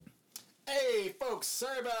Hey, folks,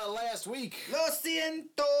 sorry about last week. Lo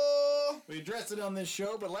siento. We addressed it on this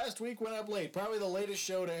show, but last week went up late. Probably the latest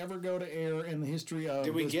show to ever go to air in the history of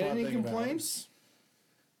Did we this get pod any thing about it. complaints?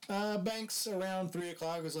 Banks around 3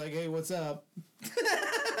 o'clock was like, hey, what's up?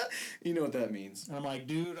 You know what that means. And I'm like,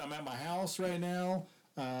 dude, I'm at my house right now,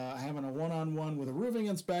 having a one-on-one with a roofing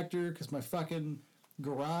inspector because my fucking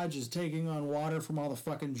garage is taking on water from all the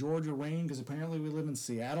fucking Georgia rain because apparently we live in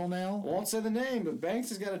Seattle I now. won't say the name, but Banks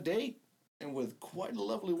has got a date, and with quite a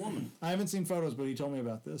lovely woman. I haven't seen photos, but he told me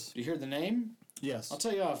about this. Do you hear the name? Yes. I'll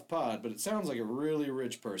tell you off pod, but it sounds like a really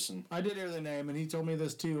rich person. I did hear the name, and he told me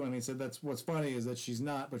this too, and he said that's what's funny is that she's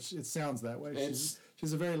not, but it sounds that way.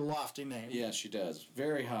 She's a very lofty name. Yeah, she does.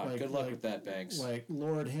 Very hot. Like- Good luck like- with that, Banks. Like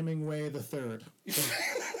Lord Hemingway III.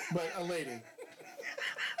 But a lady.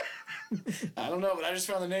 I don't know, but I just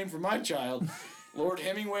found the name for my child. Lord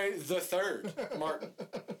Hemingway III. Martin.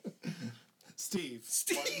 Steve.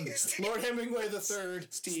 Steve. Lord Hemingway III.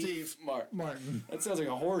 Steve. Martin. That sounds like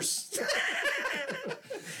a horse.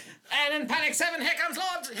 And in Panic 7, here comes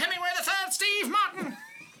Lord Hemingway III, Steve Martin.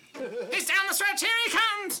 He's down the stretch, here he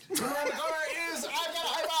comes. Around the corner is I got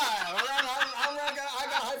a high five. I got a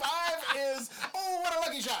high five is what a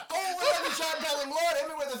lucky shot. Oh, what a lucky shot, belling Lord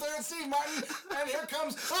Hemingway III, Steve Martin, and here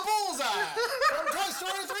comes the bullseye from Toy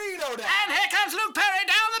Story 3, no doubt. And here comes Luke Perry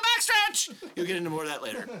down the backstretch. You'll get into more of that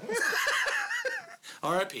later.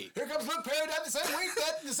 R.I.P. Here comes Luke Perry down the same week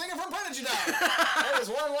that the singer from Prodigy died. That was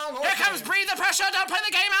one long horse. Here comes Breathe the Pressure, don't play the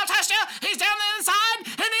game, I'll test you. He's down the inside,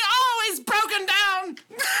 and he always broken down.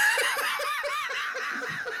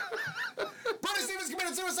 Brody Stevens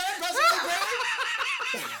committed suicide, passing Luke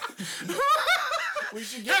Perry. We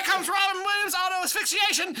should Here comes Robin Williams, auto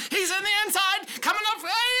asphyxiation. He's in the inside, coming up, he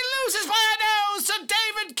loses by a nose to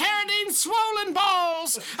David Carradine's swollen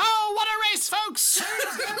balls. Oh, what a race, folks.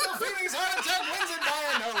 Phoenix heart attack wins it by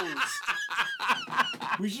a nose.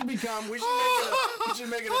 We should make it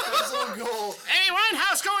a personal goal. Amy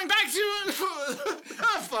Winehouse going back to...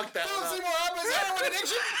 oh, fuck that Philip one up. Seymour Hoffman's heroin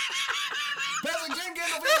addiction. Passing Jane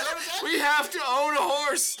Gandolfini's heart attack. We have to own a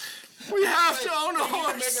horse. We have to own a We need to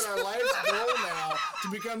make horse. it our life's goal now to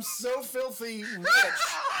become so filthy rich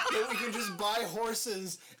that we can just buy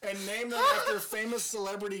horses and name them after famous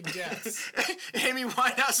celebrity deaths. Amy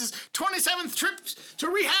Winehouse's 27th trip to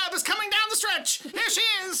rehab is coming down the stretch. Here she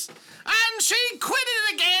is. And she quit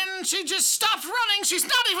it again. She just stopped running. She's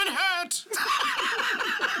not even hurt.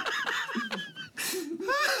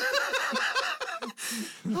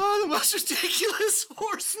 Oh, the most ridiculous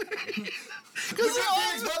horse name. The good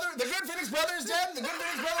Phoenix brother is dead. The good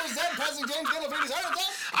Phoenix brother is dead. Passing James Gandolfini's heart attack.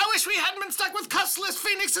 I wish we hadn't been stuck with cuffless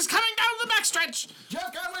Phoenix is coming down the backstretch.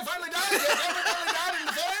 Jeff Conway finally died. Jeff Conway finally died in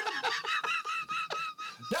the third.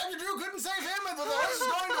 Dr. Drew couldn't save him, and the horse is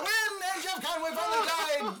going to win, and Jeff Conway finally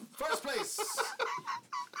died. First place.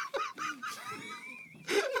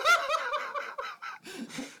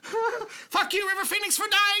 Fuck you, River Phoenix, for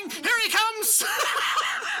dying. Here he comes.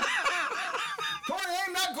 Corey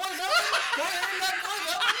Haim, not Corey Feldman. Corey Haim, not Corey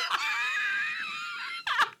Feldman.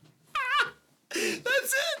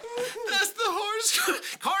 That's it. That's the horse.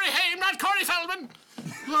 Corey Haim, not Corey Feldman.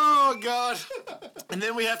 Oh, God. And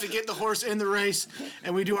then we have to get the horse in the race,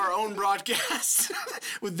 and we do our own broadcast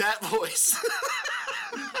with that voice.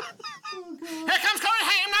 Here comes Corey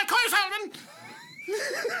Haim, not Corey Feldman.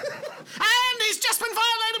 And he's just been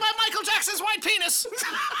violated by Michael Jackson's white penis.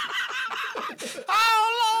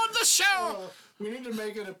 Oh, Lord, the show. We need to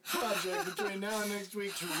make it a project between now and next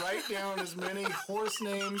week to write down as many horse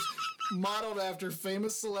names modeled after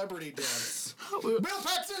famous celebrity deaths. Bill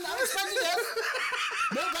Paxton, unexpected death.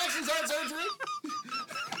 Bill Paxton's heart surgery.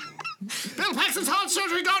 Bill Paxton's heart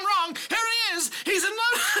surgery gone wrong. Here he is. He's in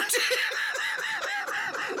the...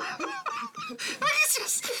 He's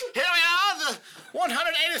just... Here we are, the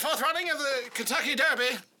 184th running of the Kentucky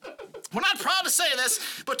Derby. We're not proud to say this,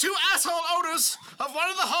 but two asshole owners of one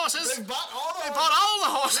of the horses... They bought all the bought all the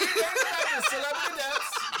horses. celebrity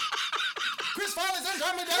deaths. Chris Farley's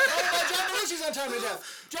untimely death, followed by John Belushi's untimely death.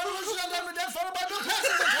 John Belushi's untimely death, followed by Bill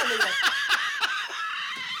Paxton's untimely death.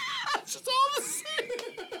 It's just all the same.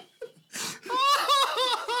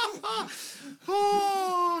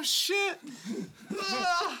 Oh, shit.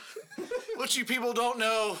 What you people don't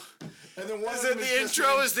know And then one is of that them the just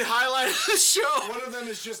intro named- is the highlight of the show. One of them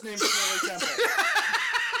is just named Shirley Temple.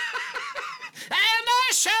 And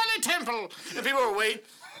there's Shirley Temple. And people are wait.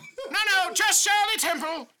 No, just Shirley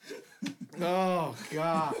Temple. Oh,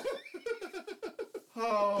 God.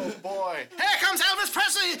 Oh, boy. Here comes Elvis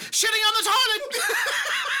Presley shitting on the toilet.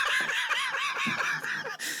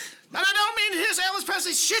 And I don't mean his Elvis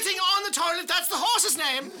Presley shitting on the toilet. That's the horse's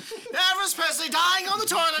name. Elvis Presley dying on the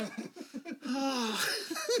toilet.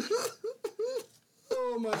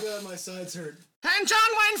 Oh my God, my sides hurt. And John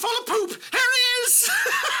Wayne full of poop. Here he is.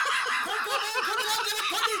 Kurt Cobain, Courtney Love did it.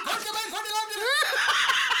 Kurt Cobain, Courtney Love did it.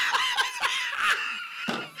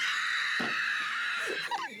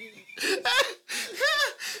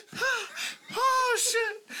 Oh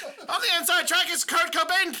shit! On the inside track is Kurt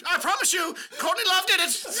Cobain. I promise you, Courtney Love did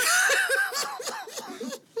it.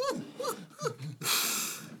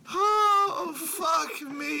 Oh fuck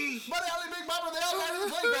me! Buddy Holly, Big Bopper, they all died in the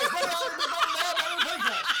plane crash. Buddy Holly, Big Bopper, they all died in the plane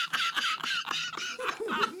crash.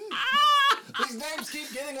 These names keep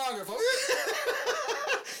getting longer, folks.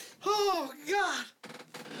 Oh god!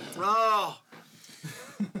 Oh.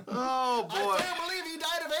 Oh boy! I can't believe he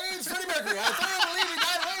died of AIDS, Freddie Mercury. I can't believe he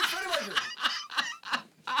died of AIDS, Freddie Mercury.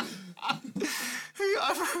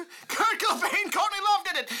 Kurt Cobain, Courtney Love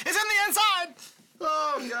did it. It's in the inside.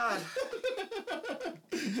 Oh god!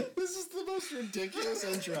 This is the most ridiculous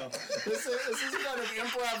intro. This is kind of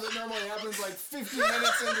improv that normally happens like 50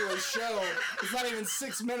 minutes into a show. It's not even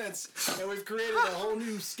 6 minutes, and we've created a whole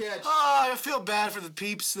new sketch. Oh, I feel bad for the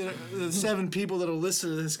peeps, the 7 people that'll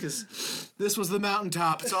listen to this, because this was the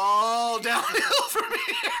mountaintop. It's all downhill for me.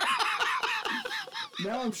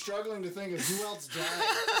 Now I'm struggling to think of who else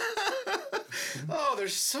died. Oh,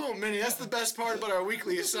 there's so many. That's the best part about our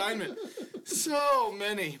weekly assignment. So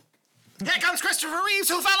many. Here comes Christopher Reeves,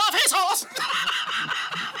 who fell off his horse.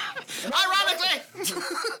 Ironically.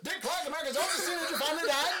 Dick Clark, America's oldest teenager, finally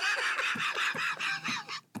died.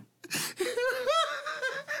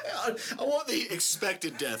 I want the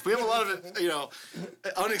expected death. We have a lot of,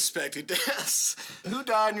 unexpected deaths. Who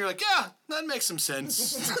died? And you're like, yeah, that makes some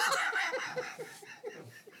sense.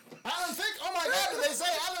 Alan Thicke? Oh my God, did they say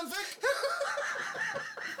Alan Thicke?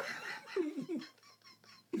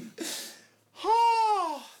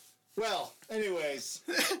 Oh. Well, anyways.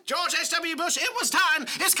 George H.W. Bush, it was time.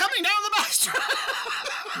 It's coming down the backstreet.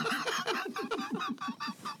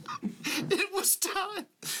 It was time.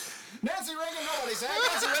 Nancy Reagan, nobody sang.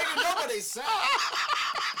 Nancy Reagan, nobody sang.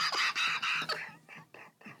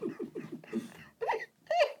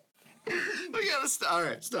 We gotta stop. All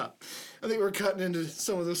right, stop. I think we're cutting into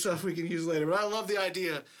some of the stuff we can use later, but I love the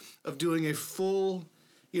idea of doing a full,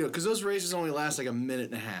 because those races only last like a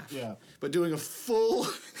minute and a half. Yeah. But doing a full,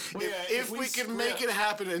 Well, yeah, if we can make it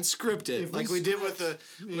happen and script it, like we did with the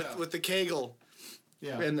Kegel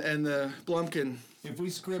and the Blumpkin. If we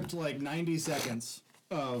script like 90 seconds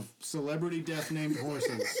of celebrity death named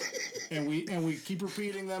horses, and we keep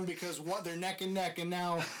repeating them because they're neck and neck, and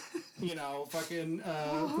now, fucking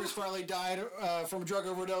Chris Farley died from a drug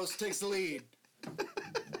overdose, takes the lead.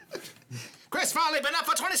 Chris Farley been up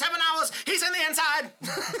for 27 hours. He's in the inside.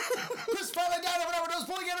 Chris Farley died of an overdose.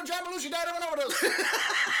 Pulling out of John Belushi died of an overdose.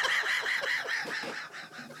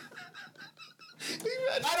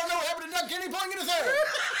 I don't know what happened to Doug Kenny pulling into third.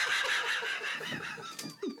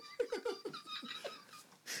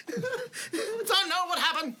 It's unknown what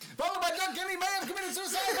happened. Followed by Doug Kenny may have committed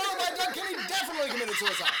suicide. Followed by Doug Kenny definitely committed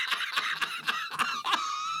suicide.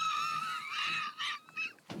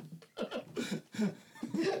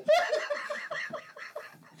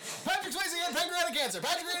 Patrick Swayze had pancreatic cancer.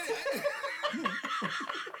 Patrick Swayze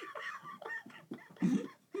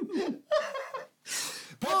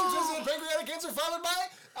had pancreatic cancer, followed by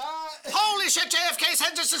Holy shit, JFK's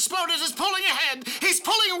head just exploded. He's pulling ahead. He's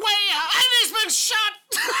pulling way out, and he's been shot.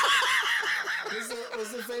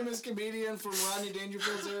 was the famous comedian from Rodney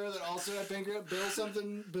Dangerfield's era that also had pancreatic? Bill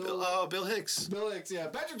something? Bill Hicks. Bill Hicks, yeah.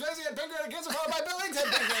 Patrick Swayze had pancreatic cancer, followed by Bill Hicks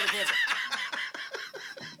had pancreatic cancer.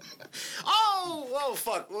 Oh,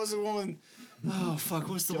 fuck. What was the woman? Oh, fuck.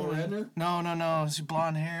 What's the woman? Radner? No. She's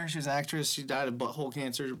blonde hair. She was an actress. She died of butthole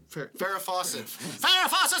cancer. Farrah Fawcett. Farrah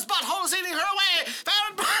Fawcett's butthole is eating her away.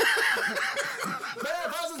 Farrah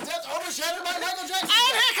Fawcett's death overshadowed by Michael Jackson.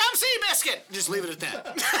 And here comes Seabiscuit. Just leave it at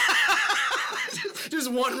that.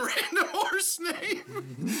 Just one random horse name.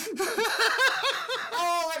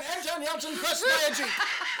 Oh, and Anton Yelchin crushed by a Jeep.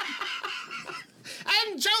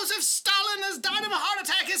 And Joseph Stalin has died of a heart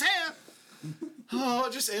attack. His hair. Oh,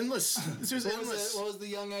 just endless. This was endless. What was the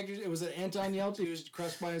young actor? It was Anton Yelchin. He was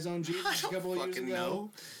crushed by his own Jeep a couple of years ago.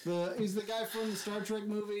 He's the guy from the Star Trek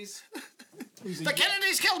movies. The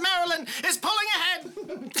Kennedys killed Marilyn is pulling ahead.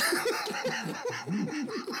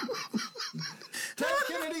 Ted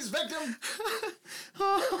Kennedy's victim.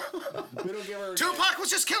 We don't give her. Tupac was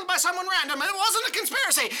just killed by someone random, and it wasn't a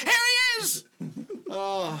conspiracy. Here he is.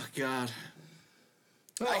 Oh God.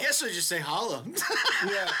 I guess we just say holla.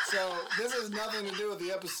 Yeah, so this has nothing to do with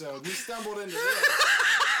the episode. We stumbled into this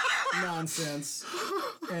nonsense,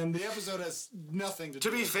 and the episode has nothing to do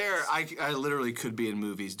with To be fair, I literally could be in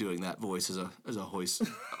movies doing that voice as a hoist.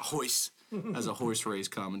 as a horse race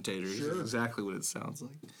commentator. Sure. It's exactly what it sounds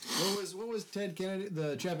like. What was Ted Kennedy,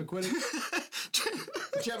 the Chappaquiddick?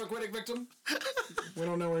 The Chappaquiddick victim? We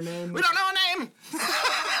don't know her name. We don't know her name!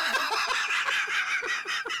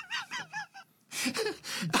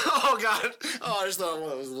 Oh, God. Oh, I just thought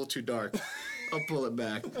it was a little too dark. I'll pull it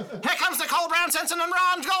back. Here comes the Cole Brown Sensen and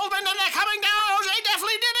Ron Goldman, and they're coming down. OJ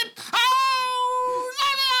definitely did it. Oh,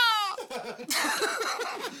 there they are.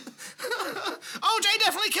 OJ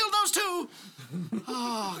definitely killed those two.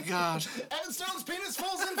 Oh, God. Evan Stone's penis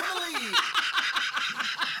falls in for the lead.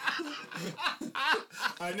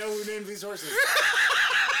 I know who named these horses.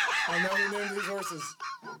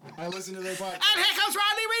 I listen to their podcast. And here comes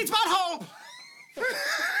Rodney Reed's butthole.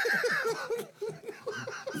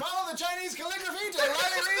 Follow the Chinese calligraphy to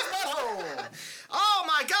Riley Reed's butthole. Oh,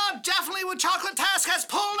 my God. Definitely with Chocolate Task has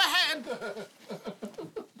pulled ahead.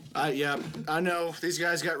 Yeah, I know. These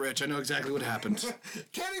guys got rich. I know exactly what happened.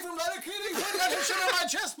 Kenny from Letterkenny got hit shit on my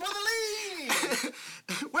chest for the lead.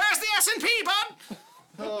 Where's the S&P, bud?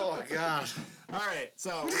 Oh, God. All right,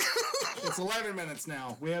 so it's 11 minutes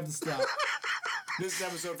now. We have to stop. This is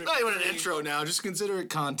episode 50. Not even an intro now. Just consider it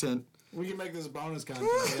content. We can make this bonus content.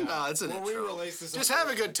 Yeah. No, it's an Well, intro. we release this. Just have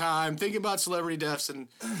a good time. Think about celebrity deaths and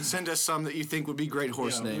send us some that you think would be great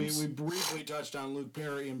horse names. We briefly touched on Luke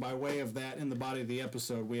Perry, and by way of that, in the body of the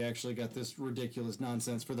episode, we actually got this ridiculous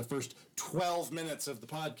nonsense for the first 12 minutes of the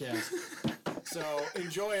podcast. So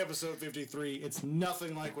enjoy episode 53. It's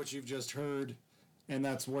nothing like what you've just heard, and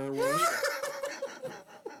that's where we'll leave it.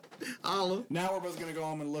 Now we're both going to go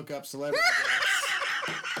home and look up celebrity deaths.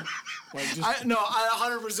 Like just, I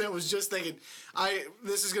 100% was just thinking,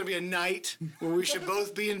 this is going to be a night where we should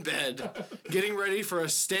both be in bed, getting ready for a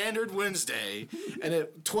standard Wednesday, and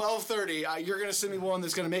at 12:30, you're going to send me one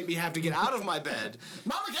that's going to make me have to get out of my bed.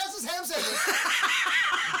 Mama Cass's ham sandwich.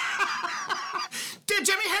 Did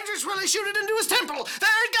Jimi Hendrix really shoot it into his temple?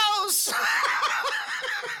 There it goes!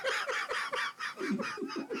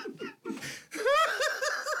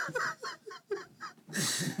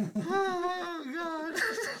 Oh, God.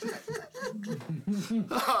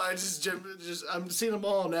 I'm seeing them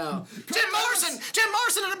all now. Jim Morrison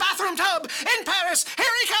in a bathroom tub in Paris.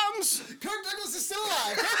 Here he comes. Kirk Douglas is still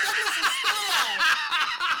alive.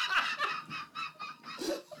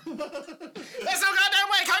 There's no goddamn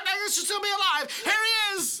way Kirk Douglas should still be alive. Here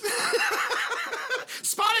he is.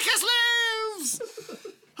 Spartacus lives.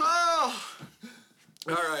 Oh.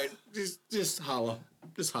 All right. Just holla.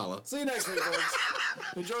 Just holla. See you next week, folks.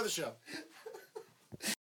 Enjoy the show.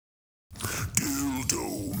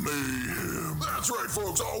 Dildo Mayhem. That's right,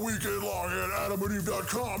 folks. All weekend long at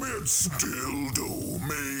AdamandEve.com, it's Dildo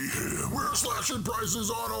Mayhem. We're slashing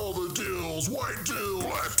prices on all the dills. White dill,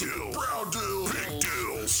 black dill, brown dill, pink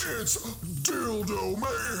dills. It's Dildo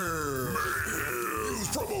Mayhem. Use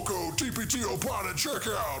promo code TPTOPOD at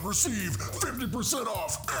checkout. Receive 50%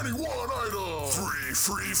 off any one item.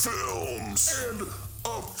 Free films. And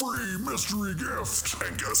a free mystery gift.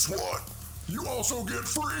 And guess what? You also get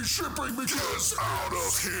free shipping because out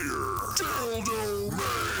of here, Dildo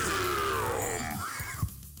Mayhem.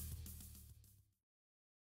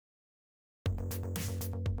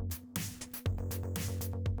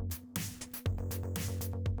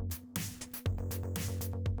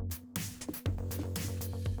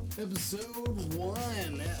 Episode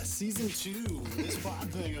 1, Season 2. This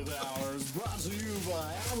pod thing of ours brought to you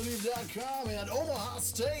by AdamandEve.com and Omaha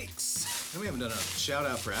Steaks. And we haven't done a shout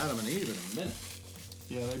out for Adam and Eve in a minute.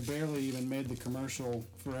 Yeah, they barely even made the commercial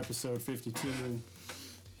for episode 52.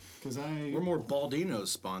 Because We're more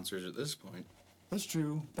Baldino's sponsors at this point. That's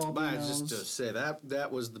true. But Baldino's. just to say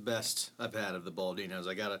that was the best I've had of the Baldinos.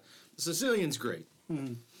 The Sicilian's great.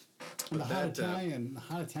 The hot Italian. The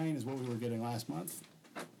hot Italian is what we were getting last month.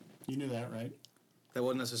 You knew that, right? That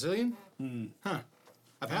wasn't a Sicilian? Huh.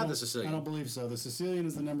 I've had the I Sicilian. don't believe so. The Sicilian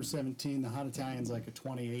is the number 17. The hot Italian's like a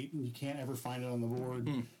 28, and you can't ever find it on the board.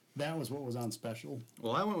 That was what was on special.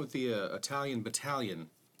 Well, I went with the Italian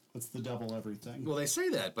Battalion. That's the double everything. Well, they say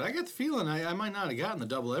that, but I got the feeling I might not have gotten the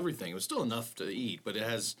double everything. It was still enough to eat, but it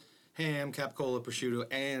has ham, capicola, prosciutto,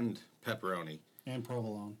 and pepperoni. And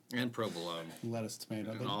provolone. And provolone. Lettuce,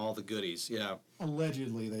 tomato. And all the goodies, yeah.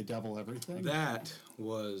 Allegedly, they double everything. That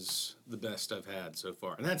was the best I've had so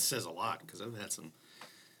far. And that says a lot, because I've had some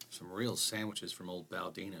real sandwiches from old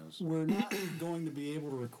Baldino's. We're not going to be able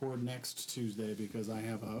to record next Tuesday because I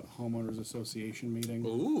have a homeowners association meeting.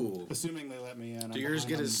 Ooh. Assuming they let me in. Do yours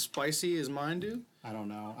get as spicy as mine do? I don't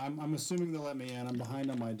know. I'm assuming they'll let me in. I'm behind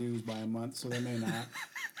on my dues by a month, so they may not.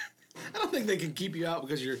 I don't think they can keep you out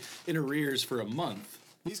because you're in arrears for a month.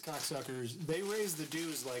 These cocksuckers, they raise the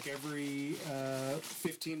dues like every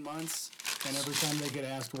 15 months, and every time they get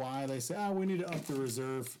asked why, they say, we need to up the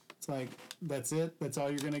reserve. It's like, that's it? That's all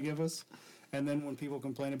you're going to give us? And then when people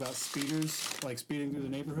complain about speeders, like speeding through the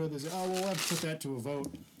neighborhood, they say, we'll have to put that to a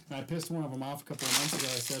vote. And I pissed one of them off a couple of months ago.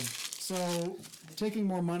 I said, so taking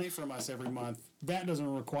more money from us every month, that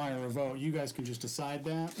doesn't require a vote. You guys can just decide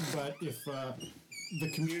that. But if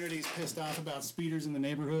the community's pissed off about speeders in the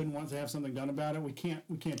neighborhood and wants to have something done about it, we can't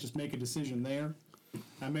just make a decision there.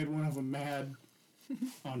 I made one of them mad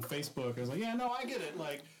on Facebook. I was like, yeah, no, I get it.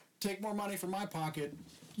 Like, take more money from my pocket.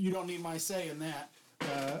 You don't need my say in that.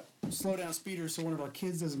 Slow down speeders so one of our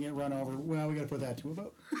kids doesn't get run over. Well, we got to put that to a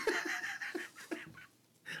vote.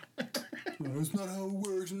 That's not how it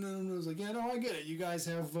works. And I was like, yeah, no, I get it. You guys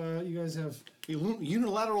have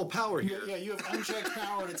unilateral power here. Yeah, you have unchecked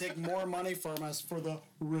power to take more money from us for the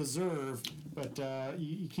reserve, but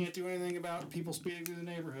you can't do anything about people speeding through the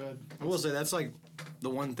neighborhood. I will say that's like the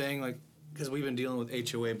one thing, like, because we've been dealing with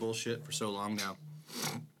HOA bullshit for so long now,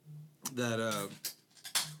 that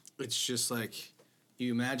it's just like,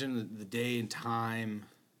 you imagine the day and time.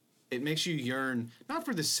 It makes you yearn, not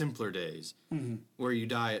for the simpler days, where you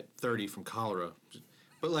die at 30 from cholera,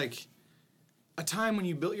 but like a time when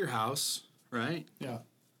you built your house, right? Yeah.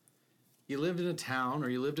 You lived in a town or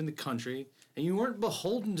you lived in the country, and you weren't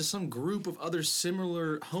beholden to some group of other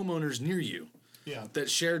similar homeowners near you. Yeah. That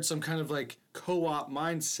shared some kind of like co-op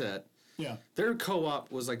mindset. Yeah. Their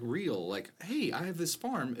co-op was like real. Like, hey, I have this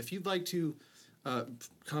farm. If you'd like to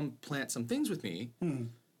come plant some things with me,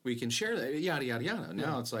 we can share that, yada, yada, yada.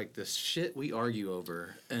 Now it's like this shit we argue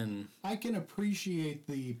over. And I can appreciate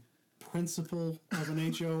the principle of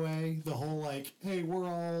an HOA, the whole like, hey, we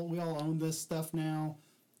all own this stuff now,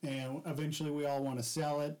 and eventually we all want to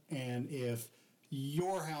sell it, and if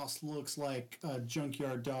your house looks like a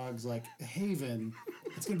Junkyard Dog's like haven,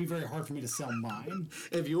 it's going to be very hard for me to sell mine.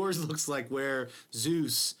 if yours looks like where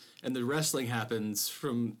Zeus and the wrestling happens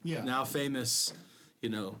from now famous, Yeah,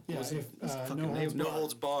 if no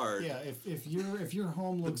holds barred. Yeah, if your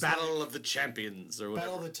home looks Battle of the Champions or whatever.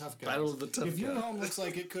 Battle of the Tough Guys. Battle of the Tough If your Guys. home looks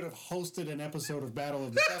like it could have hosted an episode of Battle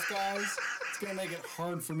of the Tough Guys, it's going to make it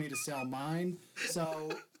hard for me to sell mine.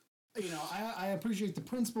 So, I appreciate the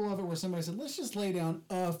principle of it where somebody said, let's just lay down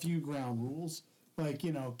a few ground rules. Like,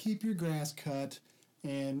 keep your grass cut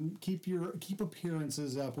and keep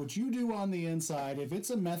appearances up. What you do on the inside, if it's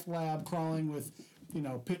a meth lab crawling with,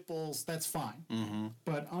 pit bulls, that's fine. Mm-hmm.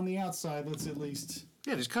 But on the outside, let's at least...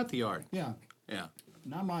 Yeah, just cut the yard. Yeah. Yeah.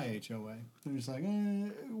 Not my HOA. They're just like,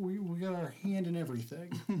 we got our hand in everything.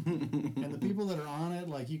 And the people that are on it,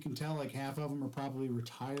 like, you can tell, like, half of them are probably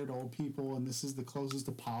retired old people, and this is the closest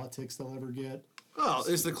to politics they'll ever get. Well,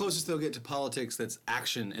 it's the closest they'll get to politics that's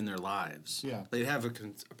action in their lives. Yeah. They have a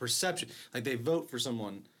perception. Like, they vote for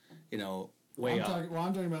someone, way up.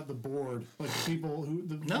 I'm talking about the board. Like, the people who...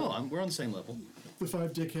 We're on the same level. The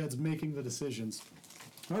 5 dickheads making the decisions.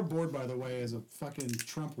 Our board, by the way, is a fucking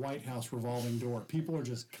Trump White House revolving door. People are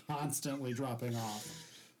just constantly dropping off.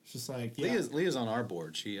 It's just like, Leah's on our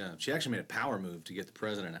board. She actually made a power move to get the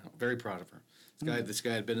president out. Very proud of her. This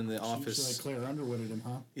guy had been in the office. She like Claire Underwooded him,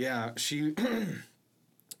 huh? Yeah,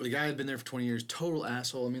 the guy had been there for 20 years. Total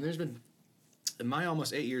asshole. I mean, there's been, in my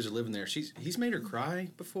almost 8 years of living there, he's made her cry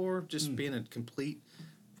before, just being a complete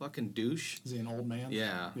fucking douche. Is he an old man?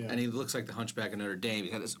 Yeah. And he looks like the Hunchback of Notre Dame.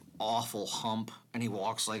 He's got this awful hump, and he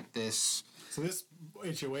walks like this. So this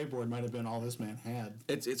HOA board might have been all this man had.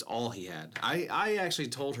 It's all he had. I actually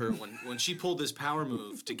told her when she pulled this power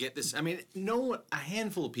move to get this. I mean, a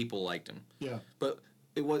handful of people liked him. Yeah. But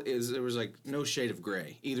there was like no shade of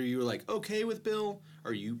gray. Either you were like okay with Bill,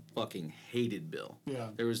 or you fucking hated Bill. Yeah.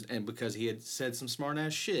 And because he had said some smart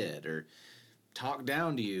ass shit or talked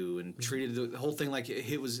down to you and treated the whole thing like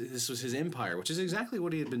this was his empire, which is exactly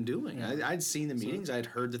what he had been doing. Yeah. I'd seen the meetings, I'd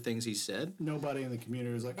heard the things he said. Nobody in the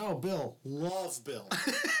community was like, "Oh, Bill, love Bill."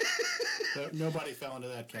 Nobody fell into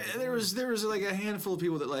that category. There was like a handful of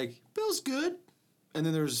people that like Bill's good, and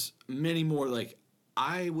then there's many more like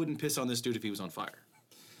I wouldn't piss on this dude if he was on fire.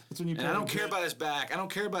 That's when you. And I don't care about his back. I don't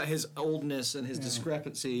care about his oldness and his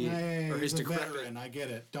discrepancy or his decrepit. I get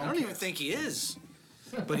it. I don't even think he is.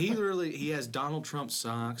 But he has Donald Trump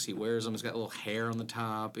socks. He wears them. He's got a little hair on the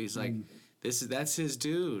top. He's like, that's his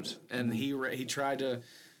dude. And he tried to,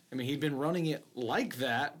 I mean, he'd been running it like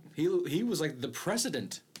that. He was like the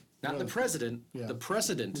precedent, not the president, the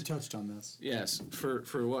precedent. We touched on this. Yes,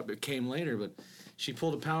 for what came later. But she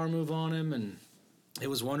pulled a power move on him, and it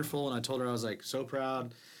was wonderful. And I told her, I was like, so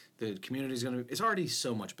proud. The community's it's already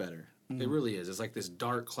so much better. It really is. It's like this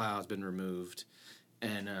dark cloud's been removed,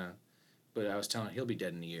 and. But I was telling him he'll be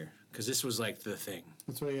dead in a year because this was like the thing.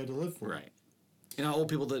 That's what he had to live for. Right. Old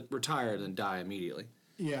people that retire and die immediately.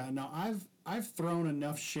 Yeah, no, I've thrown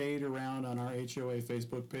enough shade around on our HOA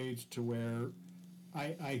Facebook page to where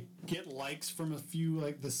I get likes from a few,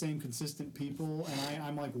 like, the same consistent people, and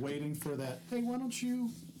I'm like waiting for that, hey, why don't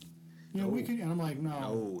you know, we could, and I'm like,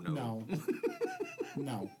 no.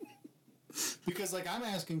 No. Because, like, I'm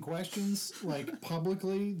asking questions, like,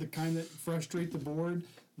 publicly, the kind that frustrate the board,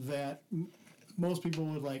 that most people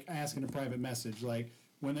would, like, ask in a private message. Like,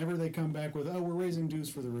 whenever they come back with, oh, we're raising dues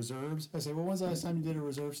for the reserves, I say, well, when's the last time you did a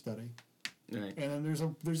reserve study? Right. And then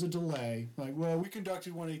there's a delay. Like, well, we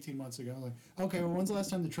conducted one 18 months ago. Like, okay, well, when's the last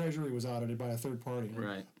time the Treasury was audited by a third party?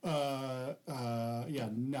 Right. Yeah,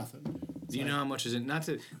 nothing. Do you know how much is it? Not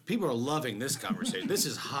to people are loving this conversation. This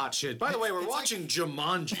is hot shit. By the way, we're watching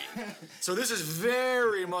Jumanji, so this is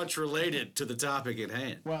very much related to the topic at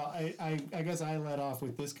hand. Well, I guess I led off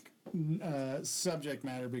with this subject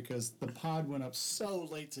matter because the pod went up so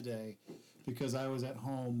late today because I was at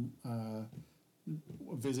home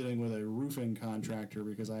visiting with a roofing contractor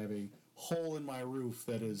because I have a hole in my roof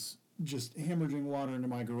that is just hemorrhaging water into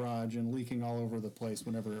my garage and leaking all over the place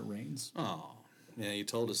whenever it rains. Oh, yeah, you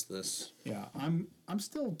told us this. Yeah, I'm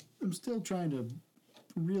still trying to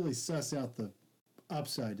really suss out the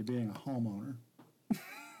upside to being a homeowner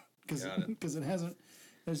because it hasn't.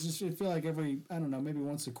 It's just I feel like I don't know, maybe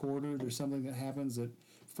once a quarter there's something that happens that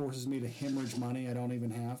forces me to hemorrhage money I don't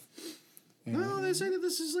even have. And No, they say that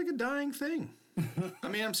this is like a dying thing. I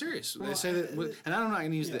mean, I'm serious. They say that, and I'm not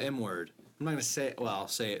going to use the M word. I'm not going to say. Well, I'll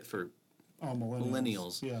say it for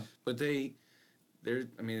millennials. Yeah, but they're.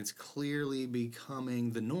 I mean, it's clearly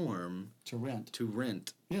becoming the norm to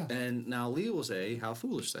rent. Yeah. And now Leah will say how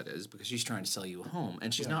foolish that is because she's trying to sell you a home,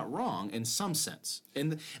 and she's not wrong in some sense.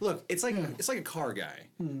 And look, it's like a car guy,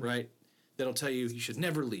 right? That'll tell you should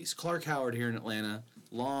never lease. Clark Howard here in Atlanta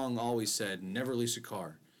always said never lease a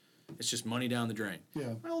car. It's just money down the drain.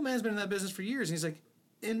 Yeah. My old man's been in that business for years, and he's like,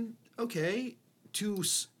 to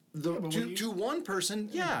one person,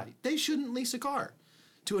 they shouldn't lease a car.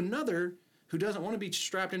 To another who doesn't want to be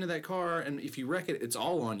strapped into that car, and if you wreck it, it's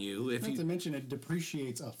all on you. Not to mention it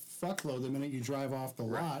depreciates a fuckload the minute you drive off the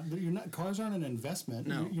lot. Cars aren't an investment.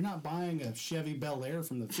 No. You're not buying a Chevy Bel Air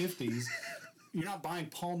from the 50s. You're not buying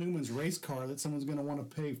Paul Newman's race car that someone's going to want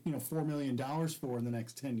to pay $4 million for in the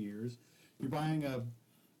next 10 years. You're buying a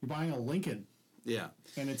Lincoln. Yeah.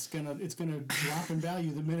 And it's gonna drop in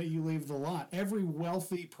value the minute you leave the lot. Every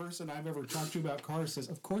wealthy person I've ever talked to about cars says,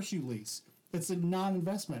 of course you lease. It's a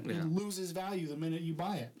non-investment. Yeah. It loses value the minute you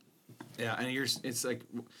buy it. Yeah, and it's like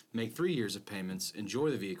make 3 years of payments, enjoy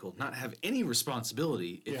the vehicle, not have any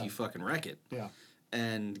responsibility if you fucking wreck it. Yeah.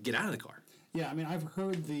 And get out of the car. Yeah, I mean, I've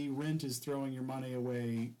heard the rent is throwing your money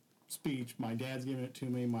away speech. My dad's giving it to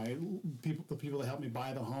me. The people that helped me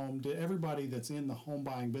buy the home, everybody that's in the home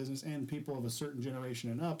buying business, and people of a certain generation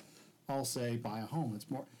and up, all say buy a home.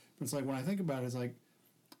 It's like when I think about it, it's like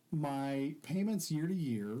my payments year to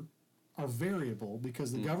year are variable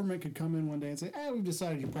because the government could come in one day and say, we've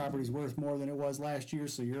decided your property's worth more than it was last year,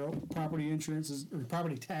 so your property insurance or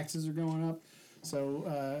property taxes are going up.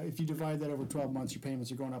 So if you divide that over 12 months, your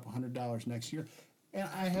payments are going up $100 next year. And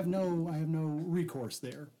I have no recourse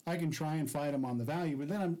there. I can try and fight them on the value, but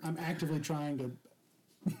then I'm actively trying to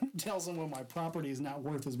tell someone my property is not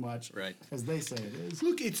worth as much as they say it is.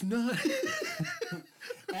 Look, it's not.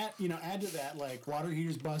 Add to that, like, water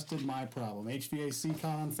heater's busted, my problem. HVAC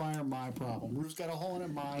caught on fire, my problem. Roof's got a hole in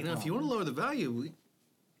it, my problem. If you want to lower the value,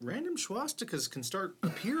 random swastikas can start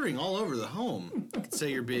appearing all over the home. You could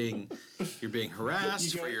say you're being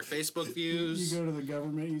harassed for your Facebook views. You go to the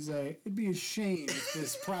government, you say, it'd be a shame if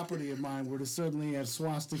this property of mine were to suddenly have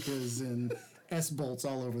swastikas and S-bolts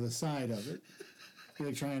all over the side of it.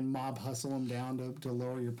 They try and mob hustle them down to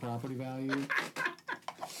lower your property value.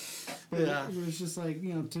 But it's just like,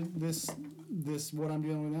 this what I'm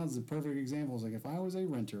dealing with now is a perfect example. It's like if I was a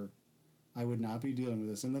renter, I would not be dealing with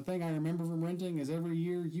this. And the thing I remember from renting is every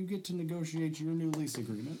year you get to negotiate your new lease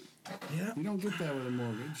agreement. Yeah. You don't get that with a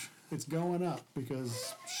mortgage. It's going up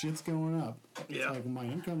because shit's going up. Yeah. It's like, my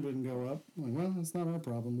income didn't go up. I'm like, well, that's not our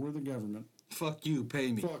problem. We're the government. Fuck you,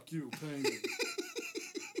 pay me. Fuck you, pay me.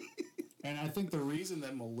 And I think the reason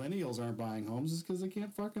that millennials aren't buying homes is because they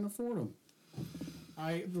can't fucking afford them.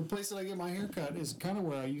 The place that I get my hair cut is kind of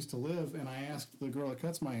where I used to live, and I asked the girl that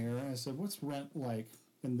cuts my hair, I said, what's rent like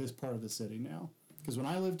in this part of the city now? Because when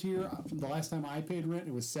I lived here, the last time I paid rent,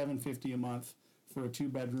 it was $750 a month for a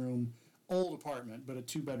 2-bedroom, old apartment, but a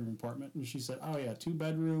 2-bedroom apartment. And she said, oh yeah,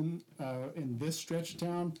 2-bedroom in this stretch of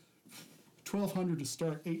town, $1,200 to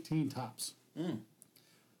start, 18 tops.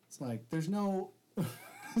 It's like, there's no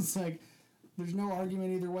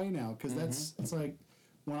argument either way now, because it's like,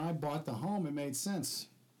 when I bought the home, it made sense.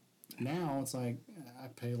 Now it's like I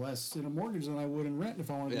pay less in a mortgage than I would in rent if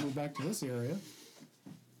I wanted to move back to this area.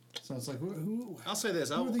 So it's like, who I'll say this.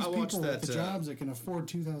 who are these I watched people that. with the jobs that can afford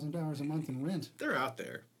 $2,000 a month in rent? They're out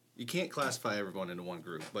there. You can't classify everyone into one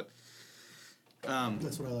group, but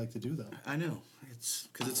That's what I like to do, though. I know it's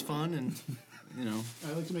because it's fun and you know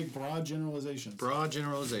I like to make broad generalizations. broad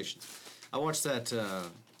generalizations. I watched that.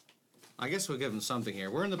 I guess we'll give him something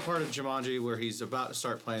here. We're in the part of Jumanji where he's about to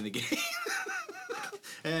start playing the game,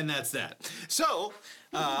 and that's that. So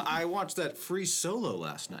I watched that Free Solo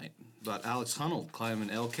last night about Alex Honnold climbing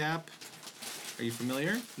El Cap. Are you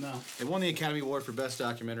familiar? No. It won the Academy Award for Best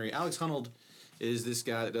Documentary. Alex Honnold is this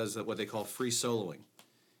guy that does what they call free soloing.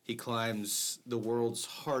 He climbs the world's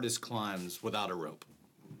hardest climbs without a rope.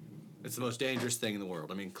 It's the most dangerous thing in the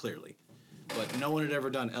world. I mean, clearly. But no one had ever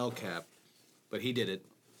done El Cap, but he did it.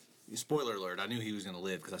 Spoiler alert, I knew he was going to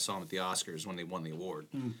live because I saw him at the Oscars when they won the award.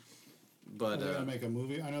 But Are they gonna make a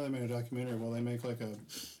movie? I know they made a documentary. Will they make like a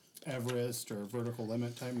Everest or Vertical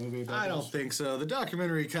Limit type movie about I don't this? think so. The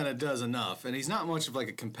documentary kind of does enough, and he's not much of like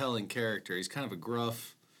a compelling character. He's kind of a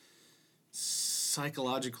gruff,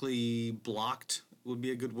 psychologically blocked would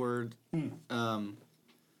be a good word.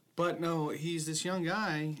 But no, he's this young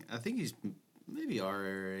guy. I think he's maybe our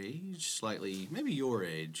age, slightly, maybe your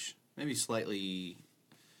age, maybe slightly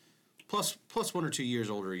plus 1 or 2 years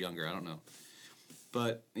older or younger. I don't know.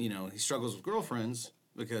 But you know, he struggles with girlfriends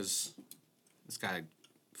because this guy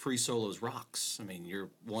free solos rocks. I mean, you're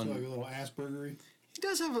one. So like a little Aspergery. He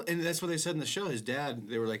does have, and that's what they said in the show. His dad,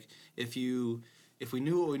 they were like, if we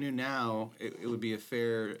knew what we knew now, it would be a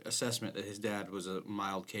fair assessment that his dad was a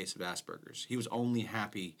mild case of Asperger's. He was only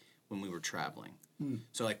happy when we were traveling.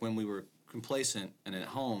 So like when we were complacent and at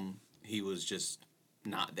home, he was just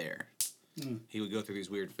not there. He would go through these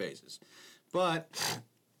weird phases. But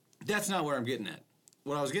that's not where I'm getting at.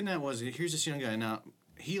 What I was getting at was, here's this young guy. Now,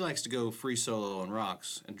 he likes to go free solo on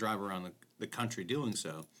rocks and drive around the country doing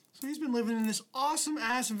so. So he's been living in this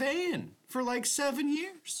awesome-ass van for like 7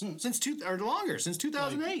 years. Since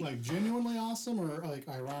 2008. Like genuinely awesome or like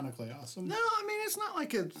ironically awesome? No, I mean, it's not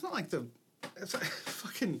like it's like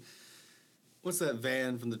fucking, what's that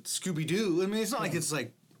van from the Scooby-Doo? I mean, it's not like it's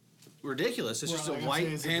like ridiculous. It's just a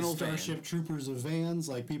white panel van. Starship Troopers of vans.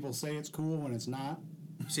 Like people say it's cool when it's not.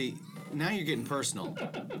 See, now you're getting personal.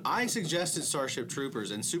 I suggested Starship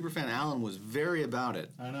Troopers, and Superfan Alan was very about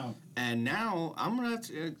it. I know. And now I'm gonna have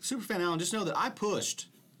to, Superfan Alan, just know that I pushed.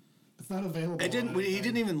 It's not available. He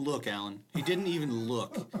didn't even look, Alan. He didn't even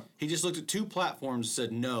look. He just looked at 2 platforms and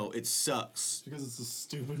said, no, it sucks. Because it's a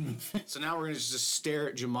stupid movie. So now we're going to just stare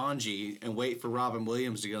at Jumanji and wait for Robin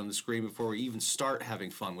Williams to get on the screen before we even start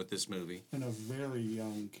having fun with this movie. And a very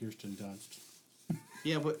young Kirsten Dunst.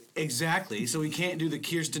 Yeah, but exactly. So we can't do the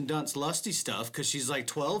Kirsten Dunst lusty stuff because she's like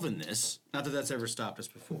 12 in this. Not that that's ever stopped us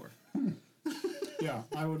before. Yeah,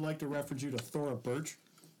 I would like to reference you to Thora Birch.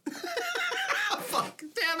 Fuck,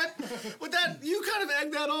 damn it. With that, you kind of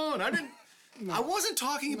egged that on. I wasn't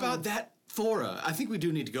talking about that Thora. I think we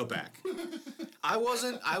do need to go back. I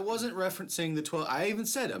wasn't referencing the 12. I even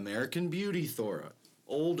said American Beauty Thora.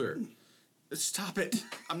 Older. Stop it.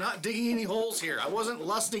 I'm not digging any holes here. I wasn't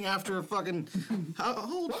lusting after a fucking... How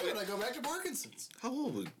old? Why did I go back to Parkinson's? How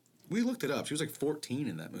old was... We looked it up. She was like 14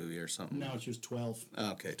 in that movie or something. No, she was 12.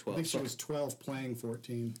 Okay, 12. I think she was 12 playing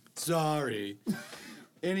 14. Sorry.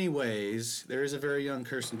 Anyways, there is a very young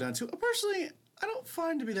Kirsten Dunst who, personally, I don't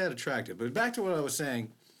find to be that attractive. But back to what I was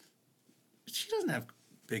saying, she doesn't have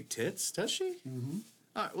big tits, does she? Mm-hmm.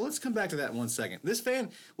 All right, well, let's come back to that in 1 second. This fan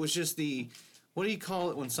was just the, what do you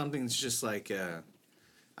call it when something's just like,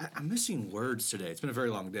 I'm missing words today. It's been a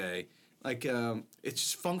very long day. Like, it's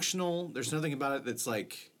just functional. There's nothing about it that's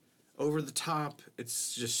like over the top.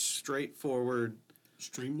 It's just straightforward.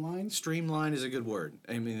 Streamlined? Streamlined is a good word.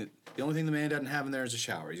 I mean, the only thing the man doesn't have in there is a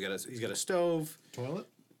shower. He's got a stove. Toilet?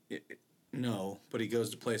 No, but he goes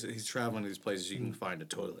to places. He's traveling to these places you can find a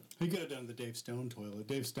toilet. He could have done the Dave Stone toilet.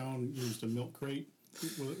 Dave Stone used a milk crate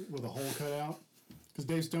with a hole cut out. Because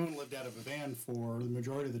Dave Stone lived out of a van for the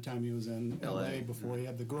majority of the time he was in L.A. before he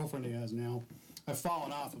had the girlfriend he has now. I've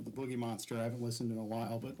fallen off of the Boogie Monster. I haven't listened in a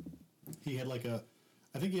while, but he had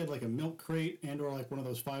I think he had like a milk crate and or like one of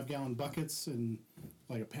those 5-gallon buckets and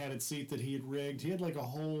like a padded seat that he had rigged. He had like a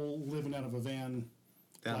whole living out of a van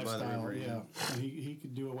Down lifestyle. by the river, yeah. And he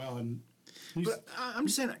could do it well. And but I'm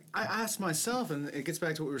just saying, I asked myself, and it gets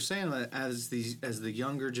back to what we were saying, that as the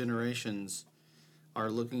younger generations are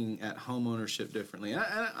looking at home ownership differently. And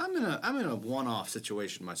I'm in a one-off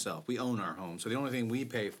situation myself. We own our home, so the only thing we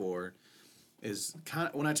pay for is kind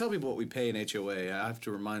of, when I tell people what we pay in HOA, I have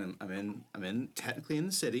to remind them I'm technically in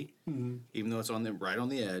the city, even though it's right on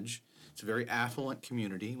the edge. It's a very affluent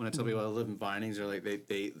community. When I tell people I live in Vinings, they're like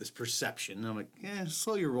they this perception. And I'm like, yeah,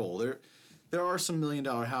 slow your roll. There are some $1 million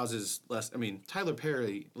houses less. I mean, Tyler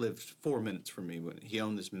Perry lived 4 minutes from me when he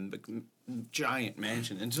owned this giant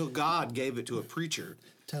mansion until God gave it to a preacher.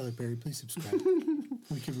 Tyler Perry, please subscribe.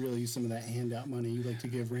 We could really use some of that handout money you like to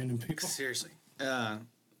give random people. Seriously.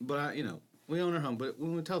 But we own our home. But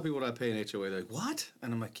when we tell people what I pay in HOA, they're like, what?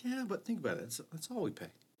 And I'm like, yeah, but think about it. That's all we pay.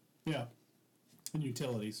 Yeah. And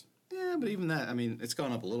utilities. Yeah, but even that, I mean, it's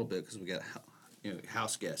gone up a little bit because we got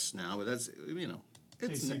house guests now. But that's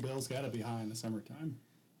it's AC bills got to be high in the summertime.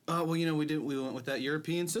 well, we went with that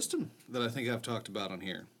European system that I think I've talked about on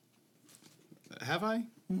here. Have I?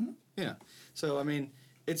 Mm-hmm. Yeah. So I mean,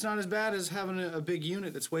 it's not as bad as having a big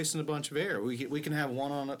unit that's wasting a bunch of air. We can have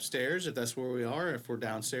one on upstairs if that's where we are. If we're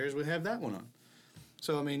downstairs, we have that one on.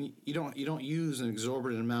 So I mean, you don't use an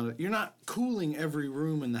exorbitant amount of. You're not cooling every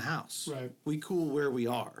room in the house. Right. We cool where we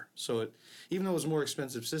are. So even though it's a more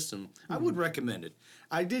expensive system, I would recommend it.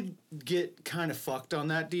 I did get kind of fucked on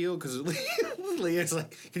that deal because Leah's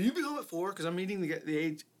like, "Can you be home at 4? Because I'm meeting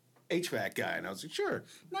the HVAC guy," and I was like, "Sure,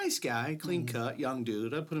 nice guy, clean cut, young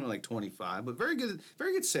dude. I put him at like 25, but very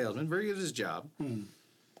good salesman, very good at his job."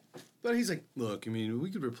 But he's like, "Look, I mean,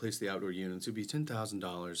 we could replace the outdoor units. It'd be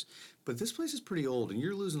 $10,000, but this place is pretty old, and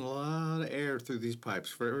you're losing a lot of air through these pipes.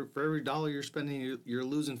 For every dollar you're spending, you're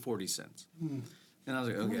losing 40 cents." And I was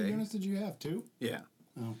like, How many "Okay." units did you have? 2? Yeah.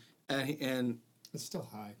 Oh. And It's still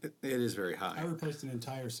high. it is very high. I replaced an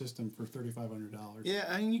entire system for $3,500. Yeah,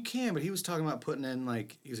 I mean, you can, but he was talking about putting in,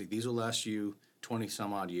 like, he was like, these will last you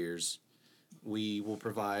 20-some-odd years. We will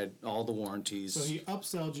provide all the warranties. So he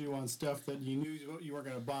upsold you on stuff that you knew you weren't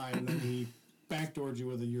going to buy, and then he backdoored you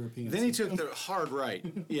with a European Then he system. took the hard right.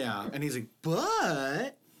 Yeah, and he's like,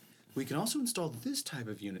 but we can also install this type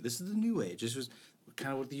of unit. This is the new age. This was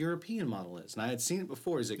kind of what the European model is. And I had seen it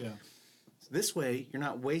before. He's like, Yeah. this way, you're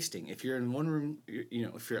not wasting. If you're in one room,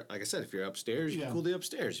 if you're, like I said, if you're upstairs, you cool the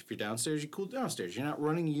upstairs. If you're downstairs, you cool downstairs. You're not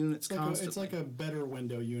running units constantly. It's like a better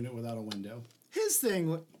window unit without a window. His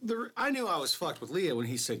thing, I knew I was fucked with Leah when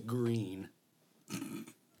he said green.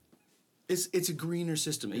 It's a greener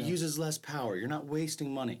system. It uses less power. You're not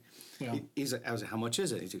wasting money. Yeah. He's like, I was like, how much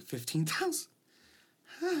is it? He's like, 15,000.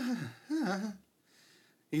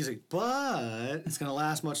 He's like, but it's gonna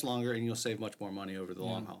last much longer, and you'll save much more money over the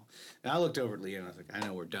long haul. And I looked over at Leah, and I was like, I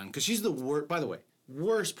know we're done, because she's the worst. By the way,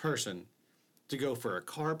 worst person to go for a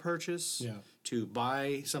car purchase. Yeah. To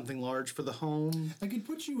buy something large for the home. I could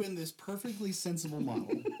put you in this perfectly sensible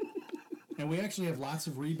model, and we actually have lots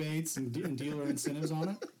of rebates and dealer incentives on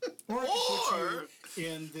it. Or I could put you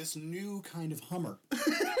in this new kind of Hummer.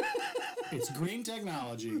 It's green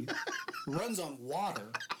technology, runs on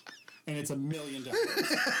water, and it's $1 million.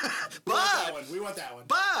 We want that one.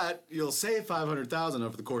 But you'll save $500,000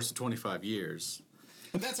 over the course of 25 years.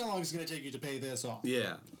 And that's how long it's going to take you to pay this off.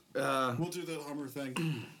 Yeah. We'll do the Hummer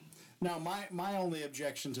thing. Now, my only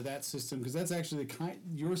objection to that system, because that's actually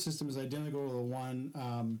your system is identical to the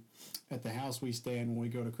one at the house we stay in when we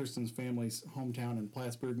go to Kristen's family's hometown in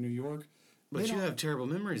Plattsburgh, New York. But you have terrible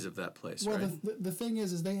memories of that place, well, right? the thing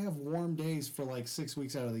is they have warm days for like 6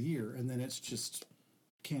 weeks out of the year, and then it's just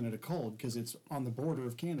Canada cold because it's on the border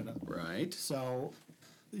of Canada. Right. So,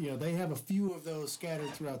 they have a few of those scattered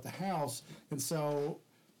throughout the house, and so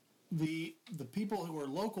the people who are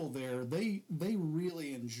local there, they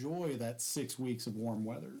really enjoy that 6 weeks of warm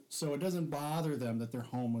weather. So it doesn't bother them that their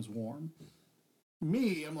home was warm.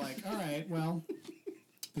 Me, I'm like, all right, well,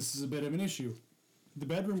 this is a bit of an issue. The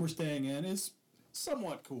bedroom we're staying in is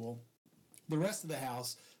somewhat cool. The rest of the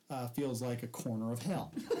house feels like a corner of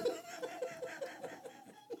hell.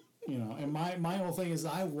 And my whole thing is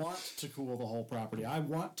I want to cool the whole property. I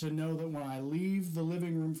want to know that when I leave the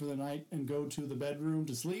living room for the night and go to the bedroom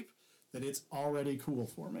to sleep, that it's already cool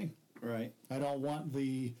for me. Right. I don't want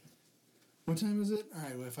what time is it? All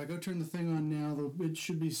right, well, if I go turn the thing on now, it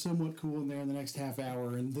should be somewhat cool in there in the next half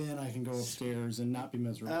hour, and then I can go upstairs and not be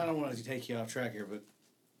miserable. I don't want to take you off track here, but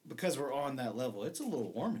because we're on that level, it's a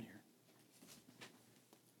little warm in here.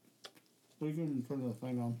 We can turn the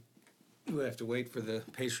thing on. We have to wait for the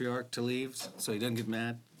patriarch to leave so he doesn't get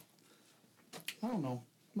mad. I don't know.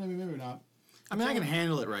 Maybe not. I mean, I can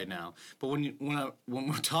handle it right now, but when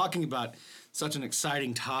we're talking about such an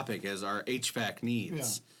exciting topic as our HVAC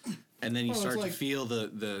needs, and then you start to feel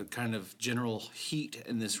the kind of general heat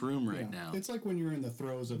in this room right now. It's like when you're in the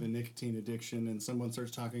throes of a nicotine addiction and someone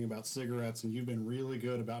starts talking about cigarettes and you've been really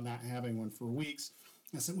good about not having one for weeks,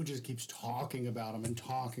 and someone just keeps talking about them and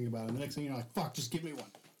talking about them. The next thing you're like, fuck, just give me one.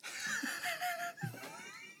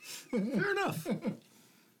 Fair enough.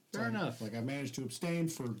 Fair enough. Like I managed to abstain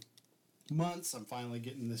for months. I'm finally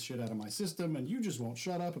getting this shit out of my system, and you just won't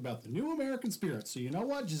shut up about the new American spirit. So you know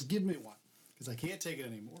what? Just give me one, because I can't take it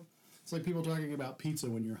anymore. It's like people talking about pizza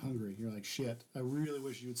when you're hungry. You're like, shit, I really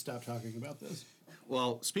wish you would stop talking about this.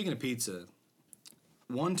 Well, speaking of pizza,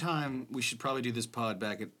 one time we should probably do this pod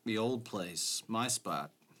back at the old place, my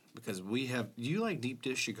spot, because we have. Do you like deep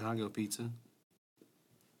dish Chicago pizza?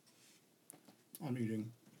 I'm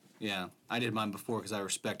eating. Yeah, I did mine before because I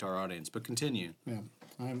respect our audience. But continue. Yeah,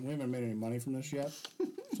 we haven't made any money from this yet,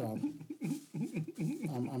 so I'm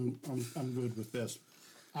good with this.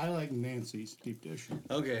 I like Nancy's deep dish.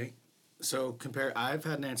 Okay, so I've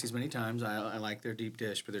had Nancy's many times. I like their deep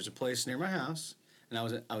dish, but there's a place near my house, and I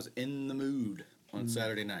was in the mood on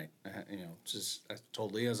Saturday night. I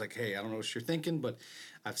told Leah, I was like, hey, I don't know what you're thinking, but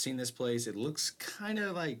I've seen this place. It looks kind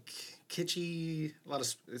of like kitschy.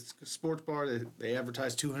 It's a sports bar. They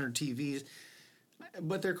advertise 200 TVs,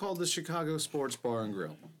 but they're called the Chicago Sports Bar and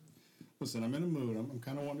Grill. Listen, I'm in a mood. I'm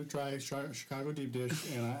kind of wanting to try Chicago deep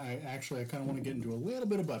dish, and I kind of want to get into a little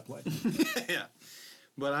bit of butt play. Yeah,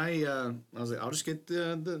 but I was like, I'll just get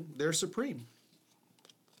their Supreme.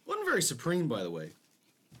 Wasn't very supreme, by the way.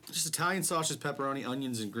 Just Italian sausage, pepperoni,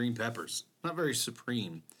 onions, and green peppers. Not very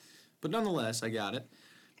supreme. But nonetheless, I got it.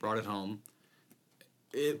 Brought it home.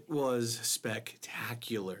 It was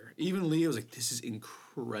spectacular. Even Leah was like, this is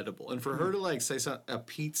incredible. And for her to like say a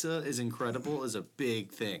pizza is incredible is a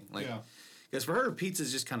big thing. Like, Yeah. Because for her, pizza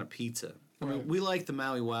is just kind of pizza. I mean, Right. we like the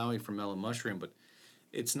Maui Wowie from Mellow Mushroom, but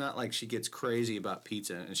it's not like she gets crazy about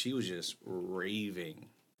pizza. And she was just raving.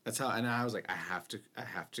 That's how, and I was like, I have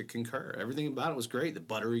to concur. Everything about it was great. The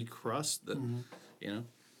buttery crust, you know.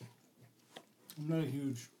 I'm not a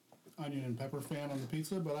huge onion and pepper fan on the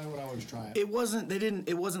pizza, but I would always try it. It wasn't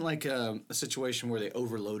like a situation where they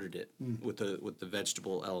overloaded it with the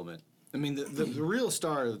vegetable element. I mean, the real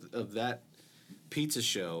star of that pizza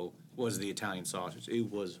show was the Italian sausage. It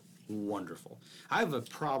was wonderful. I have a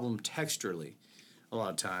problem texturally a lot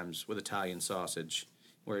of times with Italian sausage,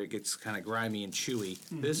 where it gets kind of grimy and chewy.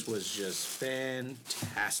 This was just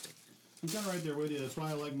fantastic. I'm kind of right there with you. That's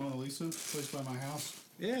why I like Mona Lisa, placed by my house.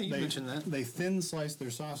 Yeah, you mentioned that. They thin slice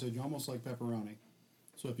their sausage almost like pepperoni.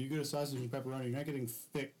 So if you get a sausage and pepperoni, you're not getting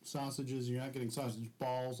thick sausages. You're not getting sausage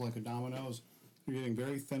balls like a Domino's. You're getting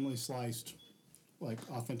very thinly sliced, like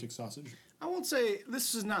authentic sausage. I won't say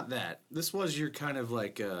this is not that. This was your kind of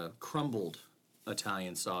like crumbled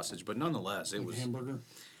Italian sausage, but nonetheless, it was Hamburger.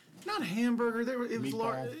 not hamburger. It was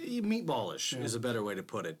Meatball. meatballish is a better way to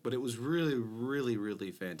put it. But it was really, really,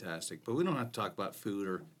 really fantastic. But we don't have to talk about food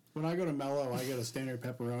or. When I go to Mello, I get a standard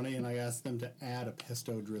pepperoni, and I ask them to add a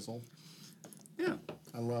pesto drizzle. Yeah,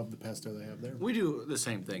 I love the pesto they have there. we do the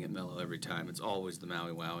same thing at Mellow every time. It's always the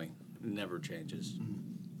Maui Wowie. It never changes.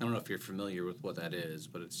 I don't know if you're familiar with what that is,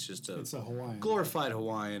 but it's just It's a Hawaiian. glorified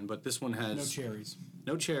Hawaiian. But this one has No cherries.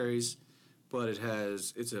 no cherries, but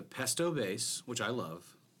it's a pesto base, which I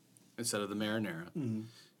love, instead of the marinara.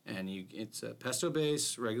 And it's a pesto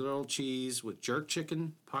base, regular old cheese with jerk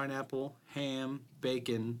chicken, pineapple, ham,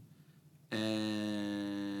 bacon,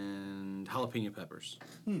 and jalapeno peppers.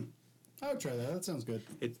 I would try that. That sounds good.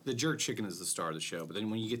 The jerk chicken is the star of the show, but then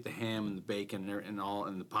when you get the ham and the bacon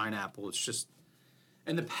and the pineapple, it's just,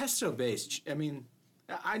 and the pesto base. I mean,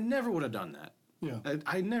 I never would have done that. Yeah.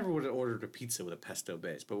 I never would have ordered a pizza with a pesto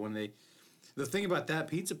base. But the thing about that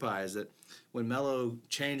pizza pie is that when Mello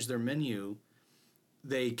changed their menu,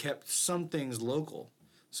 they kept some things local.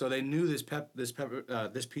 So they knew this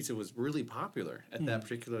pizza was really popular at that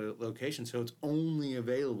particular location. So it's only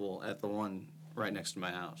available at the one right next to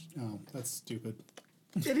my house. Oh, that's stupid.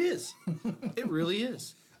 It is. It really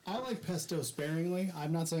is. I like pesto sparingly.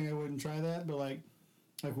 I'm not saying I wouldn't try that, but like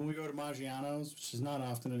when we go to Maggiano's, which is not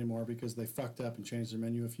often anymore because they fucked up and changed their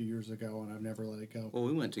menu a few years ago, and I've never let it go. Well,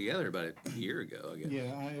 we went together about a year ago, I guess.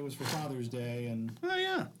 Yeah, it was for Father's Day, and Oh,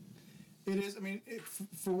 yeah. it is. I mean,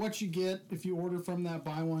 for what you get, if you order from that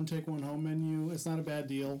buy one take one home menu, it's not a bad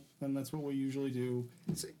deal, and that's what we usually do.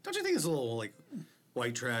 Don't you think it's a little, like,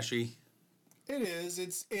 white trashy? It is.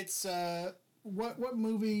 It's. What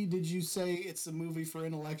movie did you say it's a movie for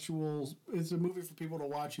intellectuals? It's a movie for people to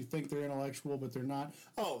watch who think they're intellectual but they're not.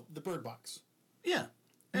 Oh, The Bird Box. Yeah.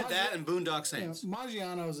 And that and Boondock Saints.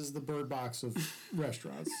 Maggiano's is the Bird Box of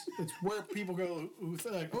restaurants. It's where people go who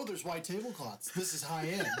think, like, oh, there's white tablecloths. This is high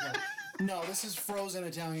end. Like, no, this is frozen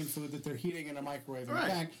Italian food that they're heating in a microwave and Right.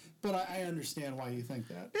 back. But I understand why you think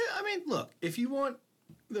that. Yeah, I mean, look, if you want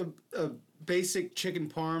the basic chicken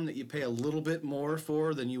parm that you pay a little bit more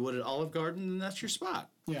for than you would at Olive Garden, then that's your spot.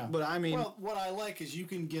 Yeah. But I mean, well, what I like is you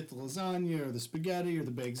can get the lasagna or the spaghetti or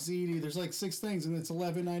the baked ziti. There's like 6 things, and it's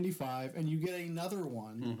 $11.95, and you get another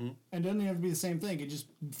one. And it doesn't have to be the same thing. It just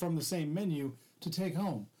from the same menu to take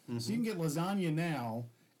home. So you can get lasagna now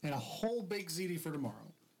and a whole baked ziti for tomorrow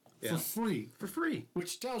for free. for free.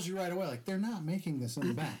 Which tells you right away, like, they're not making this in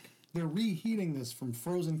the back. They're reheating this from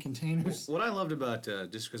frozen containers. What I loved about,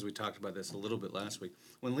 just because we talked about this a little bit last week,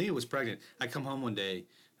 when Leah was pregnant, I come home one day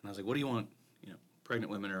and I was like, what do you want? You know,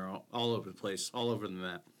 pregnant women are all over the place, all over the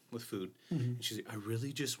map with food. And she's like, I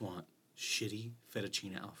really just want shitty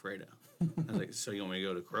fettuccine Alfredo. I was like, so you want me to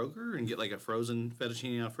go to Kroger and get like a frozen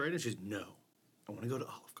fettuccine Alfredo? She's no, I want to go to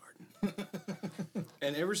Olive Garden.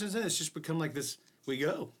 And ever since then, it's just become like this, we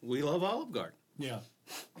love Olive Garden. Yeah.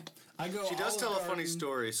 I go. She does Olive tell a funny Garden.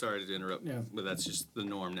 story. Sorry to interrupt, Yeah. but that's just the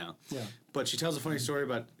norm now. Yeah. But she tells a funny story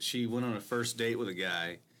about she went on a first date with a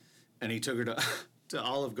guy, and he took her to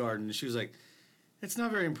Olive Garden, and she was like, "It's not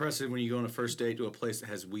very impressive when you go on a first date to a place that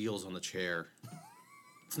has wheels on the chair.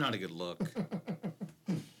 It's not a good look."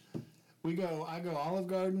 I go Olive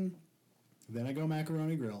Garden, then I go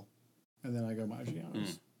Macaroni Grill, and then I go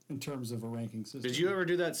Maggiano's in terms of a ranking system. Did you ever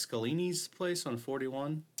do that Scalini's place on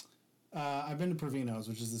 41? I've been to Provino's,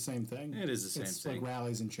 which is the same thing. It is the same it's thing. like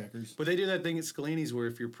Rallies and Checkers. But they do that thing at Scalini's where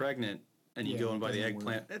if you're pregnant and you Yeah, go and it buy the doesn't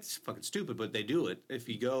eggplant, that's fucking stupid, but they do it. If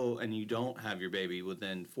you go and you don't have your baby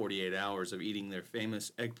within 48 hours of eating their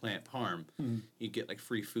famous eggplant parm, you get like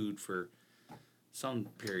free food for some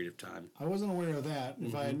period of time. I wasn't aware of that.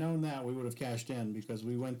 If I had known that, we would have cashed in because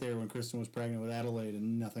we went there when Kristen was pregnant with Adelaide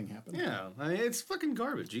and nothing happened. Yeah, I mean, it's fucking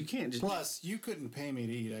garbage. You can't just... Plus, you couldn't pay me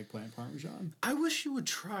to eat eggplant parmesan. I wish you would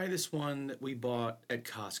try this one that we bought at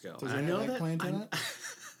Costco. Does I it know have that eggplant in it?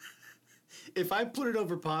 if I put it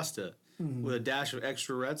over pasta with a dash of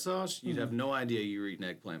extra red sauce, you'd have no idea you were eating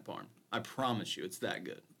eggplant parm. I promise you, it's that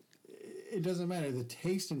good. It doesn't matter. The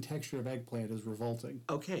taste and texture of eggplant is revolting.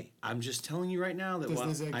 Okay, I'm just telling you right now that Does while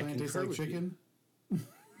this I eggplant taste concur like with you. chicken?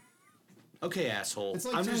 Okay, asshole. It's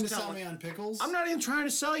like I'm trying just to sell telling- me on pickles. I'm not even trying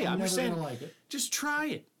to sell you. I'm never just saying, gonna like it. just try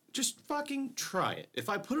it. Just fucking try it. If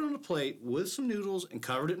I put it on a plate with some noodles and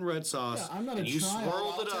covered it in red sauce, Yeah, I'm not a and you child.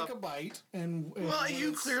 swirled I'll it up, take a bite, and well, when you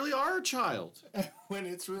it's- clearly are a child. when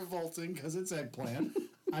it's revolting because it's eggplant,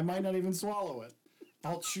 I might not even swallow it.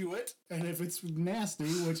 I'll chew it, and if it's nasty,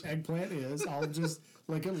 which eggplant is, I'll just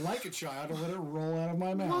like a child and let it roll out of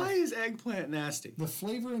my mouth. Why is eggplant nasty? The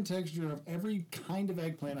flavor and texture of every kind of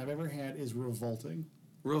eggplant I've ever had is revolting.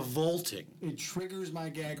 Revolting. It triggers my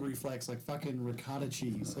gag reflex like fucking ricotta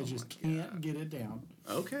cheese. I just can't get it down.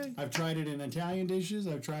 Okay. I've tried it in Italian dishes.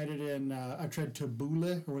 I've tried it in, I've tried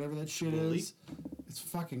tabbouleh or whatever that shit Tabbouleh? is. It's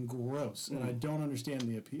fucking gross, and I don't understand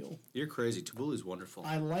the appeal. You're crazy. Tabbouleh is wonderful.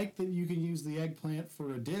 I like that you can use the eggplant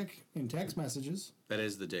for a dick in text messages. That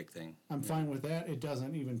is the dick thing. I'm fine with that. It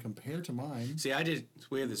doesn't even compare to mine. See,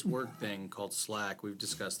 we have this work thing called Slack. We've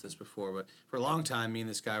discussed this before, but for a long time, me and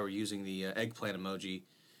this guy were using the eggplant emoji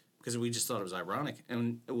because we just thought it was ironic.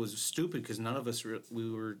 And it was stupid because none of us, we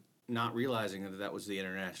were not realizing that that was the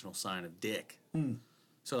international sign of dick.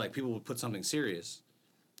 So, like, people would put something serious,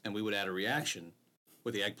 and we would add a reaction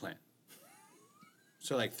with the eggplant.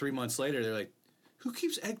 So, like, 3 months later, they're like, who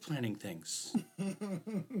keeps eggplanting things?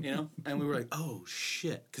 You know? And we were like, oh,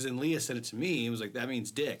 shit. Because then Leah said it to me. He was like, that means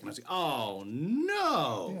dick. And I was like, oh,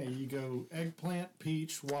 no. Yeah, you go eggplant,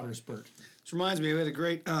 peach, water spurt. This reminds me, we had a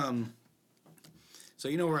great... so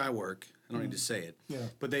you know where I work. I don't need to say it. Yeah.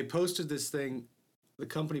 But they posted this thing... The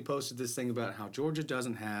company posted this thing about how Georgia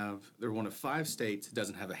doesn't have... They're one of 5 states that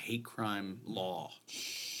doesn't have a hate crime law.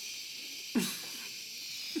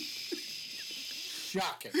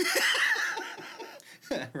 Shocking.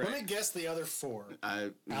 Let me guess the other 4.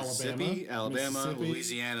 Mississippi, Alabama, Mississippi,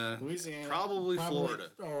 Louisiana, Louisiana, probably Florida.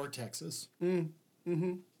 or Texas.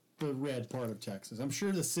 The red part of Texas. I'm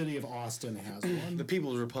sure the city of Austin has one. The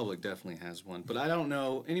People's Republic definitely has one, but I don't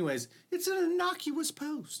know. Anyways, it's an innocuous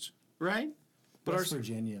post, right? But West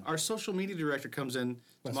Virginia. Our social media director comes in to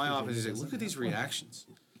West my office. He's Virginia like, "Look at doesn't these have one." reactions.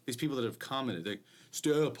 These people that have commented, like, stay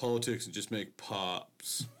out of politics and just make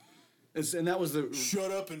pops." And that was the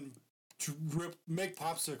Shut up and make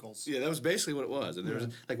popsicles. yeah, that was basically what it was. And there was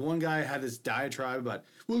like one guy had this diatribe about,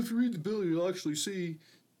 well, if you read the bill, you'll actually see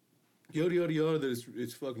yada yada yada that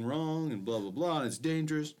it's fucking wrong and blah blah blah and it's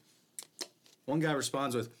dangerous. One guy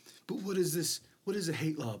responds with, but what is this? What is a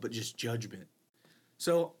hate law but just judgment?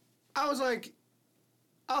 So I was like,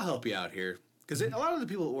 I'll help you out here because a lot of the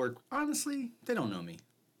people at work, honestly, they don't know me.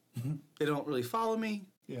 They don't really follow me.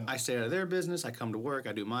 Yeah. I stay out of their business. I come to work.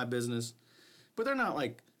 I do my business, but they're not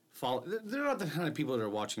like follow. They're not the kind of people that are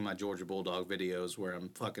watching my Georgia Bulldog videos where I'm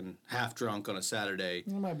fucking half drunk on a Saturday.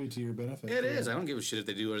 It might be to your benefit. It is. I don't give a shit if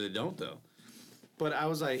they do or they don't, though. But I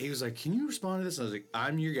was like, he was like, can you respond to this? I was like,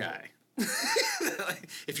 I'm your guy.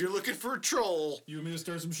 If you're looking for a troll. You want me to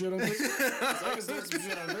start some shit on Facebook? I can start some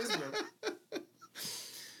shit on Facebook.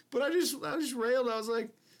 But I just railed. I was like,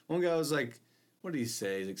 one guy was like, what did he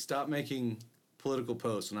say? He's like, stop making political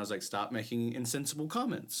posts. And I was like, stop making insensible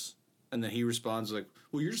comments. And then he responds like,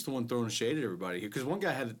 well, you're just the one throwing shade at everybody here. Because one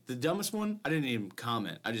guy had the dumbest one. I didn't even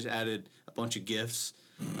comment. I just added a bunch of GIFs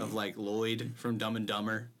of like Lloyd from Dumb and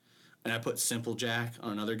Dumber. And I put Simple Jack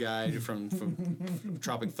on another guy from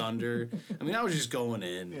Tropic Thunder. I mean, I was just going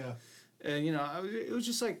in. Yeah. And, you know, it was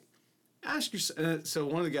just like, ask yourself. So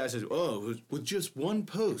one of the guys says, oh, with just one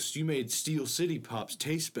post, you made Steel City Pops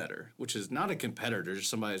taste better, which is not a competitor, just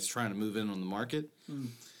somebody that's trying to move in on the market. Mm.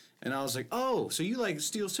 And I was like, oh, so you like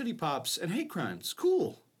Steel City Pops and hate crimes.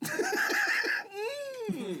 Cool.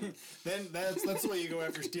 Then that's the way you go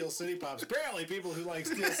after Steel City Pops. Apparently, people who like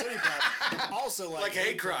Steel City Pops also like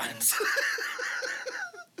hate crimes.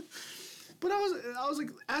 But I was like,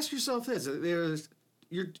 ask yourself this: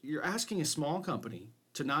 you're asking a small company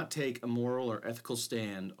to not take a moral or ethical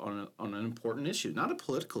stand on an important issue, not a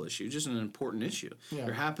political issue, just an important issue. Yeah.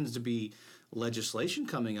 There happens to be legislation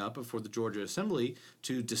coming up before the Georgia Assembly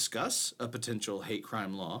to discuss a potential hate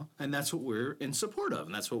crime law, and that's what we're in support of,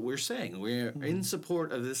 and that's what we're saying. We're in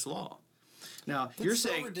support of this law. Now, you're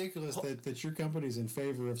saying... It's so ridiculous that your company's in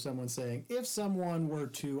favor of someone saying, if someone were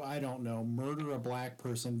to, I don't know, murder a black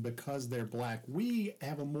person because they're black, we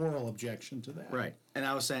have a moral objection to that. Right. And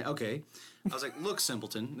I was saying, okay. I was like, look,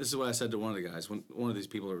 simpleton. This is what I said to one of the guys. When one of these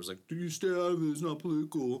people was like, do you stay out of it? It's not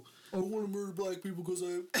political. I don't want to murder black people because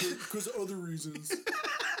of other reasons.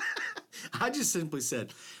 I just simply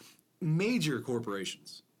said, major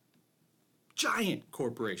corporations, giant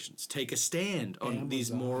corporations take a stand on Amazon.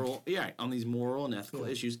 these moral and ethical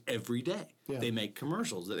issues every day. Yeah. They make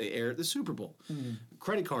commercials that they air at the Super Bowl.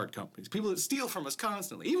 Credit card companies, people that steal from us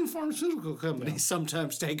constantly, even pharmaceutical companies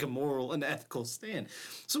sometimes take a moral and ethical stand.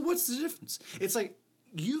 So what's the difference? It's like,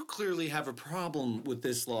 you clearly have a problem with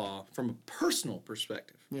this law from a personal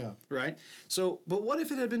perspective. Yeah. Right? So, but what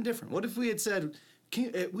if it had been different? What if we had said,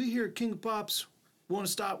 we here at King of Pops want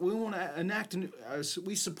to stop, we want to enact,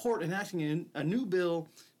 we support enacting a new bill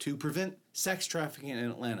to prevent sex trafficking in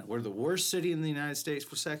Atlanta. We're the worst city in the United States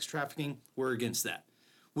for sex trafficking. We're against that.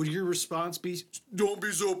 Would your response be, don't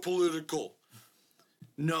be so political?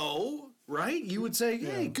 No, right? You would say,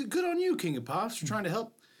 hey, good on you, King of Pops, for trying to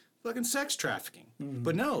help fucking sex trafficking.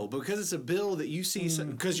 But no, because it's a bill that you see,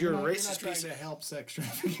 because you're a racist. You're not trying to help sex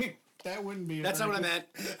trafficking. That wouldn't be. That's not what I meant.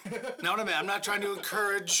 Not what I meant. I'm not trying to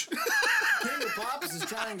encourage. King of Pops is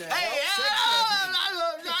trying to help sex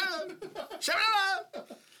trafficking.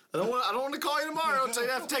 I don't want to call you tomorrow until you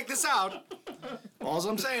have to take this out. All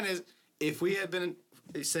I'm saying is, if we had been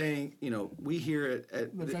saying, you know, we here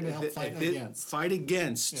fight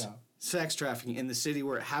against sex trafficking in the city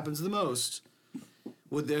where it happens the most.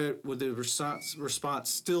 Would the response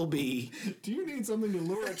still be? Do you need something to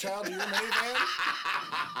lure a child to your minivan?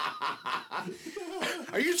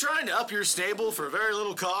 Are you trying to up your stable for very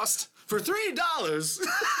little cost? For $3?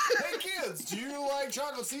 Hey kids, do you like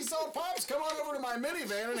chocolate sea salt pops? Come on over to my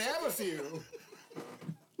minivan and have a few.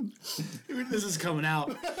 This is coming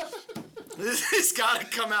out. This has got to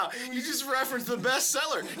come out. You just referenced the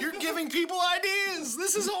bestseller. You're giving people ideas.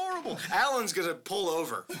 This is horrible. Alan's going to pull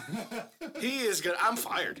over. He is going to... I'm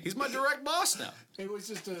fired. He's my direct boss now. It was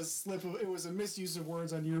just it was a misuse of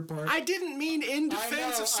words on your part. I didn't mean in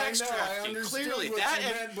defense of sex trafficking. Clearly.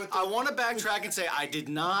 I want to backtrack and say I did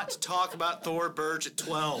not talk about Thor Birch at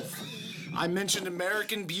 12. I mentioned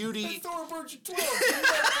American Beauty. Thor Birch at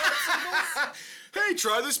 12. Hey,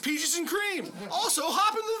 try this peaches and cream. Also,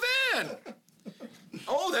 hop in the van.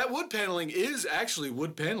 Oh, that wood paneling is actually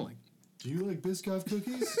wood paneling. Do you like Biscoff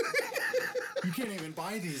cookies? You can't even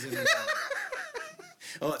buy these anymore.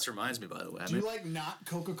 Oh, that reminds me, by the way. Do you like not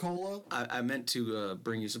Coca-Cola? I meant to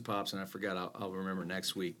bring you some pops, and I forgot. I'll remember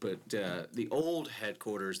next week. But the old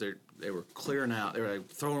headquarters, they were clearing out. They were like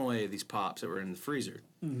throwing away these pops that were in the freezer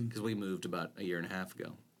because we moved about a year and a half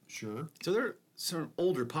ago. Sure. So there are some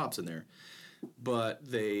older pops in there. But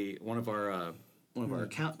one of our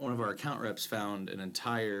account reps found an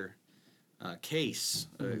entire case.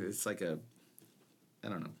 It's like a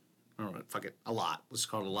lot. Let's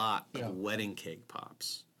call it a lot of wedding cake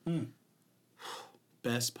pops.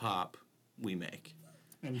 Best pop we make.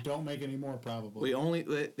 And don't make any more, probably.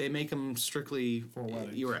 They make them strictly for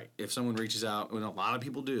weddings. You're right. If someone reaches out, and a lot of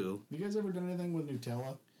people do. Have you guys ever done anything with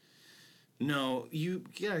Nutella? No, you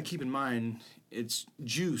gotta keep in mind it's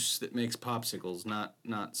juice that makes popsicles,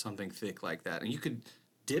 not something thick like that. And you could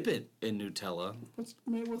dip it in Nutella,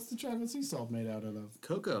 What's the chocolate sea salt made out of?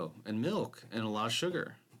 cocoa, and milk, and a lot of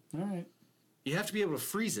sugar. All right. You have to be able to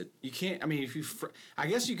freeze it. You can't. I mean, if you, I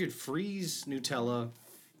guess you could freeze Nutella,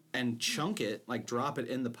 and chunk it, like drop it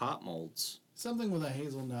in the pop molds. Something with a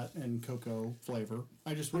hazelnut and cocoa flavor.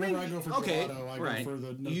 Whenever I go for gelato, I go for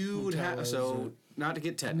the You would have not to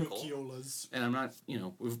get technical. Nocciolas. And I'm not.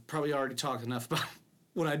 We've probably already talked enough about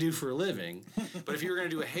what I do for a living. But if you were going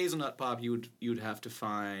to do a hazelnut pop, you would have to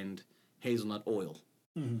find hazelnut oil.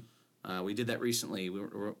 Mm-hmm. We did that recently.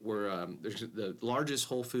 There's the largest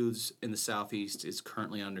Whole Foods in the Southeast is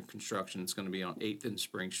currently under construction. It's going to be on 8th and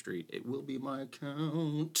Spring Street. It will be my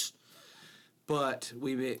account. But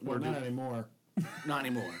we're not anymore. Not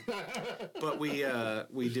anymore. But we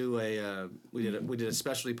did a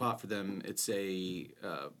specialty pop for them. It's a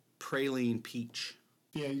praline peach.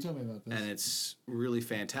 Yeah, you told me about this. And it's really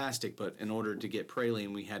fantastic. But in order to get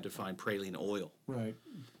praline, we had to find praline oil. Right.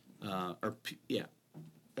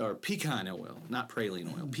 Or pecan oil, not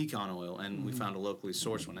praline oil, pecan oil, and we found a locally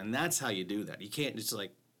sourced one. And that's how you do that. You can't just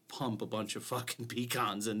like pump a bunch of fucking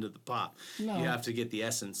pecans into the pop. No. You have to get the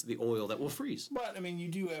essence, the oil that will freeze. But I mean, you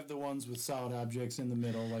do have the ones with solid objects in the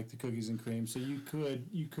middle, like the cookies and cream. So you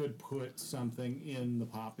could put something in the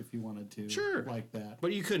pop if you wanted to. Sure. Like that.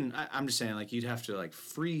 But you couldn't. I'm just saying, like, you'd have to like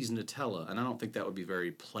freeze Nutella, and I don't think that would be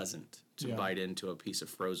very pleasant to bite into a piece of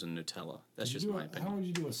frozen Nutella. That's just my opinion. How would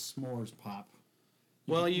you do a s'mores pop?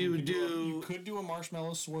 You could do a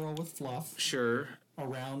marshmallow swirl with fluff. Sure.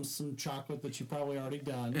 Around some chocolate that you've probably already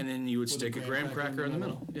done. And then you would stick a graham cracker in the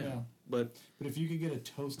middle. Yeah. But if you could get a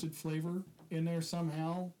toasted flavor in there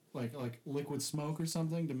somehow, like liquid smoke or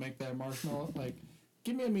something to make that marshmallow, like,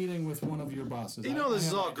 give me a meeting with one of your bosses. This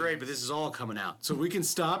is all great, but this is all coming out. So we can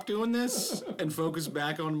stop doing this and focus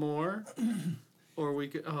back on more? Or we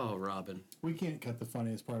could... Oh, Robin. We can't cut the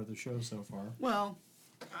funniest part of the show so far. Well...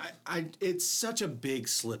 it's such a big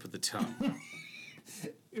slip of the tongue.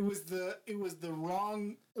 It was the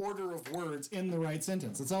wrong order of words in the right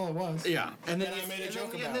sentence. That's all it was. Yeah, and then I made a joke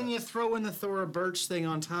about it. And then you throw in the Thora Birch thing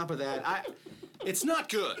on top of that. It's not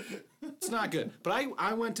good. It's not good. But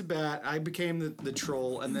I went to bat. I became the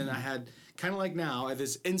troll, and then I had kind of like now I had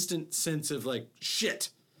this instant sense of like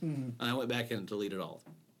shit, and I went back in and deleted all of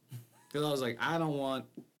them because I was like, I don't want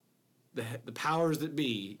the powers that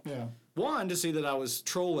be. Yeah. One, to see that I was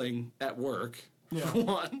trolling at work, for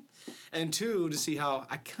one. And two, to see how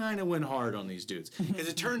I kind of went hard on these dudes. Because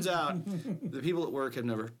it turns out the people at work have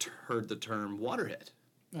never heard the term waterhead.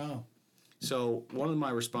 Oh. So one of my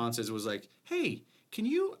responses was like, hey, can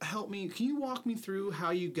you help me? Can you walk me through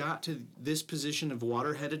how you got to this position of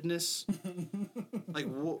waterheadedness? Like,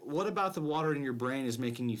 what about the water in your brain is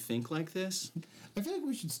making you think like this? I feel like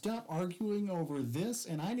we should stop arguing over this,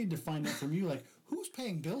 and I need to find out from you, like, who's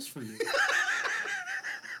paying bills for you?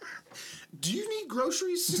 Do you need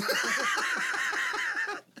groceries?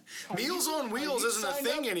 Meals on Wheels isn't a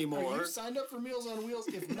thing anymore. Are you signed up for Meals on Wheels?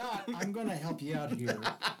 If not, I'm going to help you out here.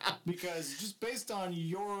 Because just based on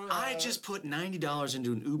your... I just put $90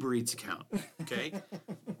 into an Uber Eats account, okay?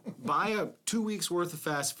 Buy 2 weeks worth of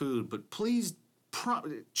fast food, but please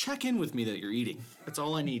check in with me that you're eating. That's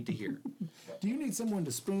all I need to hear. Do you need someone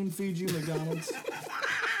to spoon feed you McDonald's?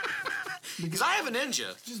 Because I have a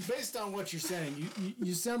ninja. Just based on what you're saying,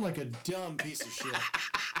 you sound like a dumb piece of shit.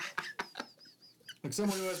 Like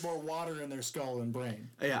someone who has more water in their skull than brain.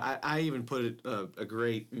 Yeah, I even put a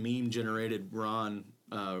great meme-generated Ron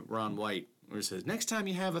White, where it says, next time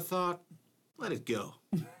you have a thought, let it go.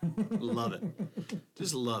 Love it.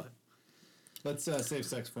 Just love it. Let's save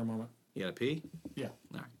sex for a moment. You gotta pee? Yeah.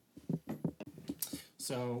 All right.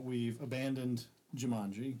 So we've abandoned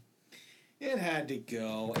Jumanji. It had to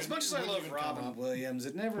go. As much as I love Robin Williams,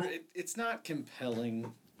 it's not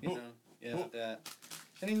compelling, that.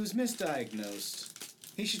 And he was misdiagnosed.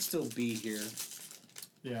 He should still be here.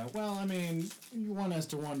 Yeah, well, I mean, one has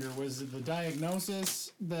to wonder, was it the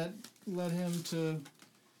diagnosis that led him to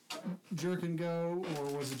jerk and go, or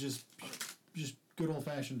was it just good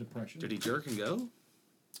old-fashioned depression? Did he jerk and go?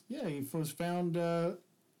 Yeah, he was found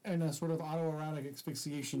in a sort of autoerotic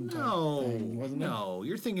asphyxiation type thing, wasn't it? No,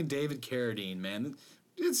 you're thinking David Carradine, man.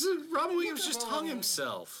 It's Robin Williams just hung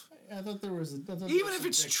himself. I thought there was... Even if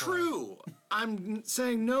it's true, I'm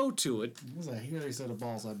saying no to it. It was a hairy set of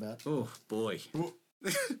balls, I bet. Oh, boy. Ooh.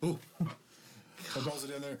 I balls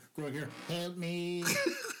it in there, growing here. Help me.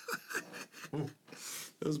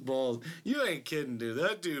 Those balls. You ain't kidding, dude.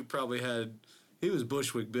 That dude probably had... He was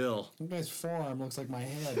Bushwick Bill. That guy's forearm looks like my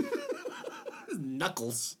head.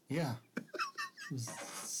 Knuckles. Yeah.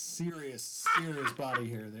 serious body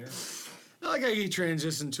hair there. I like how he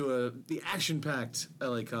transitioned to the action-packed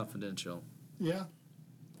LA Confidential. Yeah.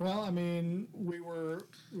 Well, I mean, we're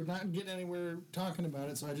not getting anywhere talking about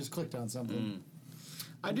it, so I just clicked on something.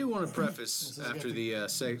 I do want to preface after the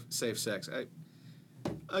safe sex.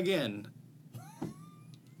 Again,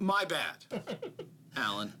 my bad,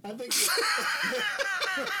 Alan. I think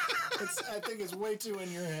I think it's way too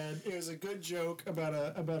in your head. It was a good joke about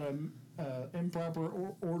a improper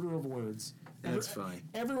order of words. That's fine.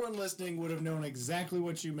 Everyone listening would have known exactly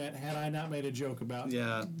what you meant had I not made a joke about.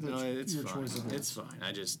 Yeah, it's your fine. choice of words. It's fine.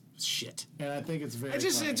 I just shit. And I think it's very. It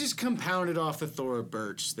funny. just compounded off the Thora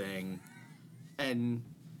Birch thing, and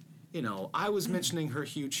I was mentioning her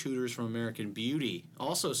huge hooters from American Beauty,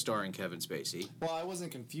 also starring Kevin Spacey. Well, I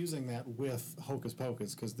wasn't confusing that with Hocus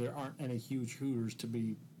Pocus because there aren't any huge hooters to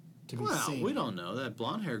be seen. Well, we don't know. That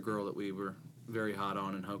blonde hair girl that we were very hot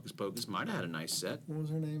on in Hocus Pocus might have had a nice set. What was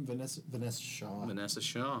her name? Vanessa Shaw. Vanessa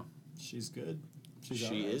Shaw. She's good.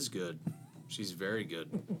 She is good. She's very good.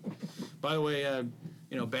 By the way,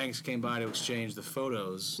 Banks came by to exchange the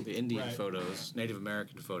photos, the Indian photos, Native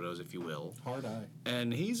American photos, if you will. Hard eye.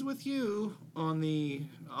 And he's with you on the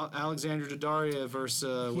Alexandra Daddario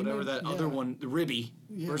versus whatever that other one, the Ribby,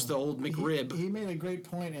 versus the old McRib. He made a great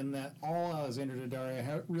point in that all Alexandra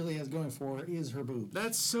Daddario really has going for her is her boobs.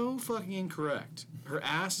 That's so fucking incorrect. Her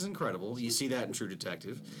ass is incredible. You see that in True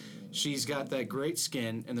Detective. She's got that great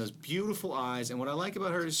skin and those beautiful eyes. And what I like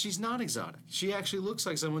about her is she's not exotic. She actually looks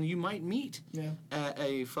like someone you might meet at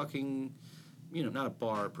a fucking, not a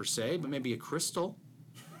bar per se, but maybe a Crystal.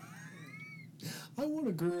 I want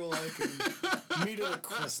a girl I can meet at a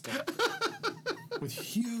Crystal with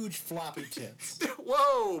huge floppy tits.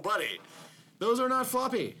 Whoa, buddy. Those are not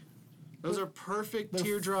floppy. Those are perfect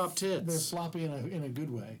teardrop tits. They're floppy in a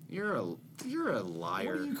good way. You're a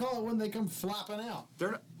liar. What do you call it when they come flopping out?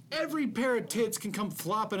 They're not, every pair of tits can come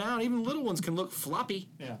flopping out. Even little ones can look floppy.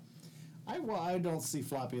 Yeah. I don't see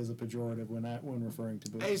floppy as a pejorative when referring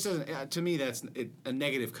to boobs. It doesn't, to me, that's a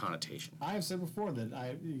negative connotation. I have said before that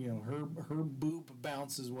her boob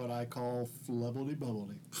bounce is what I call flubbly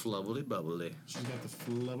bubbly. Flubbly bubbly. She's got the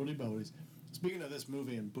flubbly bubblies. Speaking of this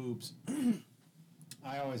movie and boobs,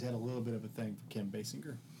 I always had a little bit of a thing for Kim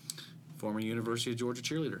Basinger. Former University of Georgia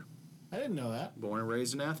cheerleader. I didn't know that. Born and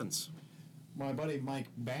raised in Athens. My buddy Mike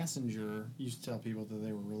Bassinger used to tell people that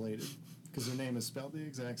they were related because their name is spelled the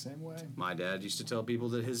exact same way. My dad used to tell people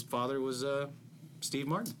that his father was Steve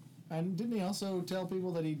Martin. And didn't he also tell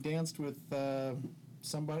people that he danced with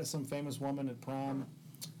some famous woman at prom,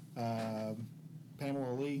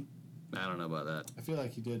 Pamela Lee? I don't know about that. I feel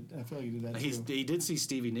like he did that too. He did see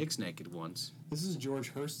Stevie Nicks naked once. This is George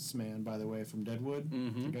Hurst's man, by the way, from Deadwood.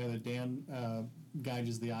 The guy that Dan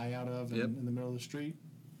gouges the eye out of in the middle of the street.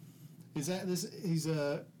 He's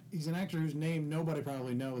an actor whose name nobody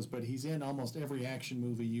probably knows, but he's in almost every action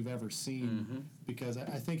movie you've ever seen because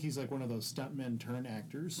I think he's like one of those stuntmen turn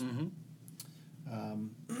actors.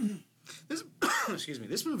 This excuse me.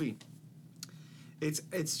 This movie.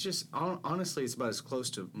 It's just honestly it's about as close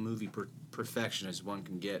to movie perfection as one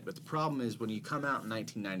can get. But the problem is when you come out in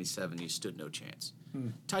 1997, you stood no chance.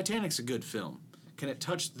 Titanic's a good film. Can it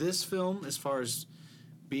touch this film as far as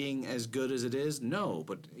being as good as it is? No,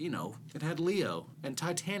 but it had Leo and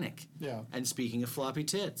Titanic. Yeah. And speaking of floppy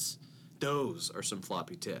tits, those are some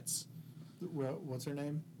floppy tits. Well, what's her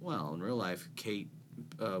name? Well, in real life, Kate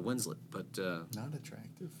Winslet, but Not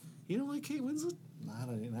attractive. you don't like Kate Winslet?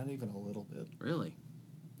 Not even a little bit. Really?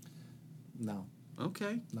 No,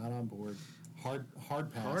 Okay. not on board. Hard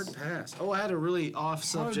pass. Hard pass. Oh, I had a really off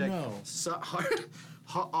subject, no.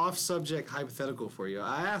 off subject hypothetical for you.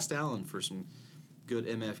 I asked Alan for some good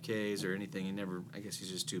MFKs or anything. I guess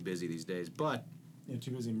he's just too busy these days. But You're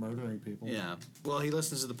too busy murdering people. yeah, well, he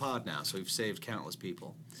listens to the pod now, so we've saved countless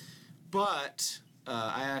people. But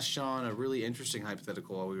I asked Sean a really interesting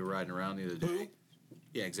hypothetical while we were riding around the other day.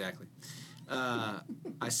 Yeah, exactly.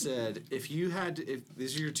 I said, if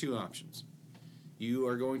these are your two options, you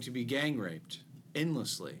are going to be gang raped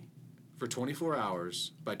endlessly for 24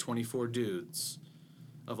 hours by 24 dudes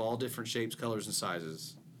of all different shapes, colors, and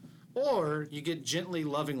sizes, or you get gently,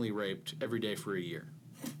 lovingly raped every day for a year.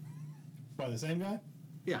 By the same guy?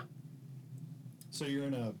 Yeah. So you're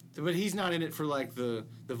in a... But he's not in it for like the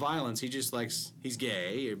violence. He just likes he's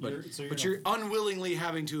gay, but you're unwillingly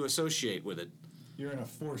having to associate with it. You're in a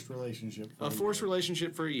forced relationship. A forced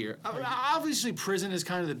relationship for a year. Obviously, prison is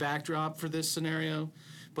kind of the backdrop for this scenario,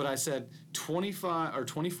 but I said 25 or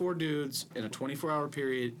 24 dudes in a 24-hour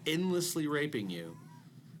period endlessly raping you,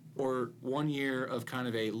 or 1 year of kind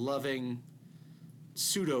of a loving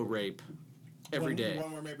pseudo rape every day.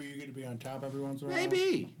 One where maybe you get to be on top every once in a while.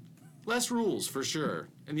 Maybe. Less rules, for sure.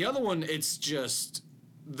 And the other one, it's just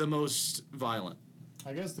the most violent.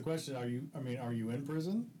 I guess the question, are you in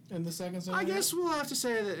prison in the second I scenario? guess we'll have to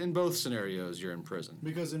say that in both scenarios, you're in prison.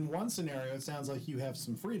 Because in one scenario, it sounds like you have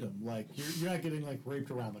some freedom. Like, you're not getting, like, raped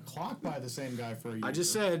around the clock by the same guy for a year. I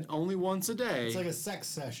just said only once a day. It's like a sex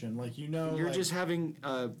session. Like, you're like, just having,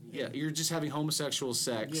 you're just having homosexual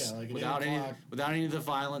sex. Yeah, like at without 8 any, o'clock. without any of the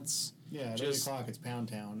violence. Yeah, at just, 8 o'clock, it's Pound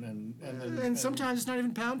Town. And sometimes it's not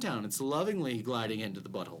even Pound Town. It's lovingly gliding into the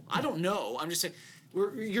butthole. I don't know. I'm just saying,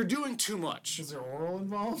 you're doing too much. Is there oral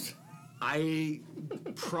involved? I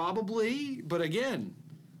probably, but again,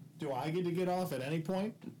 do I get off at any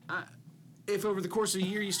point? If over the course of a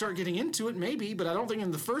year you start getting into it, maybe, but I don't think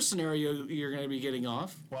in the first scenario you're going to be getting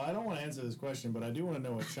off. Well, I don't want to answer this question, but I do want to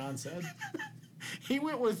know what Sean said. He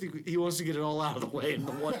went with, he wants to get it all out of the way in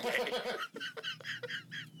the one day.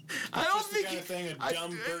 I don't think the kind of thing a dumb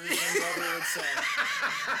Burger King lover would say.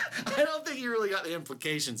 I don't think he really got the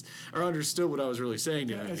implications or understood what I was really saying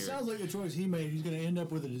to him It here. sounds like the choice he made. He's going to end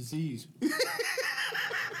up with a disease.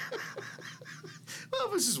 Well,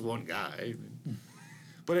 this is one guy.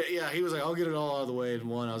 But yeah, he was like, I'll get it all out of the way in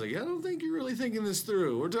one. I was like, I don't think you're really thinking this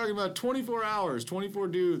through. We're talking about 24 hours, 24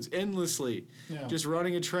 dudes, endlessly, just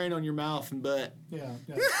running a train on your mouth and butt. Yeah.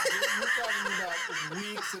 You're talking about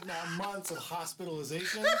weeks, if not months, of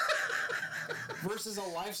hospitalization versus a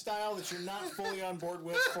lifestyle that you're not fully on board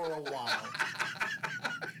with for a while.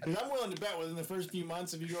 Because I'm willing to bet within the first few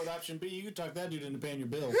months, if you go with option B, you could talk that dude into paying your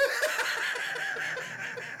bills.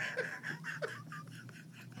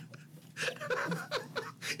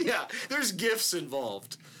 Yeah, there's gifts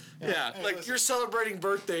involved. Yeah, Hey, like listen. you're celebrating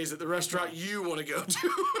birthdays at the restaurant you want to go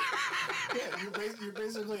to. Yeah, you're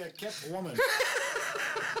basically a kept woman.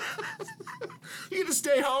 You get to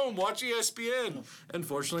stay home, watch ESPN.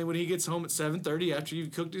 Unfortunately, when he gets home at 7:30 after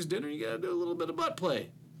you've cooked his dinner, you got to do a little bit of butt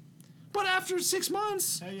play. But after 6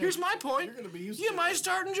 months, here's my point. You're gonna be used you to might it.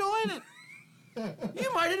 start enjoying it.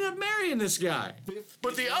 You might end up marrying this guy.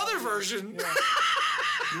 But the other version,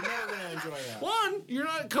 You're never going to enjoy that. one, you're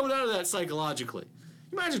not coming out of that psychologically.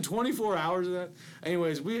 Imagine 24 hours of that.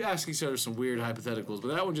 Anyways, we asked each other some weird hypotheticals, but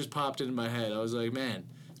that one just popped into my head. I was like, man,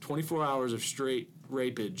 24 hours of straight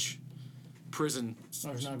rapage, prison.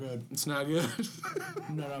 No, it's not good. It's not good.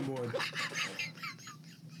 I'm not on board.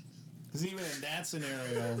 Because even in that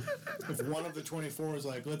scenario, if one of the 24 is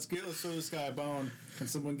like, let's throw this guy a bone, and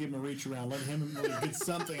someone give him a reach around, let him really get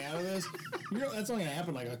something out of this, that's only going to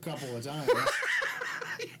happen like a couple of times.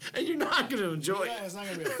 And you're not going to enjoy Yeah, it. it's not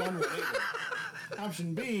going to be a fun one either.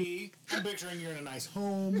 Option B, I'm picturing you're in a nice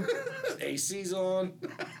home, AC's on, you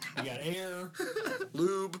got air,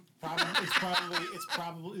 lube.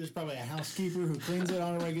 there's probably a housekeeper who cleans it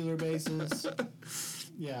on a regular basis.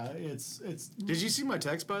 Yeah, it's. Did you see my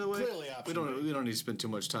text, by the way? Clearly we don't need to spend too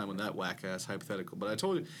much time on that whack ass hypothetical. But I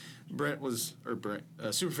told you,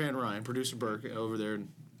 Superfan Ryan, producer Burke over there, and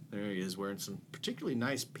there he is wearing some particularly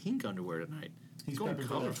nice pink underwear tonight. He's going prepping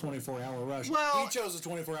for that colorful. 24-hour rush. Well- He chose the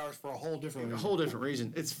 24 hours for a whole different A reason. whole different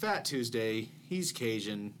reason. It's Fat Tuesday. He's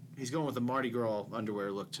Cajun. He's going with the Mardi Gras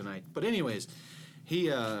underwear look tonight. But anyways, he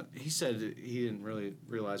said that he didn't really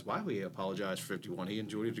realize why we apologized for 51. He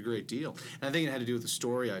enjoyed it a great deal. And I think it had to do with the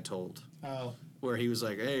story I told, Oh, where he was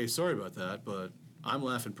like, hey, sorry about that, but I'm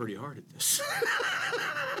laughing pretty hard at this.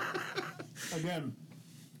 again,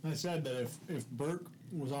 I said that if Burke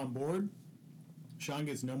was on board, Sean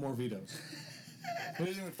gets no more vetoes. He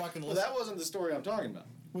doesn't even fucking listen. wasn't the story I'm talking about.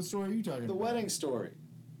 What story are you talking The about? wedding story.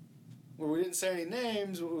 Where we didn't say any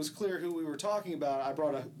names, it was clear who we were talking about. I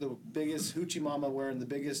brought the biggest hoochie mama wearing the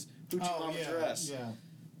biggest hoochie mama dress. Yeah.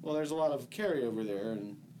 Well, there's a lot of carryover there,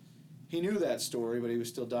 and he knew that story, but he was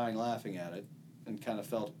still dying laughing at it, and kind of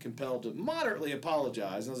felt compelled to moderately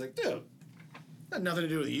apologize. And I was like, dude, that had nothing to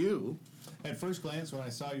do with you. At first glance, when I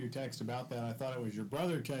saw your text about that, I thought it was your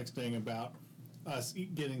brother texting about us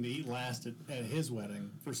getting to eat last at his wedding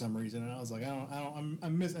for some reason, and I was like,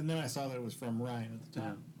 I'm missing. And then I saw that it was from Ryan at the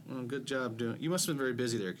time. Well, good job doing. You must have been very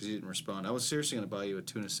busy there because you didn't respond. I was seriously going to buy you a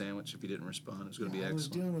tuna sandwich if you didn't respond. It was going to be I was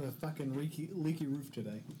excellent. dealing with a fucking leaky roof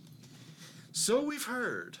today. So we've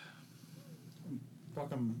heard.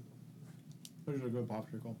 Fucking, there's a good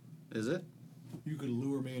popsicle. Is it? You could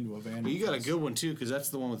lure me into a van. Well, you with got a this. good one too, because that's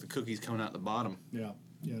the one with the cookies coming out the bottom. Yeah.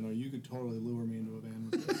 Yeah, no, you could totally lure me into a van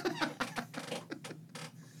with this.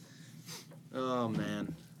 Oh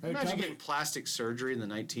man! Hey, Imagine tell me- getting plastic surgery in the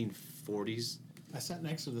 1940s. I sat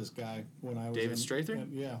next to this guy when I was David Strather?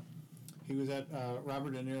 Yeah. He was at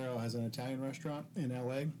Robert De Niro has an Italian restaurant in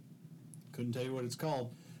L.A. Couldn't tell you what it's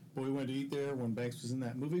called, but we went to eat there when Banks was in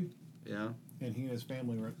that movie, Yeah. and he and his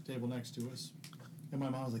family were at the table next to us. And my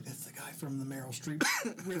mom was like, "That's the guy from the Meryl Streep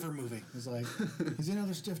River movie." It's like, he's in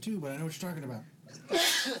other stuff too, but I know what you're talking about.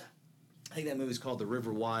 I think that movie's called The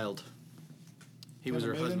River Wild. He was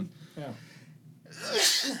her Kevin husband. Bacon?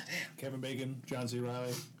 Yeah. Kevin Bacon, John C.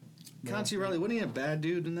 Reilly. John C. Reilly, wasn't he a bad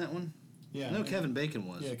dude in that one? Yeah. I know Kevin Bacon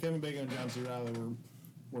was. Yeah, Kevin Bacon and John C. Reilly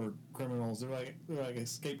were criminals. They're like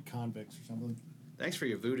escaped convicts or something. Thanks for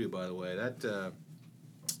your voodoo, by the way. That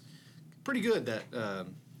pretty good. That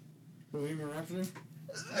Bohemian Rhapsody?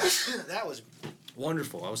 that was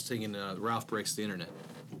wonderful. I was thinking Ralph Breaks the Internet.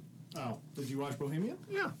 Oh, did you watch Bohemian?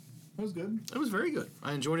 Yeah, That was good. it was very good.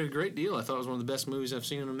 I enjoyed it a great deal. I thought it was one of the best movies I've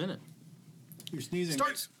seen in a minute. You're sneezing.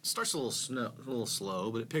 Starts a little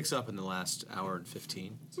slow, but it picks up in the last hour and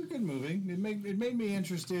 15. It's a good movie. It made me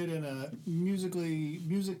interested in a music.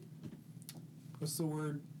 What's the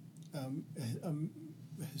word?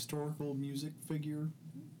 Historical music figure.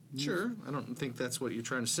 Sure, I don't think that's what you're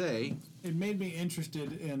trying to say. It made me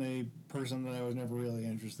interested in a person that I was never really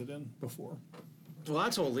interested in before. Well, I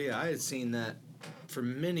told Leah I had seen that for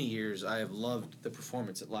many years. I have loved the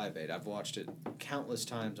performance at Live Aid. I've watched it countless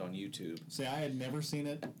times on YouTube. See, I had never seen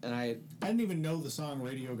it. And I didn't even know the song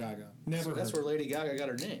Radio Gaga. Never. That's heard where Lady Gaga got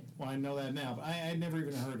her name. Well, I know that now, but I had never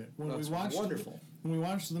even heard it. That's wonderful. When we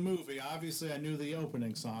watched the movie, obviously I knew the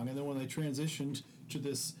opening song, and then when they transitioned to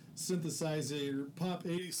this synthesizer pop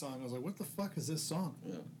 80s song, I was like, what the fuck is this song?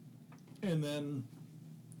 Yeah. And then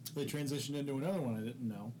they transitioned into another one I didn't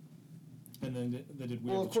know. And then they did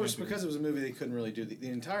Weird Well, of course, Champion. because it was a movie they couldn't really do. The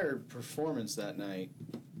entire performance that night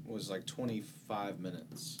was like 25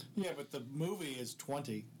 minutes. Yeah, but the movie is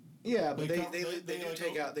 20. Yeah, but They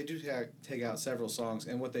they do take out several songs,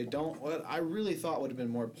 and what I really thought would have been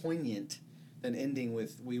more poignant than ending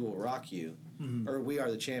with "We Will Rock You," or "We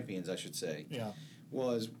Are the Champions," I should say. Yeah.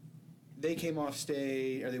 Was they came off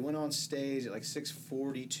stage, or they went on stage at like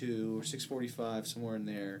 6:42 or 6:45, somewhere in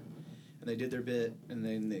there, and they did their bit, and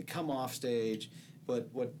then they come off stage. But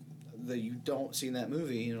what you don't see in that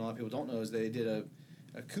movie, and a lot of people don't know, is they did a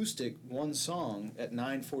acoustic one song at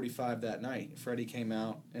 9:45 that night. Freddie came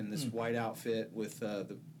out in this white outfit with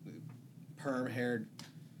the perm-haired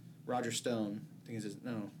Roger Stone. I think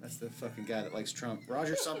that's the fucking guy that likes Trump.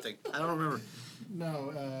 Roger something. I don't remember.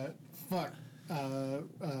 No,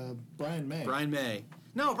 Brian May. Brian May.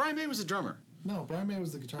 No, Brian May was the drummer. No, Brian May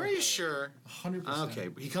was the guitar Are player. you sure? 100%. Okay,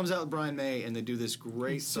 he comes out with Brian May, and they do this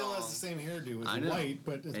great He still song. has the same hairdo. It's I know. white,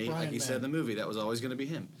 but it's And Brian like May. he said in the movie, that was always going to be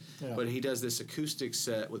him. Yeah. But he does this acoustic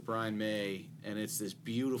set with Brian May, and it's this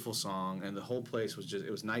beautiful song, and the whole place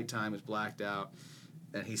it was nighttime, it's blacked out,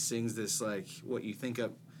 and he sings this, like, what you think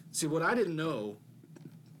of. See, what I didn't know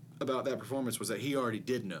about that performance was that he already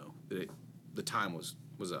did know that the time was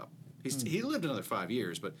up. He lived another 5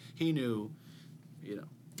 years, but he knew,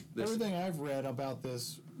 this. Everything I've read about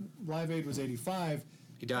this, Live Aid was 85,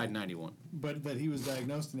 He died in 91. but that he was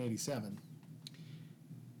diagnosed in 87.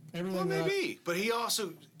 Everything Well, that maybe. But he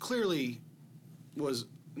also clearly was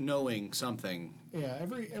knowing something. Yeah,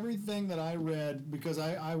 everything that I read, because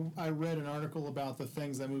I read an article about the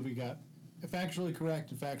things that movie got factually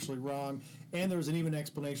correct and factually wrong, and there was an even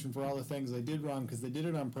explanation for all the things they did wrong because they did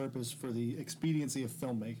it on purpose for the expediency of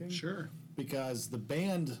filmmaking. Sure. Because the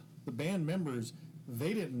band members,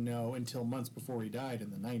 they didn't know until months before he died in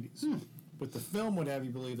the 90s. But the film would have you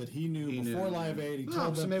believe that he knew before Live Aid. He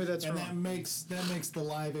told them, so maybe that's and wrong. that makes the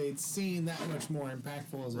Live Aid scene that much more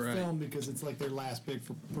impactful as a Right. film because it's like their last big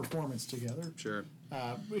performance together. Sure.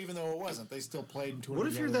 Even though it wasn't, they still played and toured. What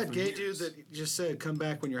if you're together that for gay years. dude that just said, come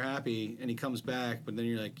back when you're happy, and he comes back, but then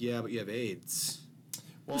you're like, yeah, but you have AIDS.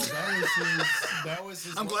 Well, that was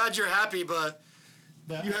his. I'm glad you're happy, but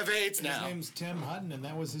that- you have AIDS his now. name's Tim Hutton, and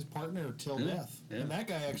that was his partner till death. yeah. And that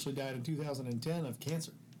guy actually died in 2010 of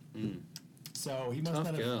cancer. So he must Tough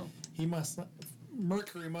not have. go. He must not.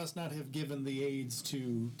 Mercury must not have given the AIDS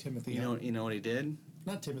to Timothy. Hutton. You know what he did?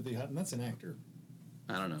 Not Timothy Hutton. That's an actor.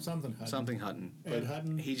 I don't know. Something Hutton. Something Hutton. Ed But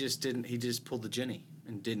Hutton. He just didn't. He just pulled the Jenny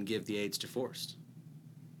and didn't give the AIDS to Forrest.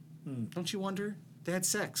 Don't you wonder? They had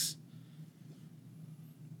sex.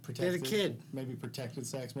 Protected, They had a kid. Maybe protected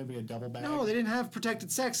sex. Maybe a double bag. No, they didn't have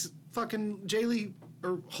protected sex. Fucking Jaylee,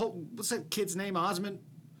 or what's that kid's name? Osment?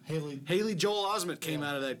 Haley. Joel Osment came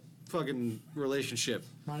out of that fucking relationship.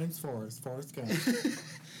 My name's Forrest. Forrest Gump.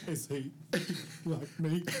 Is he like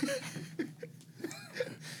me?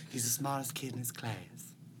 He's the smartest kid in his class.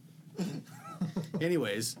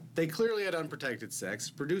 Anyways, they clearly had unprotected sex,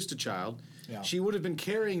 produced a child. Yeah. She would have been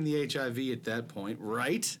carrying the HIV at that point,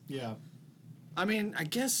 right? Yeah. I mean, I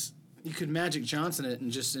guess you could Magic Johnson it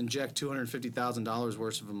and just inject $250,000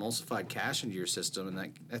 worth of emulsified cash into your system,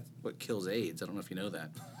 and that's what kills AIDS. I don't know if you know that.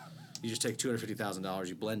 You just take $250,000,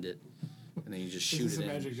 you blend it, and and then you just Is shoot this it a in.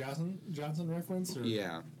 Magic Johnson reference? Or?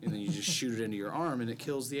 Yeah, and then you just shoot it into your arm, and it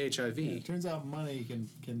kills the HIV. Yeah, it turns out money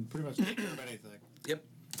can pretty much take care of anything. Yep.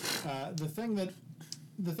 The thing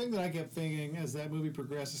that I kept thinking as that movie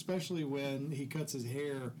progressed, especially when he cuts his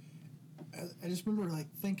hair, I just remember like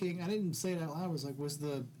thinking, I didn't say it out loud, was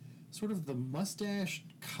the sort of the mustache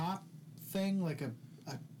cop thing like a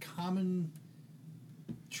common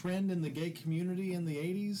trend in the gay community in the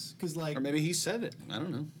 80s? Because like, Or maybe he said it. I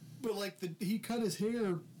don't know. but like he cut his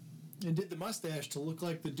hair and did the mustache to look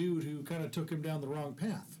like the dude who kind of took him down the wrong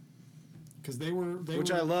path. Because they were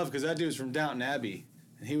Which I love, because that dude's from Downton Abbey,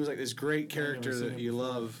 and he was like this great character seen that him you before.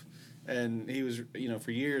 love, and he was,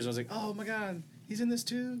 for years I was like, oh my god, he's in this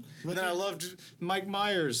too. And then I loved Mike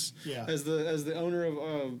Myers Yeah. as the owner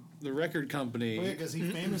of the record company. Well, yeah, because he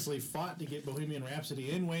famously fought to get Bohemian Rhapsody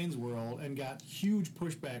in Wayne's World and got huge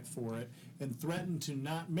pushback for it and threatened to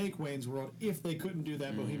not make Wayne's World if they couldn't do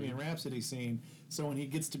that Bohemian Rhapsody scene. So when he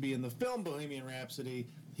gets to be in the film Bohemian Rhapsody,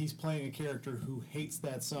 he's playing a character who hates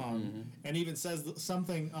that song and even says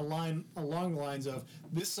a line along the lines of,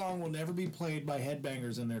 "This song will never be played by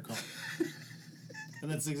headbangers in their car." And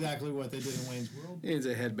that's exactly what they did in Wayne's World. He's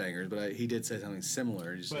a headbangers, but he did say something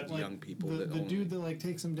similar, just But like young people. the that only, dude that like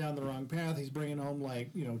takes him down the wrong path, he's bringing home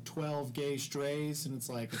 12 gay strays, and it's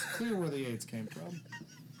like it's clear where the AIDS came from.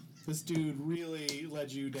 This dude really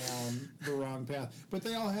led you down the wrong path. But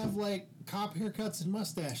they all have like cop haircuts and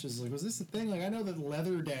mustaches. Like, was this a thing? Like, I know that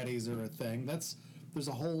leather daddies are a thing. There's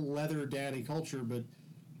a whole leather daddy culture, but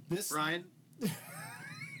this Ryan.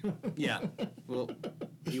 Yeah. Well,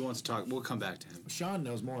 he wants to talk. We'll come back to him. Sean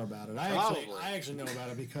knows more about it. Probably. I actually know about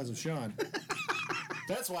it because of Sean.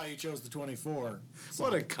 That's why he chose the 24.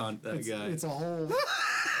 What a cunt that guy. It's a whole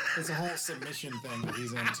submission thing that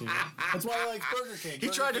he's into. That's why he likes Burger King.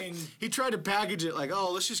 He tried to package it like,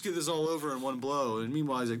 oh, let's just get this all over in one blow. And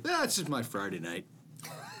meanwhile, he's like, that's just my Friday night.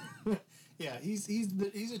 Yeah, he's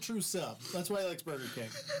a true sub. That's why he likes Burger King.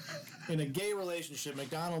 In a gay relationship,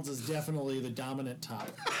 McDonald's is definitely the dominant top.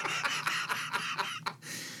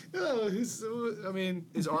 Is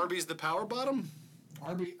Arby's the power bottom?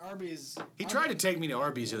 Arby's. He tried to take me to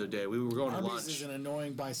Arby's the other day. We were going to Arby's lunch. is an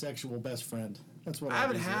annoying bisexual best friend. That's what I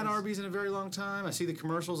haven't Arby's had is. Arby's in a very long time. I see the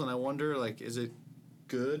commercials and I wonder, like, is it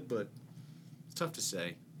good? But it's tough to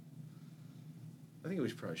say. I think we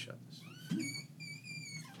should probably shut this.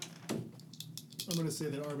 I'm going to say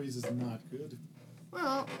that Arby's is not good.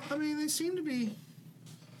 Well, they seem to be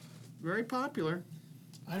very popular.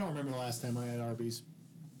 I don't remember the last time I had Arby's.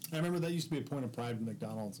 I remember that used to be a point of pride with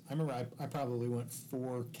McDonald's. I remember I probably went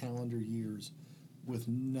 4 calendar years with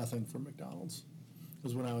nothing from McDonald's. It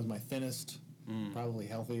was when I was my thinnest, probably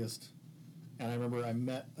healthiest. And I remember I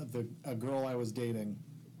met a girl I was dating.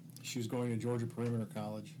 She was going to Georgia Perimeter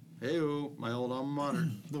College. Hey-o, my old alma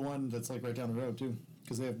mater. The one that's like right down the road too,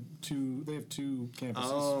 because they have two campuses.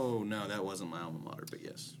 Oh, no, that wasn't my alma mater, but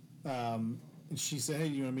yes. And she said, "Hey,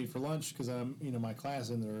 you want to meet for lunch? Because I'm, my class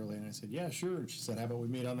ended early." And I said, "Yeah, sure." And she said, "How about we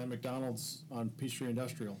meet on that McDonald's on Peachtree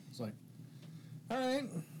Industrial?" I was like, "All right."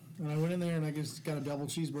 And I went in there and I just got a double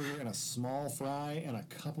cheeseburger and a small fry and a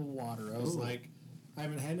cup of water. I was like, I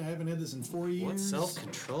haven't had this in 4 years. What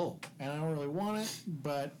self-control? And I don't really want it,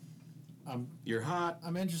 but You're hot.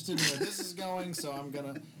 I'm interested in where this is going, so I'm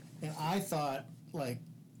gonna. And I thought like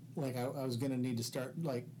I was gonna need to start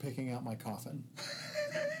like picking out my coffin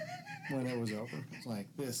when it was over. It's like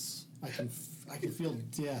this. I can feel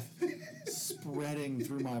death spreading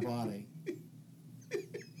through my body.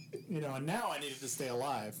 And now I needed to stay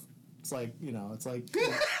alive. It's like it's like.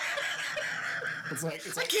 It's like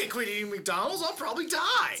I can't quit eating McDonald's. I'll probably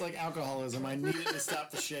die. It's like alcoholism. I needed to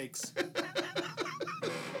stop the shakes.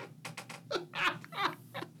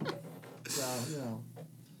 So,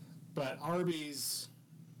 but Arby's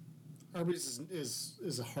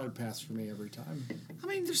is a hard pass for me every time.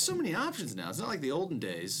 There's so many options now. It's not like the olden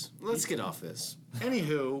days. Let's get off this.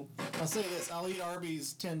 Anywho, I'll say this: I'll eat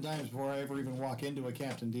Arby's 10 times before I ever even walk into a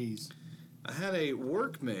Captain D's. I had a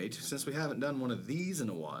workmate, since we haven't done one of these in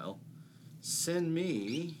a while, send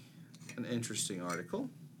me an interesting article.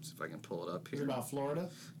 See if I can pull it up Is here. it about Florida?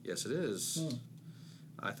 Yes, it is.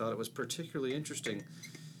 I thought it was particularly interesting.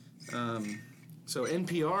 So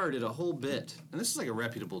NPR did a whole bit, and this is like a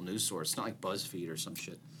reputable news source. It's not like BuzzFeed or some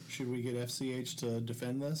shit. Should we get FCH to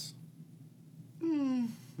defend this?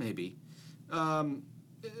 Maybe.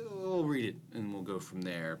 We'll read it, and we'll go from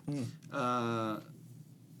there.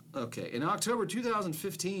 Okay. In October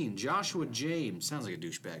 2015, Joshua James, sounds like a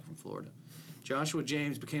douchebag from Florida, Joshua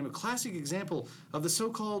James became a classic example of the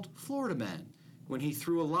so-called Florida man when he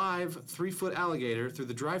threw a live 3-foot alligator through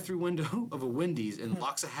the drive-through window of a Wendy's in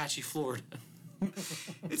Loxahatchee, Florida.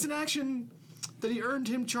 It's an action that he earned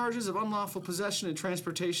him charges of unlawful possession and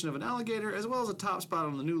transportation of an alligator, as well as a top spot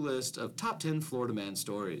on the new list of top 10 Florida man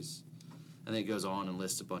stories. And then it goes on and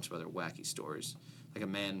lists a bunch of other wacky stories. Like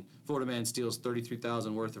Florida man steals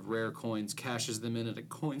 $33,000 worth of rare coins, cashes them in at a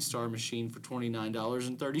Coinstar machine for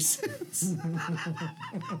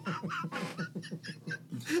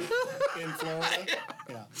 $29.30. In Florida?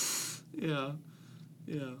 Yeah. Yeah.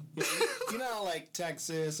 Yeah. You know, like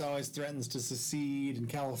Texas always threatens to secede, and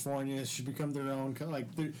California should become their own. Like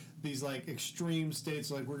these like extreme states,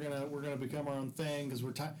 like we're gonna become our own thing because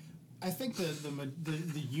we're tired. I think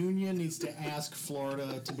the union needs to ask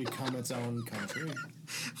Florida to become its own country.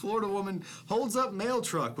 Florida woman holds up mail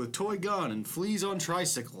truck with toy gun and flees on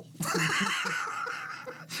tricycle.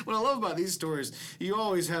 What I love about these stories, you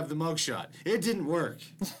always have the mugshot. It didn't work.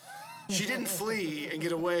 She didn't flee and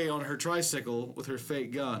get away on her tricycle with her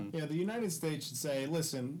fake gun. Yeah, the United States should say,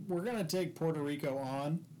 listen, we're going to take Puerto Rico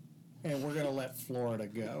on, and we're going to let Florida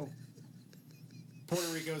go. Puerto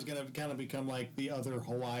Rico is going to kind of become like the other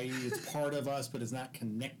Hawaii. It's part of us, but it's not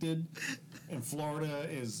connected. And Florida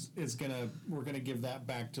we're going to give that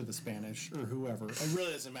back to the Spanish or whoever. It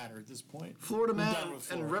really doesn't matter at this point. Florida man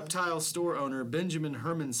and reptile store owner Benjamin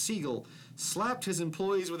Herman Siegel slapped his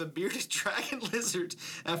employees with a bearded dragon lizard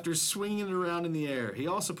after swinging it around in the air. He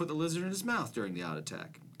also put the lizard in his mouth during the odd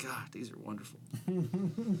attack. God, these are wonderful.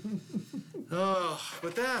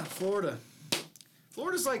 But that, Florida.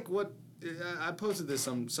 Florida's like what... I posted this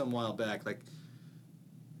some while back. Like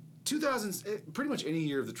 2000s, pretty much any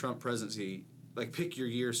year of the Trump presidency. Like pick your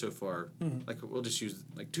year so far. Mm-hmm. Like we'll just use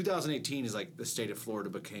 2018 is like the state of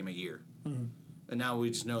Florida became a year, and now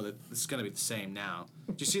we just know that it's going to be the same now.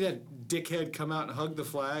 Did you see that dickhead come out and hug the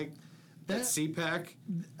flag at CPAC?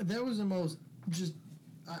 That was the most just.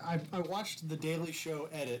 I watched the Daily Show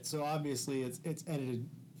edit, so obviously it's edited.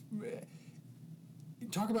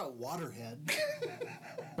 Talk about waterhead.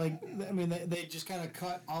 Like, I mean, they just kind of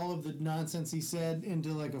cut all of the nonsense he said into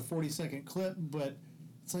like a 40-second clip, but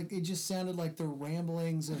it's like it just sounded like the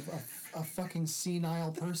ramblings of a fucking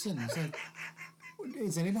senile person. It's like,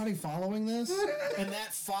 is anybody following this? And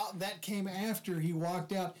that came after he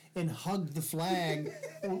walked out and hugged the flag.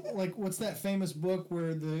 Like, what's that famous book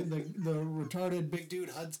where the retarded big dude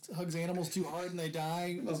hugs animals too hard and they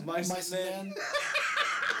die? Mice and Men.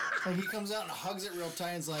 Like, he comes out and hugs it real tight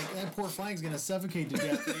and is like, that poor flag's going to suffocate to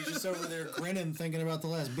death. And he's just over there grinning, thinking about the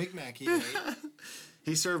last Big Mac he ate.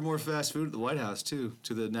 He served more fast food at the White House, too,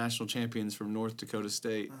 to the national champions from North Dakota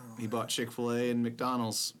State. He bought Chick-fil-A and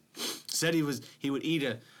McDonald's. Said he would eat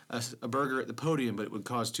a burger at the podium, but it would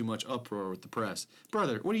cause too much uproar with the press.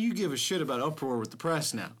 Brother, what do you give a shit about uproar with the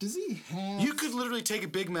press now? Does he have... You could literally take a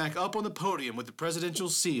Big Mac up on the podium with the presidential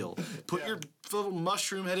seal, put your little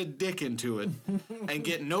mushroom-headed dick into it, and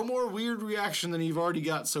get no more weird reaction than you've already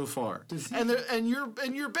got so far. And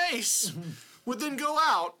your base would then go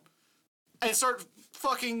out and start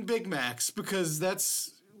fucking Big Macs because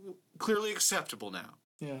that's clearly acceptable now.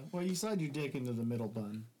 Yeah, well, you slide your dick into the middle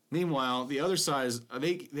bun. Meanwhile, the other side is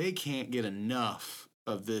they can't get enough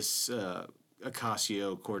of this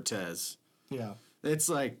Ocasio-Cortez. Yeah. It's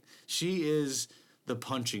like she is the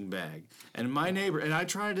punching bag. And my neighbor, and I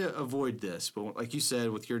try to avoid this, but like you said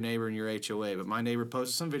with your neighbor and your HOA, but my neighbor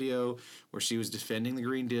posted some video where she was defending the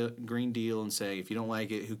Green Deal and saying, if you don't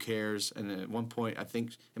like it, who cares? And at one point, I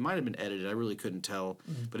think it might have been edited. I really couldn't tell.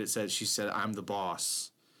 Mm-hmm. But she said, I'm the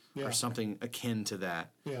boss. Yeah. Or something akin to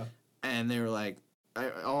that. Yeah. And they were like,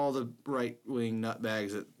 all the right-wing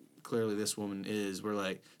nutbags that clearly this woman is were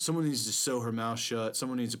like, someone needs to sew her mouth shut.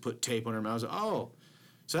 Someone needs to put tape on her mouth. Oh,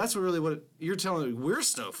 so that's what you're telling me. We're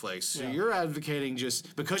snowflakes. So you're advocating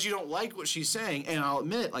just because you don't like what she's saying. And I'll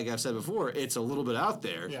admit, like I've said before, it's a little bit out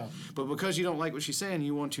there. Yeah. But because you don't like what she's saying,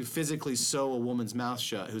 you want to physically sew a woman's mouth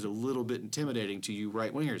shut who's a little bit intimidating to you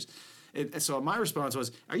right-wingers. So my response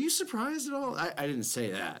was, are you surprised at all? I didn't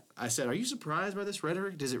say that. I said, are you surprised by this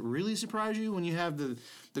rhetoric? Does it really surprise you when you have the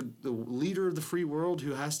leader of the free world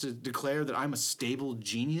who has to declare that I'm a stable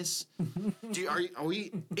genius? Are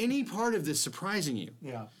any part of this surprising you?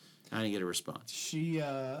 Yeah. I didn't get a response. She,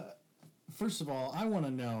 first of all, I want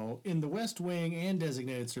to know, in The West Wing and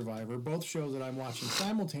Designated Survivor, both shows that I'm watching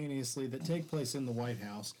simultaneously that take place in the White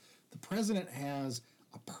House, the president has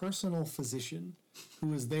a personal physician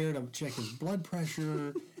who is there to check his blood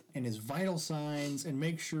pressure and his vital signs and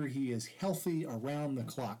make sure he is healthy around the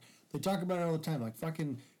clock. They talk about it all the time, like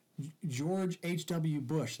fucking George H.W.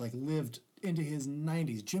 Bush, like lived into his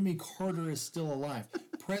 90s. Jimmy Carter is still alive.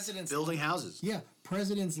 Presidents building houses. Yeah,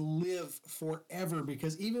 presidents live forever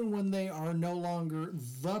because even when they are no longer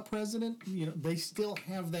the president, they still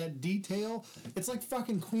have that detail. It's like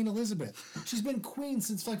fucking Queen Elizabeth. She's been queen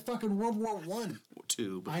since like fucking World War I.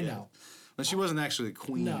 Two, but I know. But she wasn't actually the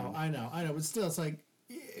queen. No, I know. But still, it's like,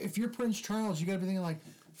 if you're Prince Charles, you got to be thinking like,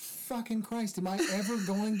 fucking Christ, am I ever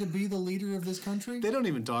going to be the leader of this country? They don't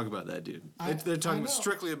even talk about that, dude. They're talking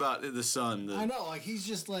strictly about the son. I know, like, he's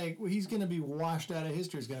just like, he's going to be washed out of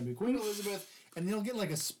history. It's going to be Queen Elizabeth, and he'll get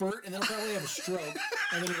like a spurt, and then he'll probably have a stroke,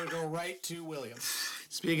 and then he'll go right to William.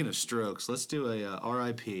 Speaking of strokes, let's do a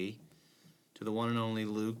R.I.P. to the one and only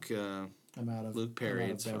Luke. I'm out of Luke Perry.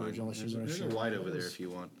 It's fine. There's a white over there if you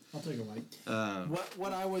want. I'll take a white.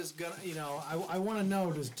 What I was gonna, I want to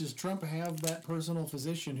know, does Trump have that personal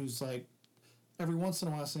physician who's like, every once in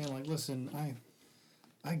a while saying like, listen,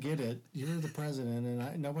 I get it, you're the president,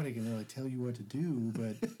 and nobody can really tell you what to do,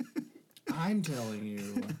 but I'm telling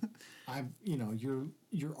you,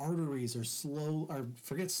 your arteries are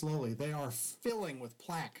slowly, they are filling with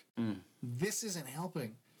plaque. This isn't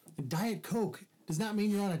helping. And Diet Coke does not mean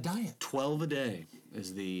you're on a diet. 12 a day,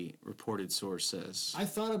 as the reported source says. I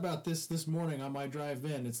thought about this morning on my drive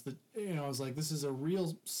in. It's I was like, this is a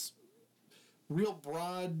real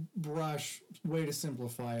broad brush way to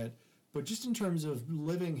simplify it. But just in terms of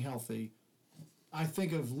living healthy, I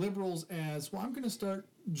think of liberals as, well, I'm going to start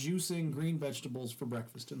juicing green vegetables for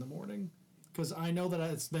breakfast in the morning because I know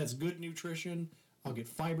that that's good nutrition. I'll get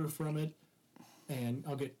fiber from it, and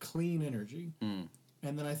I'll get clean energy.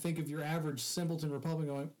 And then I think of your average simpleton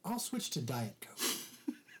Republican going, I'll switch to Diet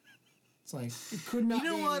Coke. It's like, it could not be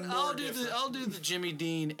what? more I'll different. do the Jimmy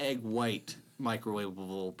Dean egg white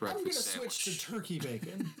microwavable breakfast I'm going to sandwich. switch to turkey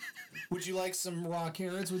bacon. Would you like some raw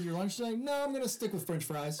carrots with your lunch today? No, I'm going to stick with French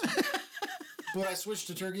fries. But I switched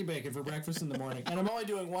to turkey bacon for breakfast in the morning. And I'm only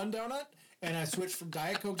doing one donut, and I switched from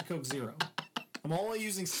Diet Coke to Coke Zero. I'm only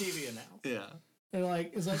using stevia now. Yeah. And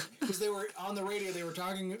it's like, because they were on the radio,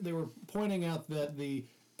 they were pointing out that the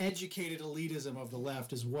educated elitism of the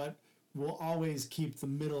left is what will always keep the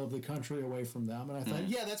middle of the country away from them. And I thought,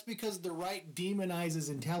 yeah, that's because the right demonizes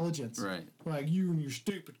intelligence. Right. Like, you and your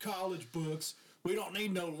stupid college books, we don't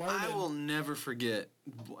need no learning. I will never forget.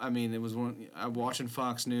 I mean, it was I'm watching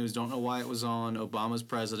Fox News. Don't know why it was on. Obama's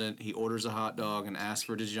president. He orders a hot dog and asks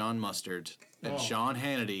for Dijon mustard. And Sean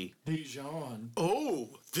Hannity. Dijon. Oh,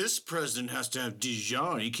 this president has to have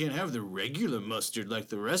Dijon. He can't have the regular mustard like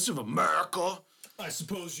the rest of America. I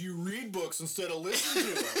suppose you read books instead of listen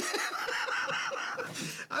to them.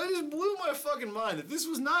 I just blew my fucking mind that this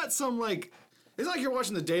was not some like. It's like you're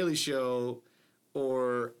watching The Daily Show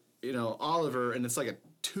or Oliver, and it's like a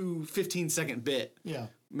 15-second bit. Yeah.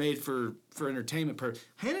 Made for entertainment purpose.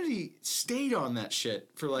 Hannity stayed on that shit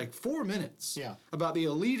for like 4 minutes. Yeah. About the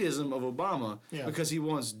elitism of Obama. Yeah. Because he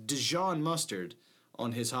wants Dijon mustard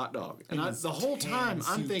on his hot dog. And the whole time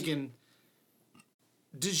I'm thinking,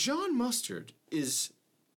 Dijon mustard is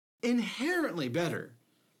inherently better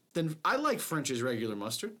than, I like French's regular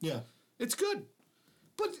mustard. Yeah. It's good.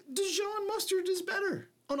 But Dijon mustard is better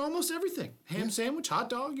on almost everything. Ham sandwich, hot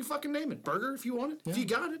dog, you fucking name it. Burger if you want it. If you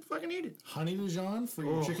got it, fucking eat it. Honey Dijon for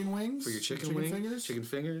your chicken wings. For your chicken wings. fingers. Chicken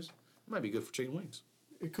fingers. It might be good for chicken wings.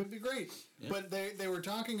 It could be great. Yeah. But they were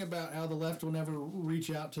talking about how the left will never reach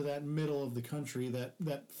out to that middle of the country, that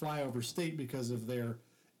flyover state, because of their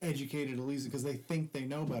educated elites, because they think they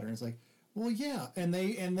know better. And it's like, well, yeah. And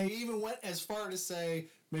they even went as far to say,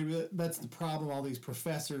 maybe that's the problem, all these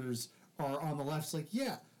professors are on the left. It's like,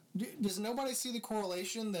 yeah. Does nobody see the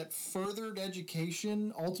correlation that furthered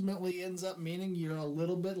education ultimately ends up meaning you're a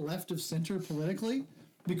little bit left of center politically?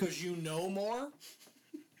 Because you know more?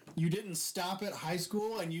 You didn't stop at high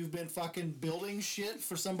school and you've been fucking building shit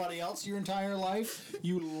for somebody else your entire life?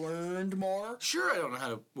 You learned more? Sure, I don't know how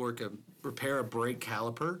to repair a brake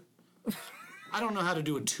caliper. I don't know how to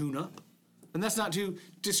do a tune-up. And that's not to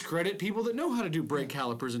discredit people that know how to do brake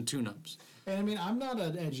calipers and tune-ups. And I mean, I'm not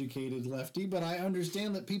an educated lefty, but I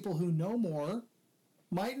understand that people who know more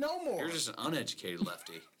might know more. You're just an uneducated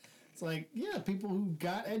lefty. It's like, yeah, people who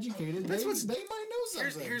got educated, they might know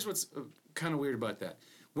something. Here's what's kind of weird about that.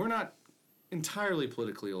 We're not entirely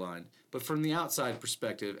politically aligned, but from the outside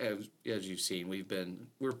perspective, as you've seen,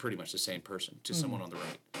 we're pretty much the same person to someone on the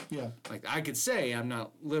right. Yeah. Like, I could say I'm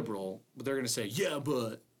not liberal, but they're going to say, yeah,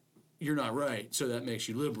 but you're not right, so that makes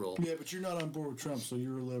you liberal. Yeah, but you're not on board with Trump, so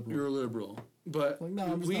you're a liberal. You're a liberal. But like, no,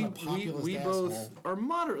 I'm just not a populist we asshole. both are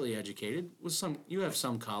moderately educated. You have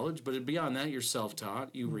some college, but beyond that, you're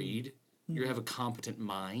self-taught. You read. You have a competent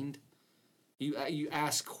mind. You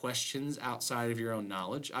ask questions outside of your own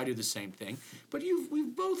knowledge. I do the same thing. But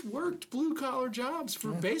we've both worked blue-collar jobs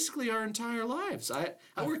for basically our entire lives. I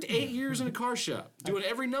worked 8 years in a car shop, doing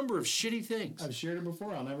every number of shitty things. I've shared it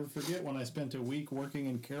before. I'll never forget when I spent a week working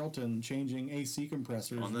in Carrollton changing AC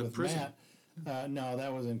compressors On the with prison. Matt. No,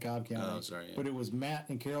 that was in Cobb County. Oh, sorry, yeah. But it was Matt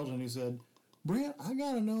in Carrollton who said, Brent, I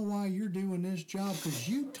got to know why you're doing this job because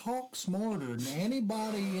you talk smarter than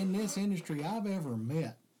anybody in this industry I've ever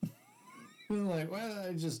met. I'm like, well,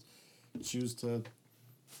 I just choose to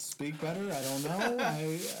speak better. I don't know.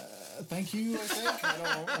 Thank you, I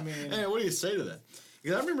think. Hey, what do you say to that?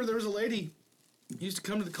 Because I remember there was a lady who used to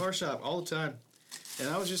come to the car shop all the time. And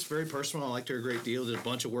I was just very personal. I liked her a great deal. Did a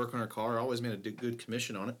bunch of work on her car. Always made a good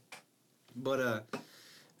commission on it. But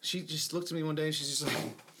she just looked at me one day and she's just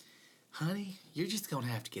like, honey, you're just going to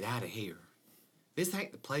have to get out of here. This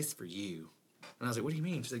ain't the place for you. And I was like, what do you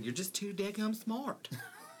mean? She's like, you're just too daggum smart.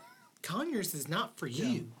 Conyers is not for you.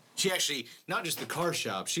 Yeah. She actually, not just the car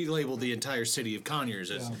shop, she labeled the entire city of Conyers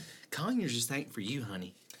as, Conyers just ain't for you,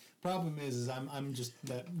 honey. Problem is I'm just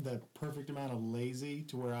that perfect amount of lazy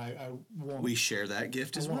to where I won't. We share that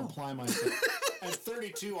gift as well. I won't apply myself. At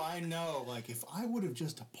 32, I know, like, if I would have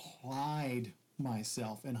just applied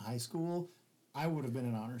myself in high school, I would have been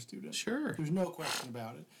an honor student. Sure. There's no question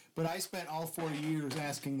about it. But I spent all 4 years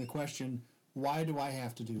asking the question, why do I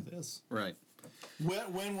have to do this? Right.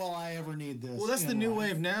 When will I ever need this? Well, that's the new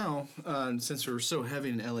wave now, since we're so heavy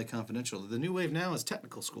in LA Confidential. The new wave now is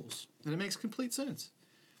technical schools, and it makes complete sense.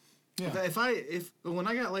 Yeah. If when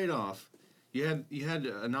I got laid off, you had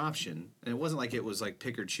an option, and it wasn't like it was like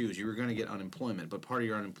pick or choose. You were going to get unemployment, but part of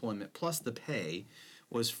your unemployment plus the pay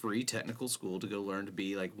was free technical school to go learn to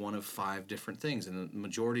be like one of 5 different things, and the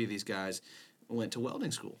majority of these guys went to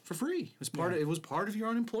welding school for free. It was part of your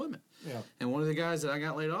unemployment. Yeah. And one of the guys that I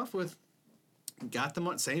got laid off with got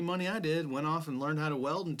the same money I did, went off and learned how to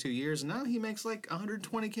weld in 2 years, and now he makes like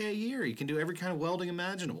 $120K a year. He can do every kind of welding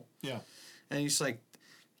imaginable. Yeah. And he's like,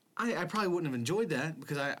 I probably wouldn't have enjoyed that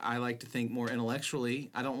because I like to think more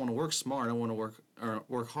intellectually. I don't want to work smart. I want to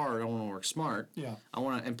work hard. I want to work smart. Yeah. I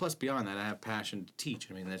want to, and plus beyond that, I have passion to teach.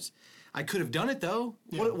 I mean, I could have done it though.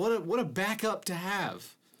 Yeah. What a backup to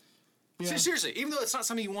have. Yeah. Seriously, even though it's not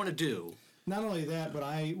something you want to do. Not only that, but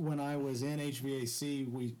when I was in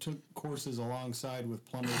HVAC, we took courses alongside with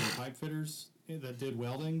plumbers and pipe fitters that did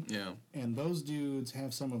welding. Yeah. And those dudes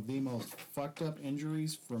have some of the most fucked up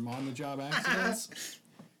injuries from on-the-job accidents.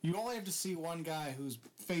 You only have to see one guy whose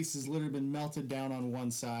face has literally been melted down on one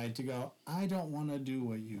side to go, I don't want to do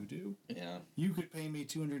what you do. Yeah. You could pay me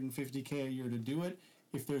 $250K a year to do it.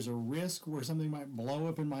 If there's a risk where something might blow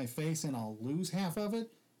up in my face and I'll lose half of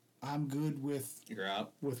it, I'm good with You're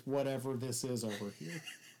out. with whatever this is over here.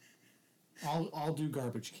 I'll do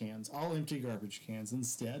garbage cans. I'll empty garbage cans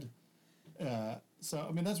instead. So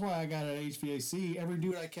I mean that's why I got at HVAC. Every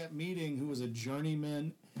dude I kept meeting who was a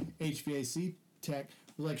journeyman HVAC tech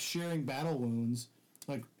was like sharing battle wounds,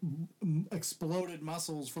 like exploded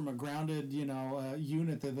muscles from a grounded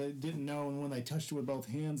unit that they didn't know, and when they touched it with both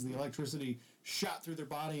hands, the electricity shot through their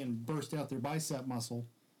body and burst out their bicep muscle.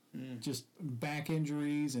 Just back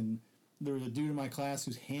injuries, and there was a dude in my class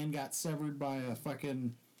whose hand got severed by a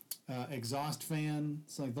fucking exhaust fan.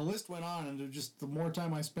 It's like the list went on, and just the more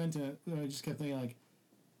time I spent in it, I just kept thinking like,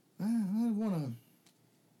 I want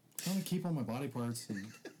to keep all my body parts, and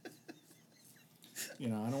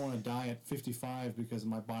I don't want to die at 55 because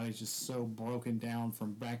my body's just so broken down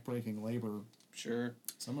from backbreaking labor. Sure.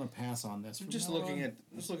 So I'm gonna pass on this. I'm just looking at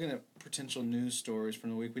potential news stories from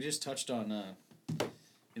the week. We just touched on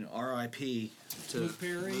R.I.P. to Luke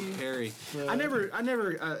Perry. Luke Perry.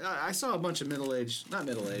 I saw a bunch of not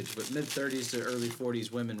middle-aged, but mid-30s to early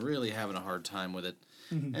 40s women really having a hard time with it.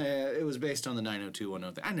 Mm-hmm. It was based on the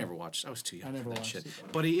 90210 thing. I never watched. I was too young for that shit.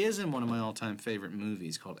 But he is in one of my all-time favorite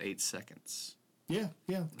movies called 8 Seconds. Yeah,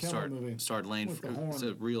 movie. Starred Lane.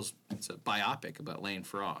 It's a biopic about Lane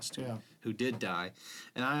Frost, who did die.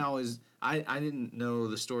 And I didn't know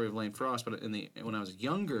the story of Lane Frost, but when I was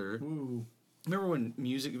younger. Ooh. Remember when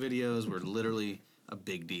music videos were literally a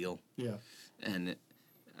big deal? Yeah. And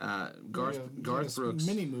Garth Brooks...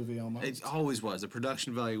 mini movie almost. It always was. The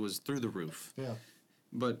production value was through the roof. Yeah.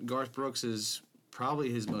 But Garth Brooks is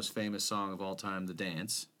probably his most famous song of all time, The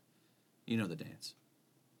Dance. You know The Dance.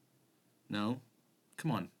 No?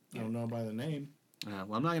 Come on. I don't know by the name.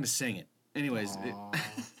 Well, I'm not going to sing it. Anyways...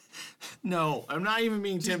 No, I'm not even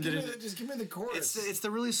being tempted. Just give me the chorus. It's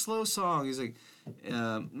the really slow song. He's like,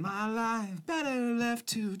 my life better left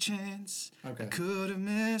to chance. Okay. I could have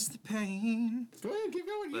missed the pain. Go ahead, keep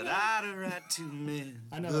going. But I'd have right to miss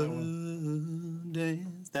I know that one.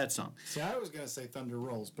 dance. That song. See, I was gonna say Thunder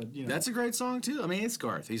Rolls, but you know, That's a great song too. I mean, it's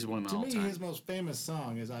Garth. He's one of my to me all-time. his most famous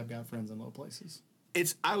song is "I've Got Friends in Low Places."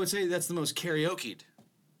 I would say that's the most karaoke'd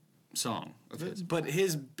song of his. But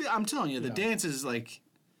I'm telling you, the dance is like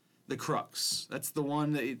the crux. That's the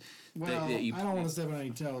one that Well, you. I don't want to step on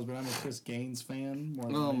any toes, but I'm a Chris Gaines fan more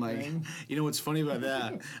than Oh my! anything. You know what's funny about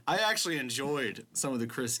that? I actually enjoyed some of the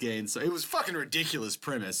Chris Gaines. It was fucking ridiculous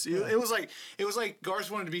premise. It was like Garth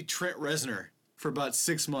wanted to be Trent Reznor for about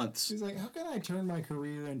 6 months. He's like, how can I turn my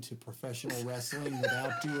career into professional wrestling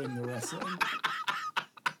without doing the wrestling?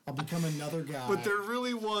 I'll become another guy. But there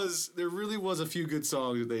really was a few good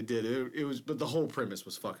songs that they did. It was, but the whole premise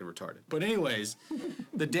was fucking retarded. But anyways,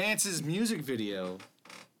 the Dance's music video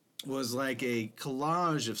was like a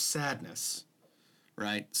collage of sadness,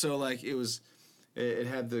 right? So like it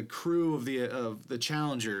had the crew of the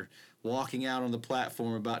Challenger walking out on the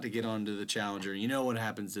platform about to get onto the Challenger. You know what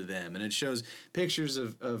happens to them, and it shows pictures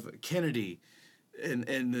of Kennedy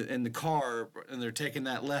in the car, and they're taking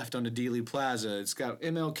that left onto Dealey Plaza. It's got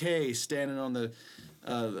MLK standing on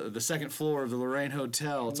the second floor of the Lorraine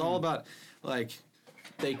Hotel. It's all about like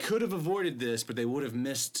they could have avoided this, but they would have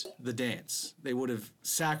missed the dance. They would have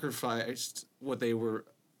sacrificed what they were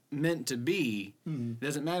meant to be. It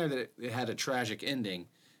doesn't matter that it had a tragic ending.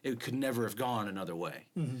 It could never have gone another way.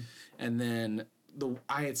 And then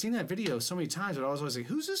I had seen that video so many times, but I was always like,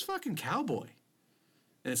 who's this fucking cowboy?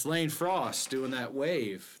 And it's Lane Frost doing that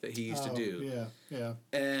wave that he used to do. Yeah.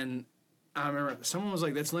 And I remember someone was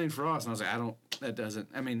like, that's Lane Frost. And I was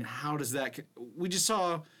like, how does that... We just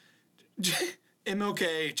saw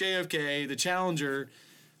MLK, JFK, the Challenger,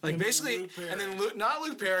 like And basically... And then not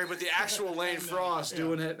Luke Perry, but the actual Lane Frost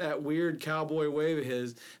doing that weird cowboy wave of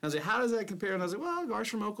his. And I was like, how does that compare? And I was like, well,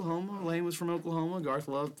 Garth's from Oklahoma. Lane was from Oklahoma. Garth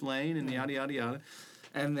loved Lane and yada, yada, yada.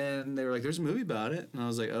 And then they were like, there's a movie about it. And I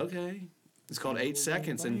was like, okay. It's called 8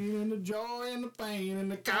 Seconds. And the joy and the pain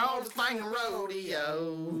and the called the thing a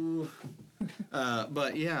rodeo.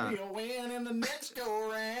 But yeah, We'll win in the next go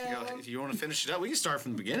around. if you want to finish it up, we can start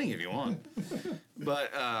from the beginning if you want.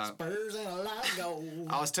 But Spurs and a lot of gold.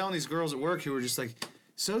 I was telling these girls at work who were just like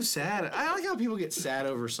so sad. I like how people get sad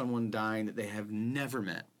over someone dying that they have never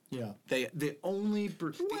met. Yeah. The only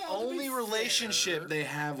relationship they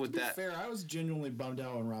have with that. Fair, I was genuinely bummed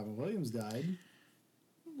out when Robin Williams died.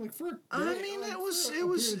 Like for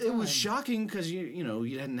It was shocking because you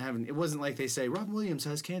didn't have it wasn't like they say Robin Williams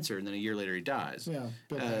has cancer and then a year later he dies. Yeah,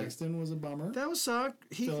 Bill Paxton was a bummer. That was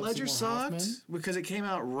sucked. Heath Philip Ledger Seymour sucked Hoffman. because it came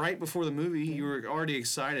out right before the movie. You were already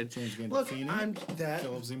excited. James Look, Gandolfini,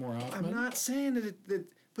 Philip Seymour Hoffman. I'm not saying that,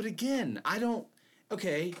 but again, I don't.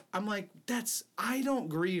 Okay, I'm like I don't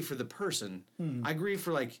grieve for the person. I grieve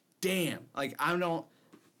for like, damn, like I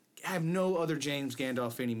have no other James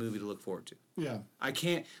Gandolfini movie to look forward to. Yeah. I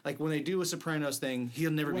can't, like, when they do a Sopranos thing,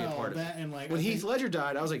 he'll never be a part of it. And like, When Heath Ledger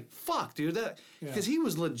died, I was like, fuck, dude, because he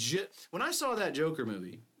was legit. When I saw that Joker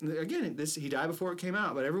movie, again, he died before it came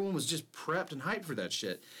out, but everyone was just prepped and hyped for that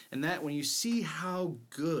shit. And that, when you see how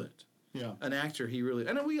good an actor he really,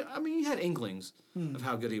 you had inklings of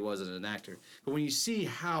how good he was as an actor, but when you see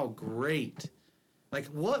how great, like,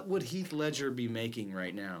 what would Heath Ledger be making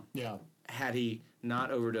right now? Yeah. Had he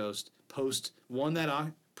not overdosed,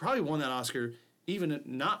 probably won that Oscar, even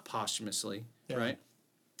not posthumously, right?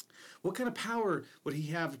 What kind of power would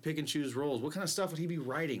he have to pick and choose roles? What kind of stuff would he be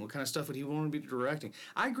writing? What kind of stuff would he want to be directing?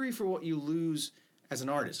 I agree for what you lose as an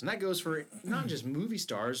artist, and that goes for not just movie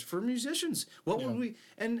stars, for musicians. What would we,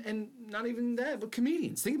 and not even that, but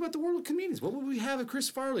comedians. Think about the world of comedians. What would we have if Chris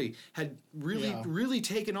Farley had really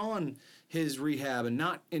taken on his rehab and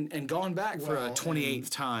not and gone back for a 28th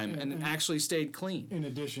time and actually stayed clean? In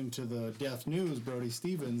addition to the death news, Brody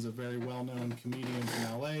Stevens, a very well-known comedian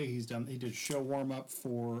from LA, he did show warm-up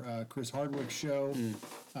for Chris Hardwick's show.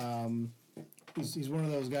 He's one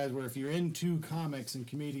of those guys where if you're into comics and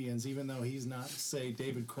comedians, even though he's not, say,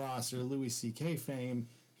 David Cross or Louis C.K. fame,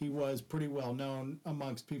 he was pretty well known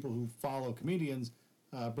amongst people who follow comedians.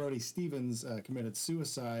 Brody Stevens committed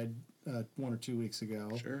suicide 1 or 2 weeks ago.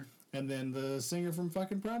 Sure. And then the singer from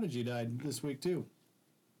fucking Prodigy died this week, too.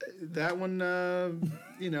 That one,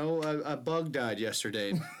 a bug died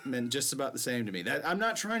yesterday. Meant just about the same to me. I'm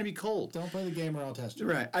not trying to be cold. Don't play the game or I'll test you.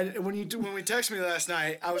 Right. When we texted me last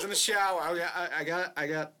night, I was in the shower.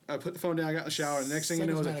 I put the phone down. I got in the shower. And the next thing you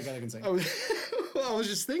know, I was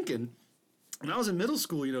just thinking. When I was in middle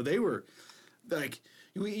school, they were like,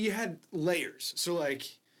 you had layers. So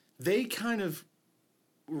like, they kind of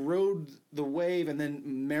rode the wave, and then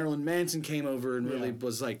Marilyn Manson came over and really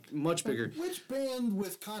was like much bigger. Which band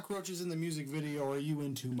with cockroaches in the music video are you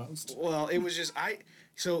into most? Well, it was just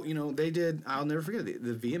So they did. I'll never forget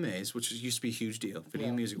the VMAs, which used to be a huge deal,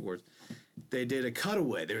 Video Music Awards. They did a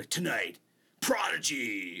cutaway. They were tonight.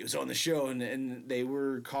 Prodigy was on the show, and they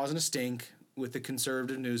were causing a stink with the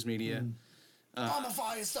conservative news media. I'm a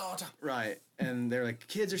fire starter. Right. And they're like,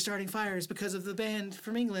 kids are starting fires because of the band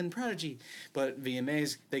from England, Prodigy. But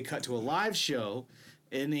VMAs, they cut to a live show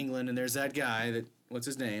in England, and there's that guy that, what's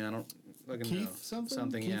his name? I don't fucking know. Keith something?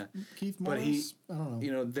 Something, Keith, yeah. Keith But Morris? I don't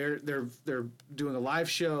know. They're doing a live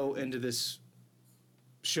show into this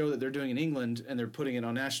show that they're doing in England, and they're putting it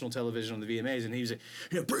on national television on the VMAs, and he's like,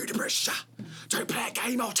 don't play a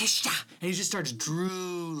game, Autisha. And he just starts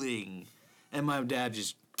drooling. And my dad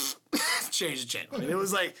just changed the channel. And it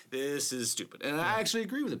was like, this is stupid. And I actually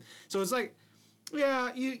agree with him. So it's like,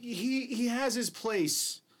 yeah, he has his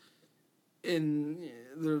place in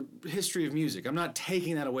the history of music. I'm not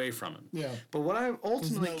taking that away from him. Yeah. But what I'm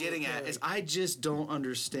ultimately getting at is I just don't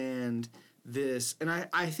understand this, and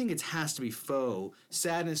I think it has to be faux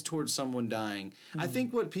sadness towards someone dying. I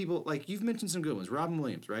think what people, like you've mentioned some good ones, Robin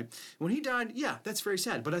Williams, right? When he died, yeah, that's very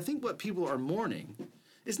sad. But I think what people are mourning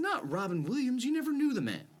is not Robin Williams. You never knew the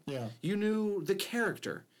man. Yeah. You knew the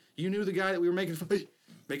character. You knew the guy that we were making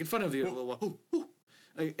fun of you,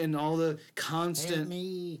 and all the constant,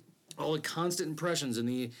 impressions and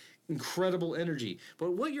the incredible energy.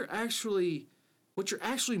 But what you're actually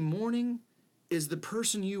mourning is the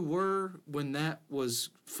person you were when that was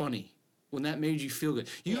funny, when that made you feel good.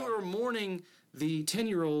 You were mourning the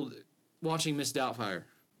 10-year-old watching Miss Doubtfire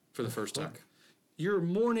for the first time. You're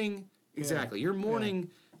mourning, exactly. You're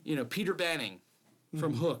mourning, Peter Banning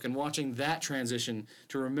from Hook and watching that transition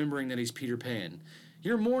to remembering that he's Peter Pan.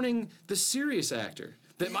 You're mourning the serious actor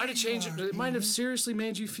that might have changed, that might have seriously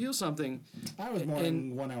made you feel something. I was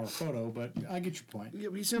mourning 1 Hour Photo, but I get your point. Yeah,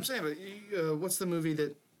 but you see what I'm saying? But, what's the movie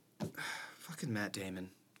that... Fucking Matt Damon.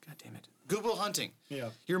 God damn it. Good Will Hunting. Yeah.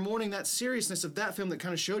 You're mourning that seriousness of that film that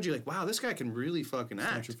kind of showed you, like, wow, this guy can really fucking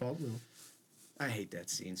act. Not your fault, Will. I hate that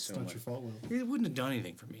scene so much. Not your fault, Will. It wouldn't have done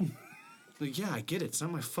anything for me. Like, yeah, I get it. It's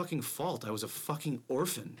not my fucking fault. I was a fucking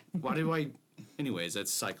orphan. Why do I... Anyways,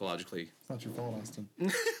 that's psychologically... It's not your fault, Austin.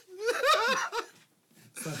 It's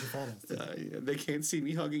not your fault, Austin. They can't see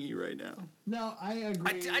me hugging you right now. No, I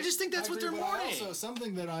agree. I just think that's what they're mourning. Also,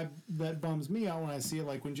 something that bums me out when I see it,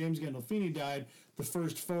 like when James Gandolfini died, the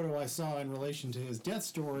first photo I saw in relation to his death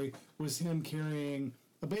story was him carrying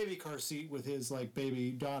a baby car seat with his like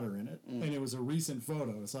baby daughter in it, and it was a recent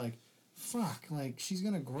photo. It's like, fuck, like she's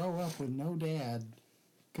gonna grow up with no dad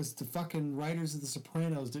because the fucking writers of The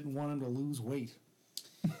Sopranos didn't want him to lose weight.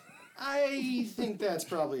 I think that's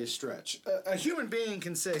probably a stretch. A human being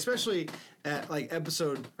can say, especially at like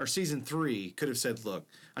episode or season 3, could have said, "Look,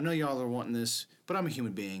 I know y'all are wanting this, but I'm a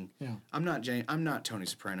human being. Yeah. I'm not Tony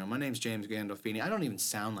Soprano. My name's James Gandolfini. I don't even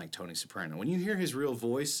sound like Tony Soprano. When you hear his real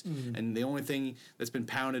voice, and the only thing that's been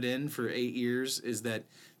pounded in for 8 years is that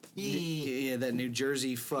that New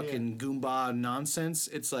Jersey fucking Goomba nonsense.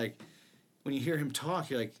 It's like when you hear him talk,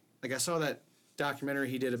 you're like I saw that documentary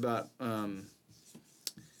he did about.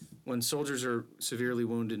 When soldiers are severely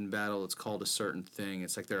wounded in battle, it's called a certain thing.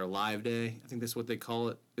 It's like their Alive Day. I think that's what they call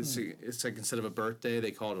it. It's like instead of a birthday,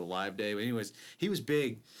 they call it a Alive Day. But anyways, he was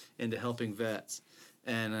big into helping vets.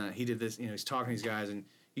 And he did this, he's talking to these guys, and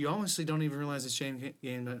you honestly don't even realize it's James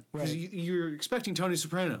Gandolfini. Right. You're expecting Tony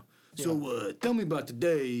Soprano. Yeah. So tell me about the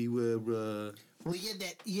day where... Well, you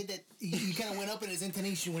kind of went up in his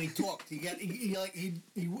intonation when he talked. He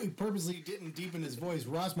purposely didn't deepen his voice.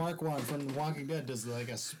 Ross Marquand from The Walking Dead does like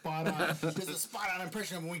a spot on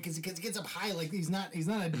impression of him because he gets up high. Like he's not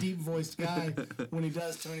a deep voiced guy when he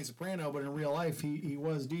does Tony Soprano, but in real life he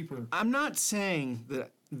was deeper. I'm not saying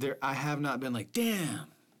that I have not been like, damn,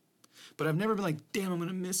 but I've never been like, damn, I'm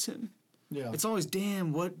gonna miss him. Yeah, it's always,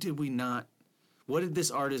 damn, what did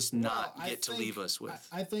this artist not get to leave us with?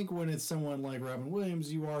 I think when it's someone like Robin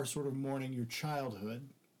Williams, you are sort of mourning your childhood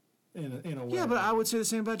in a way. Yeah, but I would say the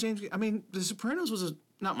same about James. I mean, The Sopranos was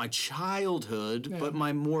not my childhood, but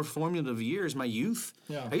my more formative years, my youth.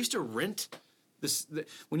 Yeah. I used to rent this.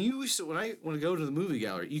 When I want to go to the movie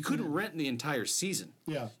gallery, you couldn't rent the entire season.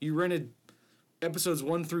 Yeah. You rented episodes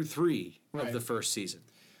 1 through 3 of the first season.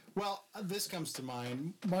 Well, this comes to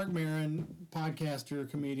mind. Mark Maron, podcaster,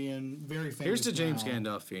 comedian, very famous. Here's to James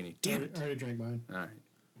Gandolfini. Damn it. I already drank mine. All right.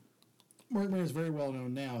 Mark Maron is very well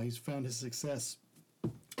known now. He's found his success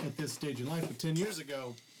at this stage in life. But 10 years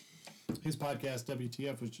ago, his podcast,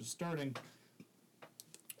 WTF, was just starting.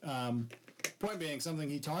 Point being, something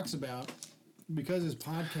he talks about, because his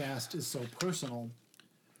podcast is so personal,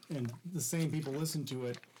 and the same people listen to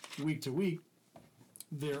it week to week,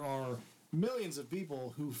 there are millions of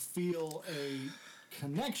people who feel a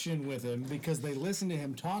connection with him because they listen to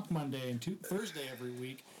him talk Monday and Thursday every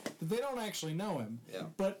week, that they don't actually know him. Yeah.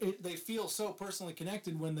 But they feel so personally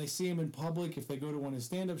connected when they see him in public, if they go to one of his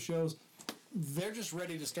stand-up shows. They're just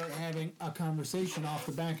ready to start having a conversation off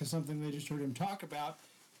the back of something they just heard him talk about.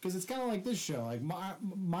 Because it's kind of like this show. Like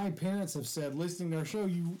my parents have said, listening to our show,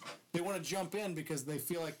 they want to jump in because they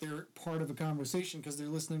feel like they're part of a conversation because they're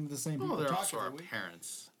listening to the same people Well, they're talk also every our week.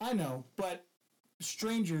 parents. I know, but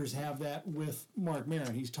strangers have that with Mark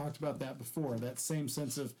Maron. He's talked about that before. That same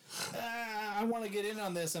sense of, I want to get in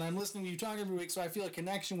on this, and I'm listening to you talk every week, so I feel a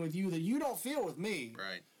connection with you that you don't feel with me.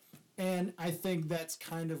 Right. And I think that's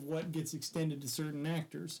kind of what gets extended to certain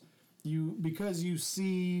actors. Because you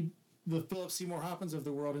see the Philip Seymour Hoffmans of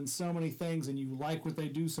the world in so many things, and you like what they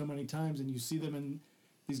do so many times, and you see them in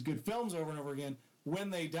these good films over and over again. When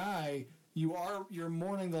they die, you're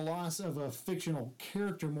mourning the loss of a fictional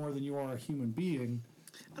character more than you are a human being.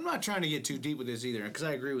 I'm not trying to get too deep with this either, because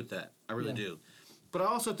I agree with that. I really do. But I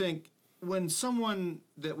also think when someone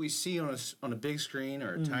that we see on a big screen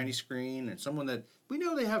or a tiny screen, and someone that we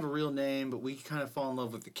know they have a real name, but we kind of fall in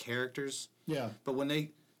love with the characters. Yeah. But when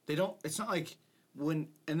they don't, it's not like when,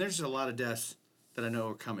 and there's a lot of deaths that I know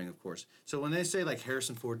are coming, of course. So when they say like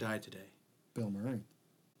Harrison Ford died today. Bill Murray.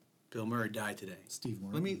 Bill Murray died today. Steve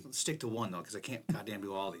Martin. Let me stick to one, though, because I can't goddamn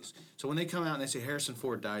do all these. So when they come out and they say Harrison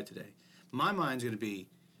Ford died today, my mind's going to be,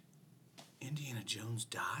 Indiana Jones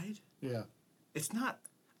died? Yeah. It's not,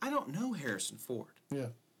 I don't know Harrison Ford. Yeah.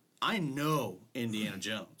 I know Indiana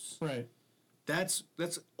Jones. Right. That's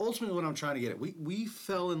ultimately what I'm trying to get at. We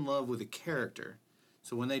fell in love with a character.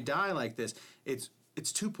 So when they die like this, it's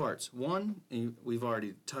two parts. One, and we've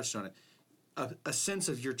already touched on it, a sense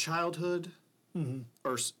of your childhood,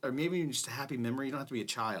 or maybe even just a happy memory. You don't have to be a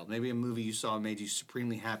child. Maybe a movie you saw made you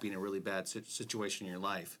supremely happy in a really bad situation in your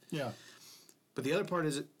life. Yeah. But the other part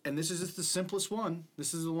is, and this is just the simplest one,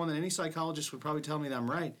 this is the one that any psychologist would probably tell me that I'm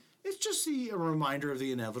right, it's just a reminder of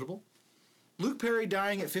the inevitable. Luke Perry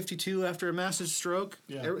dying at 52 after a massive stroke.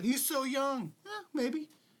 Yeah. He's so young. Maybe.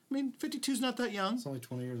 I mean, 52's not that young. It's only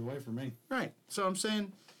 20 years away from me. Right. So I'm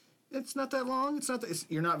saying it's not that long. It's not that,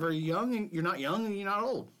 you're not very young, and you're not young, and you're not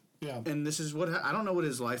old. Yeah. And this is what, I don't know what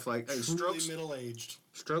his life like. Truly middle-aged.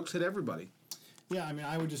 Strokes hit everybody. Yeah, I mean,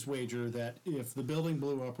 I would just wager that if the building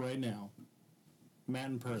blew up right now, Matt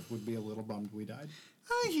and Perth would be a little bummed we died.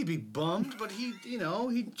 I think he'd be bummed, but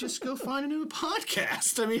he'd just go find a new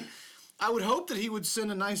podcast. I mean, I would hope that he would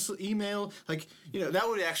send a nice email, like, that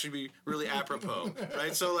would actually be really apropos,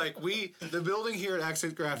 right? So, like, the building here at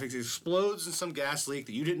Accent Graphics explodes in some gas leak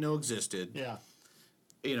that you didn't know existed. Yeah.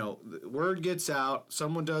 The word gets out,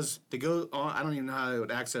 they go on, I don't even know how they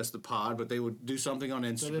would access the pod, but they would do something on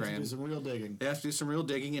Instagram. So they have to do some real digging. They have to do some real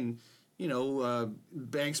digging, and,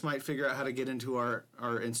 banks might figure out how to get into our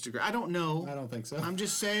Instagram. I don't know. I don't think so. I'm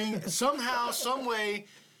just saying, somehow, some way,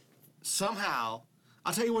 somehow,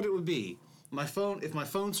 I'll tell you what it would be. If my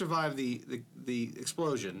phone survived the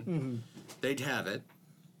explosion, they'd have it,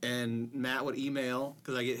 and Matt would email,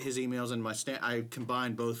 because I get his emails and I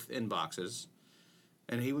combine both inboxes,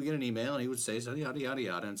 and he would get an email, and he would say, so yada, yada,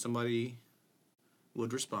 yada, and somebody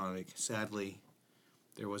would respond, like, sadly,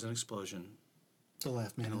 there was an explosion. The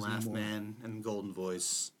Laugh Man. And the Laugh Man and Golden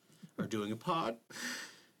Voice are doing a pod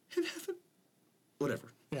in heaven. Whatever.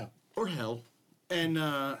 Yeah. Or hell. And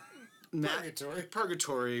Matt,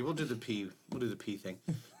 Purgatory. We'll do the P thing.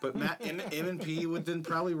 But Matt M and P would then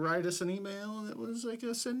probably write us an email that was like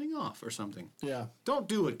a sending off or something. Yeah. Don't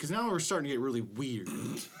do it, because now we're starting to get really weird.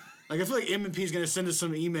 Like, I feel like M and P is going to send us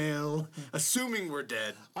some email assuming we're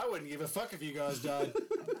dead. I wouldn't give a fuck if you guys died.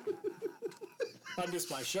 I'd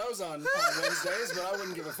miss my shows on Wednesdays, but I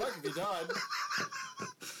wouldn't give a fuck if you died.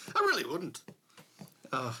 I really wouldn't.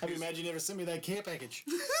 I'd imagine you never sent me that care package.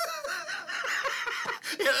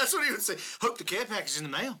 Yeah, that's what he would say. Hope the care package is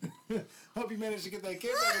in the mail. Hope you managed to get that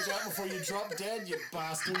care package out before you drop dead, you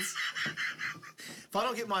bastards. If I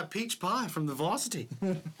don't get my peach pie from the Velocity,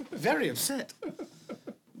 very upset.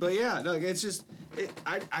 But yeah, no, it's just,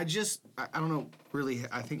 I don't know, really,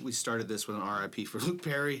 I think we started this with an RIP for Luke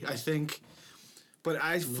Perry, I think. But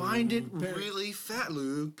I find it really fat.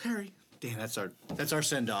 Luke Perry. Damn, that's our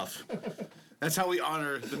send-off. That's how we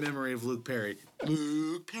honor the memory of Luke Perry.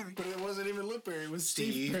 Luke Perry. But it wasn't even Luke Perry, it was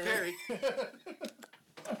Steve Perry.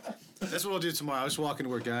 That's what we'll do tomorrow. I was walking to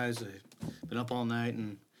work, guys. I've been up all night,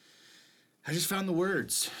 and I just found the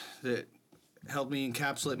words that helped me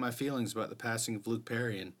encapsulate my feelings about the passing of Luke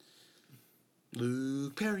Perry. And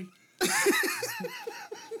Luke Perry.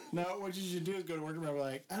 No, what you should do is go to work and be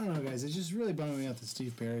like, I don't know, guys. It's just really bumming me out that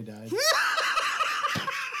Steve Perry died.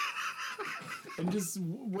 And just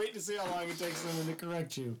wait to see how long it takes them to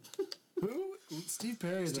correct you. Who? Steve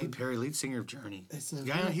Perry. Steve Perry, lead singer of Journey. It's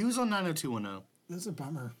a He was on 90210. That's a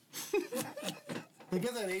bummer. They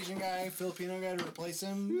get that Asian guy, Filipino guy, to replace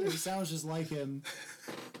him, and he sounds just like him.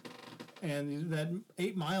 And that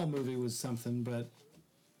 8 Mile movie was something, but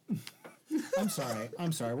I'm sorry.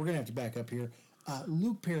 We're gonna have to back up here.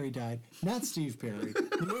 Luke Perry died, not Steve Perry.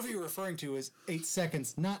 The movie you're referring to is 8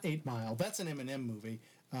 Seconds, not 8 Mile. That's an Eminem movie.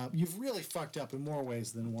 You've really fucked up in more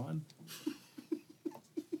ways than one.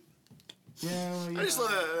 Yeah, well, I just thought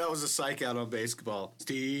that was a psych out on basketball.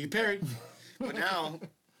 Steve Perry. But now,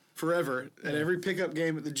 forever, at every pickup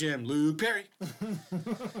game at the gym, Luke Perry.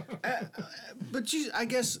 But I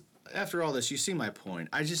guess after all this, you see my point.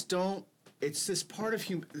 I just don't. It's this part of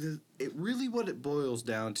it really what it boils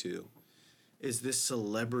down to is this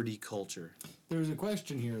celebrity culture. There's a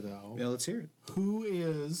question here, though. Yeah, let's hear it. Who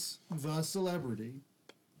is the celebrity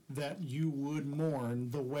that you would mourn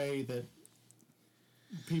the way that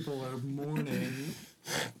people are mourning,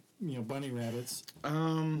 bunny rabbits?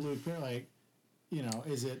 Luke Perry, like,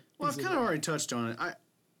 is it? Well, I've kind of already touched on it.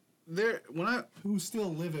 Who's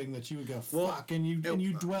still living that you would go fuck, and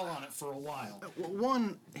you dwell on it for a while.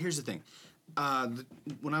 One, here's the thing.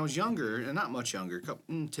 When I was younger, and not much younger,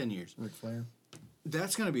 10 years. Ric Flair.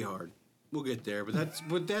 That's gonna be hard. We'll get there, but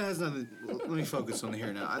that has nothing. Let me focus on the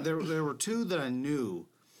here now. There were two that I knew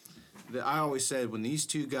that I always said when these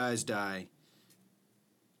two guys die,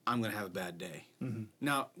 I'm gonna have a bad day. Mm-hmm.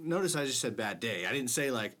 Now, notice I just said bad day. I didn't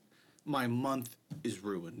say like my month is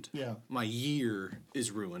ruined. Yeah. My year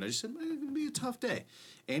is ruined. I just said it's gonna be a tough day.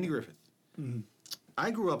 Andy Griffith. Mm-hmm.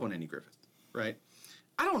 I grew up on Andy Griffith, right?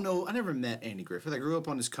 I don't know. I never met Andy Griffith. I grew up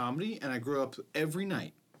on his comedy, and I grew up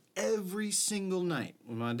every single night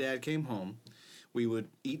when my dad came home, we would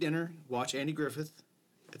eat dinner, watch Andy Griffith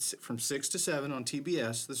from 6 to 7 on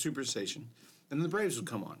TBS, the Superstation, and then the Braves would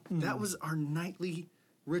come on. Mm-hmm. That was our nightly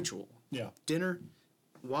ritual. Yeah. Dinner,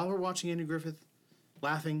 while we're watching Andy Griffith,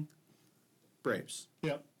 laughing, Braves.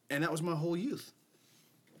 Yep. And that was my whole youth.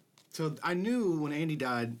 So I knew when Andy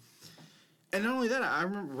died. And not only that, I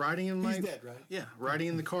remember riding in He's dead, right? Yeah, riding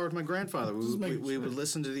in the car with my grandfather. We would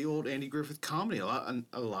listen to the old Andy Griffith comedy.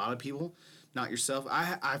 A lot of people, not yourself.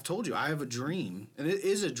 I've told you, I have a dream, and it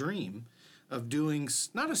is a dream, of doing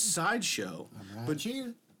not a sideshow,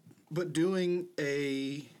 but doing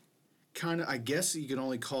a kind of, I guess you could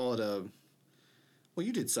only call it a. Well,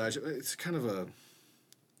 you did sideshow. It's kind of a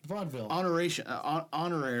vaudeville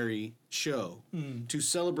honorary show to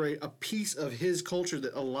celebrate a piece of his culture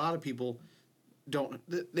that a lot of people don't.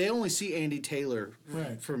 They only see Andy Taylor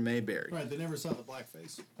from Mayberry. Right, they never saw the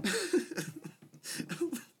blackface.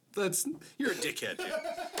 You're a dickhead, dude.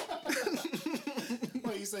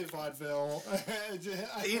 Well, you say vaudeville.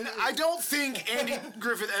 I don't think Andy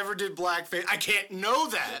Griffith ever did blackface. I can't know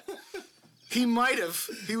that. He might have.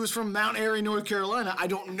 He was from Mount Airy, North Carolina. I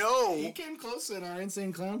don't know. He came close in our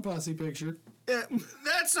Insane Clown Posse picture.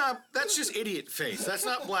 That's just idiot face. That's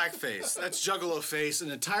not blackface. That's juggalo face,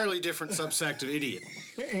 an entirely different subsect of idiot.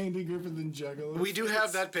 Andy Griffith and juggalo. We do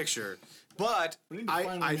have that picture, but we need to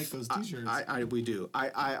finally make those t-shirts. We do.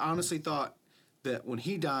 I honestly thought that when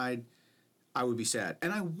he died, I would be sad,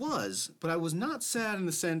 and I was, but I was not sad in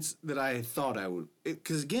the sense that I thought I would.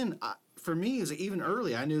 Because again, for me, it was even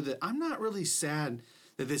early. I knew that I'm not really sad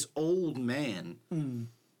that this old man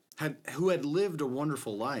who had lived a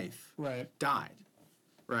wonderful life died.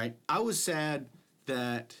 Right? I was sad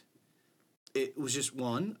that it was just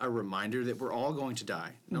one, a reminder that we're all going to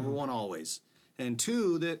die. Number one, always. And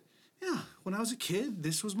two, that, when I was a kid,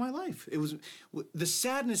 this was my life. It was the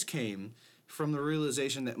sadness came from the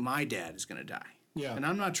realization that my dad is going to die. Yeah. And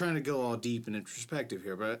I'm not trying to go all deep and introspective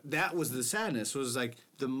here, but that was the sadness. Was like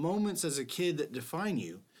the moments as a kid that define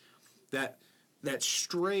you, that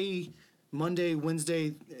stray Monday,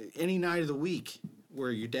 Wednesday, any night of the week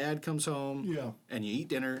where your dad comes home and you eat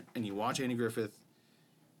dinner and you watch Andy Griffith,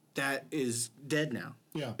 that is dead now.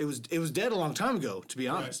 Yeah. It was dead a long time ago, to be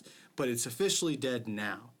honest, but it's officially dead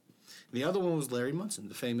now. The other one was Larry Munson,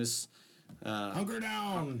 the famous Hunker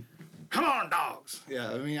Down. Come on, dogs.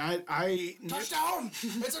 Yeah, I mean, I touchdown!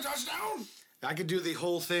 It's a touchdown! I could do the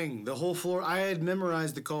whole thing, the whole floor. I had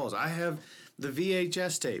memorized the calls. I have The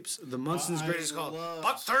VHS tapes. The Munson's I Greatest Call. love-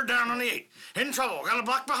 Buck third down on the 8. In trouble. Got a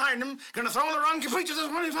block behind him. Gonna throw on the run. Complete to the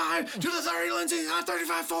 25. To the 30. Lindsey Scott.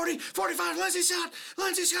 35, 40. 45. Lindsey Scott.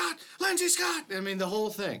 Lindsey Scott. Lindsey Scott. I mean, the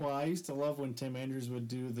whole thing. Well, I used to love when Tim Andrews would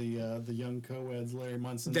do the young co-eds, Larry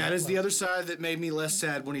Munson. That is the other side that made me less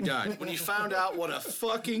sad when he died. When he found out what a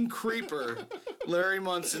fucking creeper Larry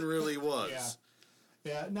Munson really was. Yeah.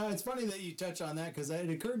 Yeah, no, it's funny that you touch on that because it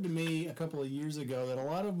occurred to me a couple of years ago that a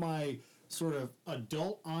lot of my sort of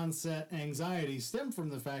adult onset anxiety stemmed from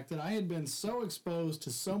the fact that I had been so exposed to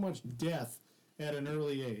so much death at an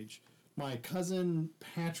early age. My cousin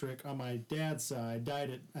Patrick on my dad's side died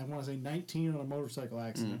at, I want to say, 19 on a motorcycle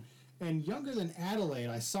accident. And younger than Adelaide,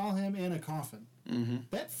 I saw him in a coffin.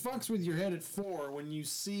 That fucks with your head at 4 when you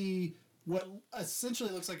see what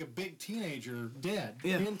essentially looks like a big teenager dead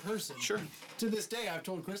in person. Sure. To this day, I've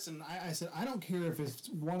told Kristen, I said, I don't care if it's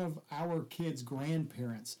one of our kids'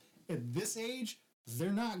 grandparents. At this age,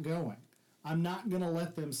 they're not going. I'm not going to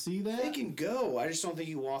let them see that. They can go. I just don't think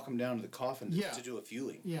you walk them down to the coffin to do a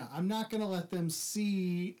fueling. Yeah, I'm not going to let them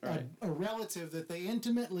see a relative that they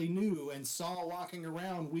intimately knew and saw walking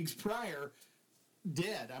around weeks prior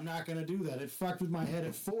dead. I'm not going to do that. It fucked with my head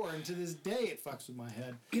at 4, and to this day it fucks with my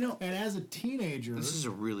head. You know, and as a teenager... This is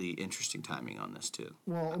a really interesting timing on this, too.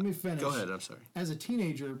 Well, let me finish. Go ahead, I'm sorry. As a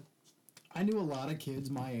teenager, I knew a lot of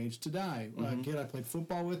kids my age to die. A kid I played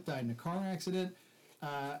football with died in a car accident.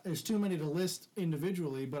 There's too many to list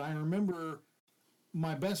individually, but I remember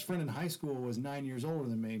my best friend in high school was 9 years older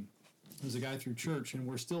than me. He was a guy through church, and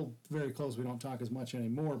we're still very close. We don't talk as much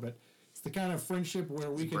anymore, but it's the kind of friendship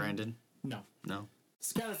where we can... Brandon? No. No.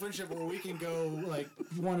 It's the kind of friendship where we can go like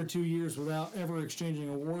 1 or 2 years without ever exchanging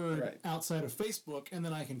a word outside of Facebook, and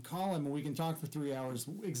then I can call him and we can talk for 3 hours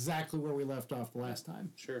exactly where we left off the last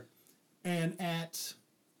time. Sure. And at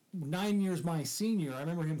 9 years my senior, I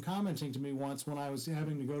remember him commenting to me once when I was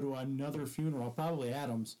having to go to another funeral, probably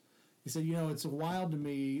Adam's. He said, you know, it's wild to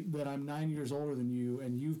me that I'm 9 years older than you,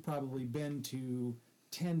 and you've probably been to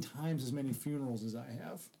 10 times as many funerals as I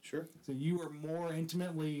have. Sure. So you are more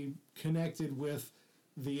intimately connected with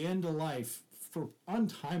the end of life for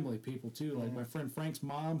untimely people, too. Like my friend Frank's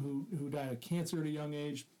mom, who died of cancer at a young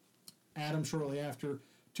age, Adam shortly after,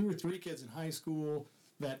 2 or 3 kids in high school,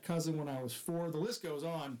 that cousin when I was 4. The list goes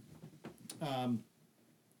on.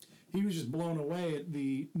 He was just blown away at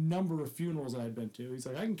the number of funerals I'd been to. He's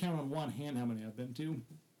like, I can count on one hand how many I've been to.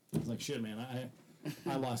 I was like, shit, man,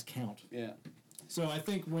 I lost count. Yeah. So I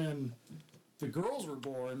think when the girls were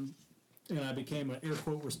born and I became an air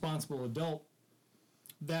quote responsible adult,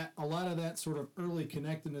 that a lot of that sort of early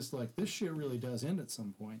connectedness, like this shit really does end at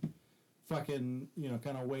some point. Fucking, you know,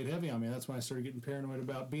 kind of weighed heavy on me. That's when I started getting paranoid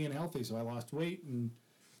about being healthy. So I lost weight, and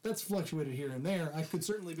that's fluctuated here and there. I could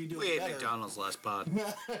certainly be doing We ate better. McDonald's last pod.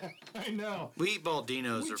 I know. We eat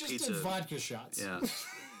Baldino's We or just pizza. did vodka shots. Yeah.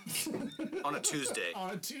 On a Tuesday On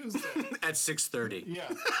a Tuesday. at 6:30. Yeah.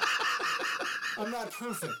 I'm not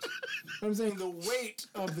perfect. I'm saying the weight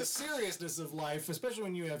of the seriousness of life, especially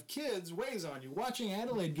when you have kids, weighs on you. Watching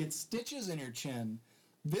Adelaide get stitches in her chin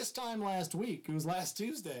this time last week, it was last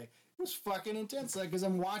Tuesday, it was fucking intense. Because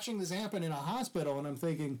I'm watching this happen in a hospital, and I'm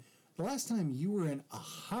thinking, the last time you were in a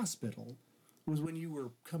hospital was when you were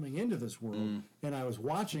coming into this world, and I was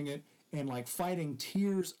watching it and, like, fighting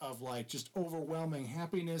tears of, like, just overwhelming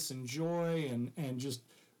happiness and joy and just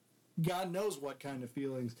God knows what kind of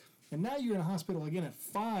feelings. And now you're in a hospital again at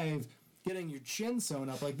 5, getting your chin sewn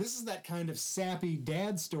up. Like, this is that kind of sappy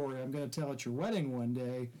dad story I'm going to tell at your wedding one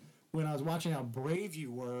day, when I was watching how brave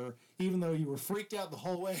you were, even though you were freaked out the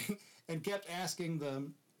whole way and kept asking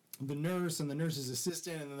the nurse and the nurse's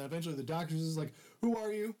assistant, and then eventually the doctor's is like, who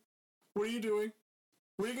are you? What are you doing?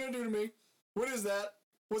 What are you going to do to me? What is that?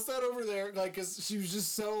 What's that over there? Like, because she was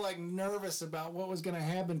just so, like, nervous about what was going to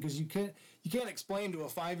happen, because you can't explain to a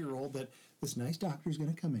 5-year-old that this nice doctor is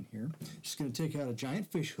going to come in here, she's going to take out a giant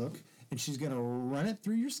fish hook, and she's going to run it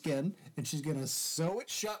through your skin, and she's going to sew it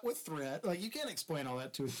shut with thread. Like, you can't explain all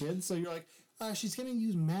that to a kid. So you're like, she's going to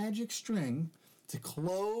use magic string to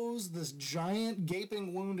close this giant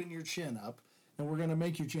gaping wound in your chin up, and we're going to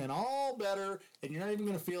make your chin all better, and you're not even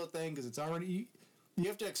going to feel a thing because it's already... You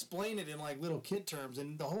have to explain it in, like, little kid terms,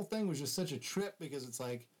 and the whole thing was just such a trip because it's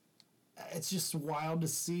like, it's just wild to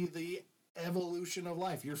see the evolution of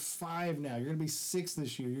life. You're 5 now. You're going to be 6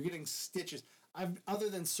 this year. You're getting stitches. Other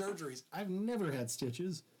than surgeries, I've never had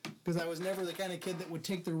stitches because I was never the kind of kid that would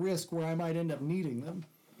take the risk where I might end up needing them.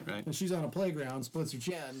 Right. And she's on a playground, splits her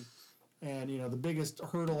chin, and, you know, the biggest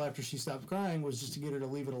hurdle after she stopped crying was just to get her to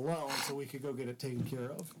leave it alone so we could go get it taken care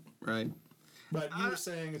of. Right. But you were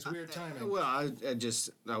saying it's weird timing. Well, I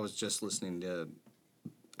was just listening to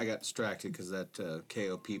I got distracted because that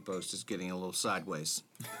KOP post is getting a little sideways.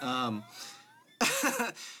 I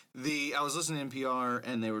was listening to NPR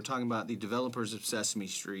and they were talking about the developers of Sesame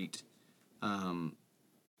Street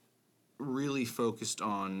really focused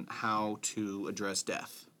on how to address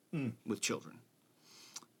death with children.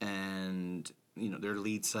 And, their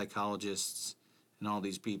lead psychologists and all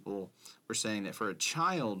these people were saying that for a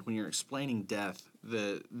child, when you're explaining death,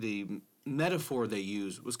 the metaphor they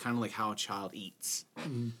use was kind of like how a child eats.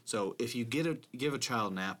 Mm-hmm. So if you give a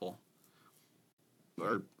child an apple,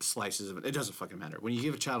 or slices of it, it doesn't fucking matter. When you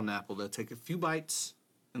give a child an apple, they'll take a few bites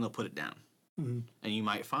and they'll put it down. Mm-hmm. And you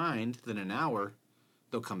might find that in an hour,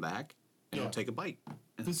 they'll come back and they'll take a bite.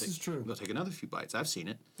 And this is true. They'll take another few bites. I've seen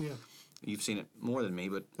it. Yeah. You've seen it more than me,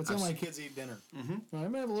 but... That's how my kids eat dinner. Mm-hmm. I'm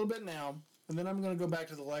going to have a little bit now, and then I'm going to go back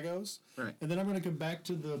to the Legos. Right. And then I'm going to go back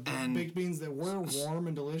to the baked beans that were warm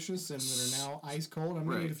and delicious and that are now ice cold. I'm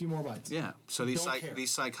going to eat a few more bites. Yeah. So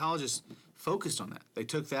these psychologists focused on that. They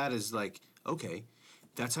took that as like, okay,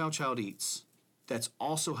 that's how a child eats. That's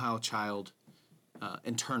also how a child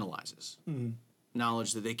internalizes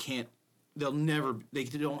knowledge that they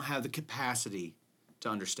don't have the capacity to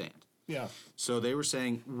understand. Yeah. So they were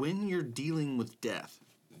saying when you're dealing with death,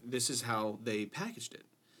 this is how they packaged it.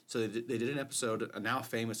 So they did an episode, a now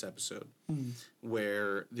famous episode,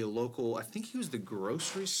 where the local, I think he was the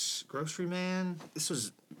grocery man. This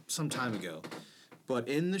was some time ago. But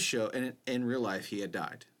in the show, and in real life, he had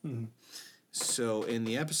died. Mm-hmm. So in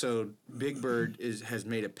the episode, Big Bird has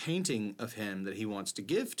made a painting of him that he wants to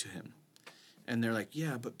give to him. And they're like,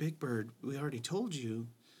 yeah, but Big Bird, we already told you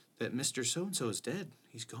that Mr. So-and-so is dead.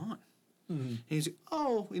 He's gone. Mm-hmm. And he's like,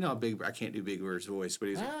 oh, Big Bird, I can't do Big Bird's voice, but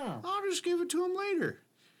he's like, I'll just give it to him later.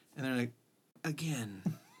 And they're like, again.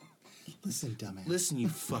 Listen, dumbass. Listen, you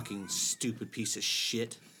fucking stupid piece of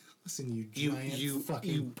shit. Listen, you giant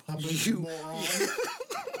fucking puppet moron.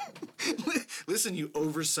 Listen, you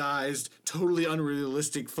oversized, totally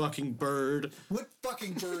unrealistic fucking bird. What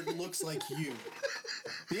fucking bird looks like you?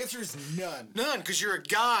 The answer is none. None, because you're a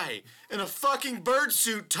guy in a fucking bird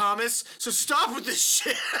suit, Thomas. So stop with this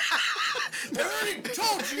shit. I already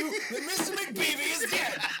told you that Mr. McBeavy is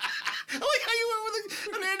dead. I like how you went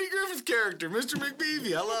with an Andy Griffith character, Mr.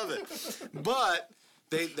 McBeavy. I love it. But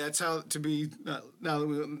that's how to be, now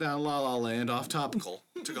down La La Land, off topical.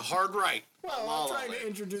 Took a hard right. Well, I'm trying to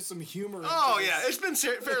introduce some humor. Oh, yeah. It's been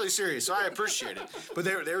fairly serious, so I appreciate it. But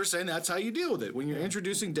they were saying that's how you deal with it. When you're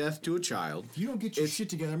introducing death to a child. If you don't get your shit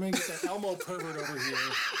together, I'm going to get that Elmo pervert over here,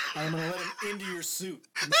 and I'm going to let him into your suit.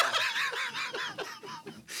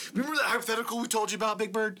 Remember that hypothetical we told you about,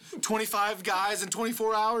 Big Bird? 25 guys in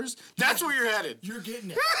 24 hours? That's where you're headed. You're getting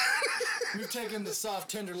it. You've taken the soft,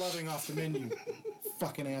 tender loving off the menu.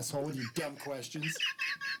 Fucking asshole with your dumb questions.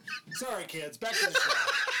 Sorry, kids. Back to the show.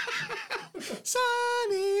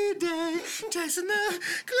 Sunny day, chasing the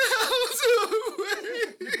clouds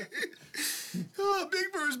away. Oh,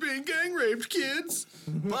 Big Bird's being gang raped, kids.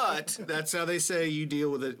 But that's how they say you deal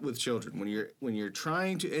with it with children. When you're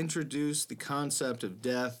trying to introduce the concept of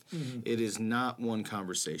death, it is not one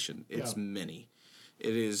conversation. It's many.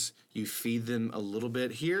 It is you feed them a little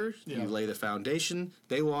bit here, you lay the foundation,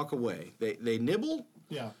 they walk away. They nibble,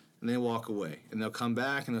 and they walk away. And they'll come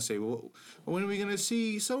back and they'll say, well, when are we going to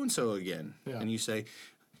see so-and-so again? Yeah. And you say,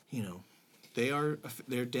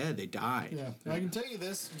 they're dead, they died. Yeah, I can tell you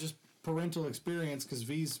this, just parental experience, because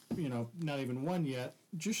V's, not even one yet.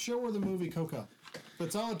 Just show her the movie Coco.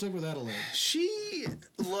 That's all it took with Adelaide. She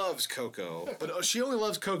loves Coco, but she only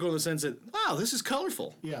loves Coco in the sense that, wow, this is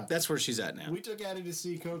colorful. Yeah. That's where she's at now. We took Addie to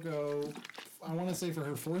see Coco, I want to say for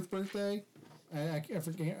her 4th birthday. I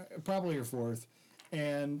forget, probably her 4th.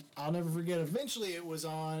 And I'll never forget, eventually it was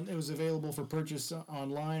available for purchase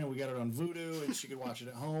online, and we got it on Vudu, and she could watch it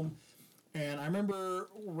at home. And I remember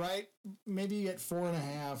maybe at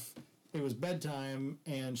 4.5, it was bedtime,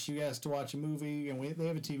 and she asked to watch a movie, and they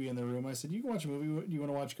have a TV in their room. I said, you can watch a movie. Do you want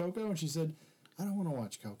to watch Coco? And she said, I don't want to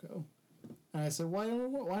watch Coco. And I said, why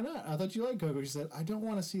not? I thought you liked Coco. She said, I don't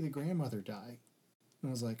want to see the grandmother die. And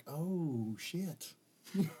I was like, oh, shit.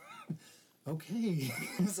 Okay.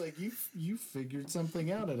 It's like, you figured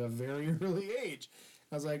something out at a very early age.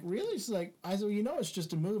 I was like, really? She's like, I said, well, it's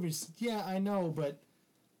just a movie. She said, yeah, I know, but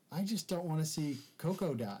I just don't want to see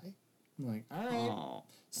Coco die. I'm like, all right. Aww.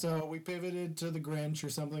 So we pivoted to the Grinch or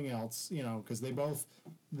something else, because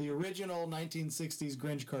the original 1960s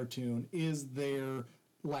Grinch cartoon is their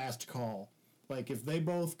last call. Like, if they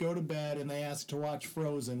both go to bed and they ask to watch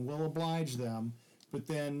Frozen, we'll oblige them. But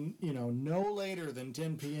then, no later than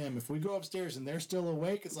 10 p.m., if we go upstairs and they're still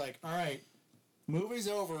awake, it's like, all right, movie's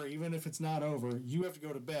over, even if it's not over. You have to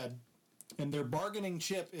go to bed. And their bargaining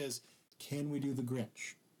chip is, can we do the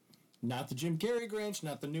Grinch? Not the Jim Carrey Grinch,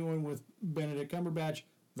 not the new one with Benedict Cumberbatch.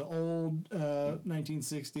 The old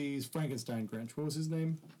 1960s Frankenstein Grinch. What was his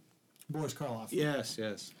name? Boris Karloff. Yes,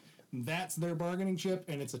 yes. That's their bargaining chip,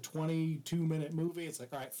 and it's a 22-minute movie. It's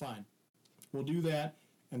like, all right, fine. We'll do that,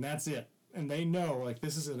 and that's it. And they know, like,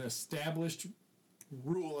 this is an established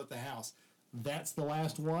rule at the house. That's the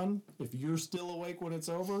last one. If you're still awake when it's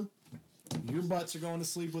over, your butts are going to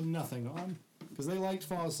sleep with nothing on. Because they like to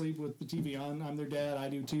fall asleep with the TV on. I'm their dad. I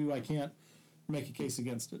do too. I can't make a case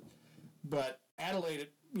against it. But Adelaide, at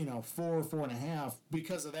 4.5,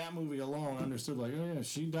 because of that movie alone, understood, like, oh, yeah,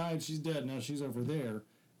 she died. She's dead. Now she's over there.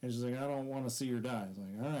 And she's like, I don't want to see her die. It's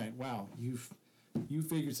like, all right, wow, you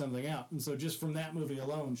figured something out. And so just from that movie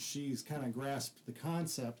alone, she's kind of grasped the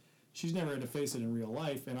concept. She's never had to face it in real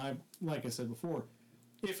life. And like I said before,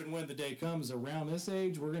 if and when the day comes around this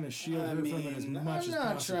age, we're going to shield her from it as much as possible.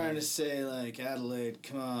 I'm not trying to say, like, Adelaide,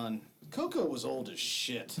 come on. Coco was old as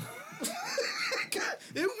shit.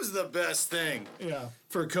 It was the best thing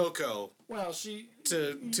for Coco. Well,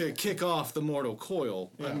 to kick off the mortal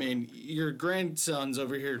coil. Yeah. I mean, your grandson's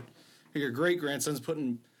over here, your great-grandson's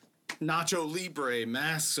putting Nacho Libre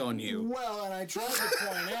masks on you. Well, and I tried to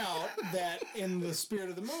point out that in the spirit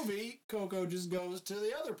of the movie, Coco just goes to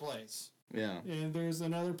the other place. Yeah. And there's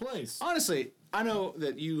another place. Honestly, I know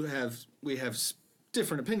that we have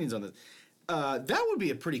different opinions on this. That would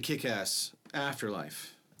be a pretty kick-ass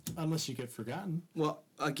afterlife. Unless you get forgotten. Well,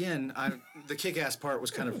 again, the kick-ass part was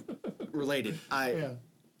kind of related.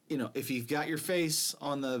 If you've got your face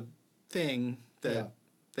on the thing that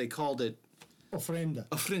they called it... Ofrenda.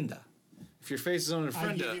 If your face is on an ofrenda...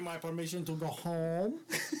 I give you my permission to go home,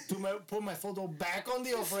 to put my photo back on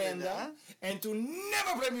the ofrenda, and to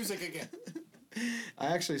never play music again. I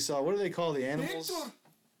actually saw... What do they call the animals?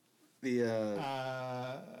 It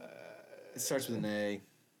starts with an A.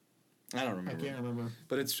 I don't remember. I can't remember.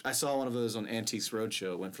 But I saw one of those on Antiques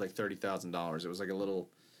Roadshow. It went for like $30,000. It was like a little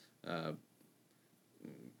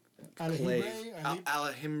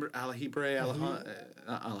Alhambra.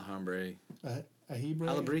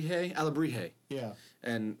 Yeah.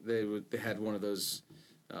 And they had one of those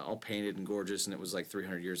all painted and gorgeous, and it was like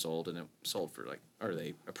 300 years old, and it sold for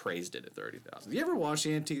they appraised it at $30,000. You ever watch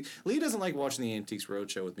the Antiques? Lee doesn't like watching the Antiques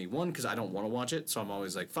Roadshow with me. One, because I don't want to watch it, so I'm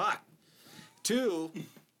always like, fuck. Two,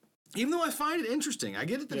 even though I find it interesting, I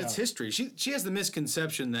get it that it's history. She has the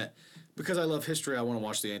misconception that because I love history, I want to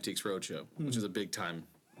watch the Antiques Roadshow, which is a big time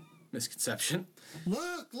misconception.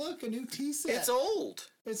 Look, a new tea set. It's old.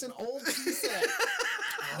 It's an old tea set.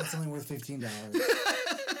 It's only worth $15.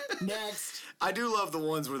 Next. I do love the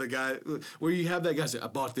ones where you have that guy say, I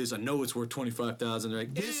bought this, I know it's worth $25,000. They're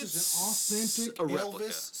like, this is an authentic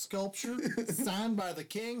Elvis sculpture signed by the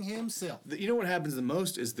king himself. You know what happens the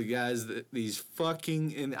most is the guys these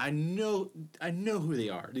fucking, and I know who they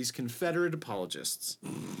are. These Confederate apologists,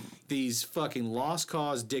 these fucking lost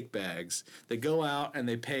cause dickbags that go out and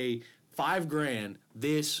they pay $5,000.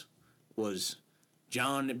 This was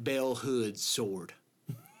John Bell Hood's sword.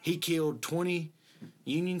 He killed 20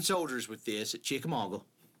 Union soldiers with this at Chickamauga.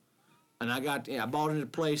 And I bought it at a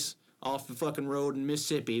place off the fucking road in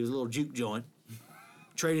Mississippi. It was a little juke joint.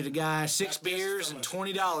 Traded a guy 6 beers and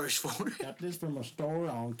 $20 for it. Got this from a store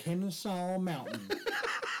on Kennesaw Mountain.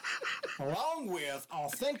 Along with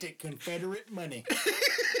authentic Confederate money.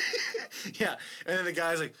 Yeah, and then the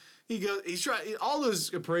guy's like, all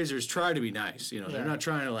those appraisers try to be nice. They're not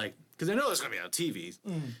trying to because I know it's going to be on TV.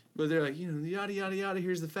 But they're like, yada, yada, yada,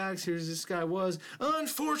 here's the facts, here's this guy was.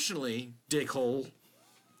 Unfortunately, dickhole,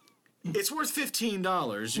 it's worth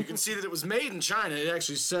 $15. You can see that it was made in China. It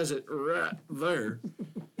actually says it right there.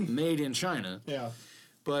 Made in China. Yeah.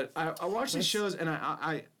 But I watch these shows, and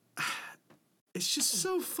I it's just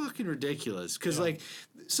so fucking ridiculous. Because,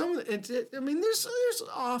 there's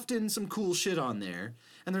often some cool shit on there.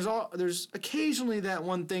 And there's occasionally that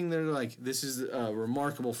one thing that are like, this is a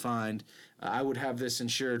remarkable find. I would have this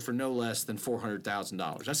insured for no less than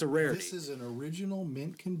 $400,000. That's a rarity. This is an original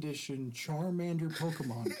mint condition Charmander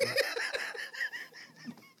Pokemon.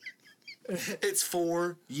 It's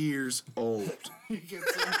 4 years old. You get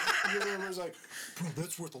everyone's like, bro,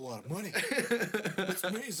 that's worth a lot of money.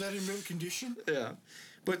 Is that in mint condition? Yeah.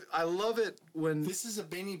 But I love it when... This is a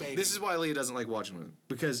Beanie Baby. This is why Leah doesn't like watching them.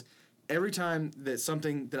 Because every time that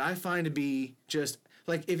something that I find to be just...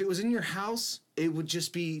 Like, if it was in your house, it would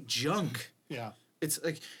just be junk. Yeah. It's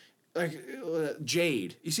like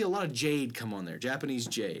jade. You see a lot of jade come on there. Japanese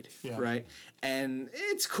jade. Yeah. Right? And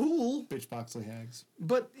it's cool. Bitch Foxley Hags.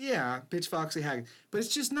 But, yeah, Bitch Foxley Hags. But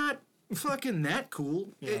it's just not fucking that cool.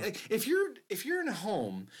 If you're in a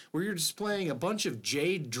home where you're displaying a bunch of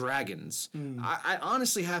jade dragons, I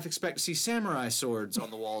honestly half expect to see samurai swords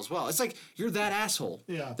on the wall as well. It's like you're that asshole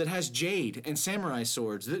that has jade and samurai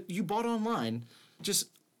swords that you bought online, just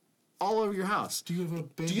all over your house. Do you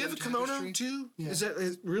have a kimono too? Yeah. Is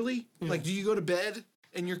that really? Yeah. Like, do you go to bed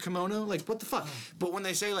in your kimono? Like, what the fuck? But when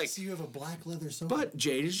they say, like... So you have a black leather sofa? But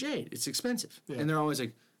jade is jade. It's expensive. Yeah. And they're always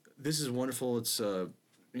like, this is wonderful. It's,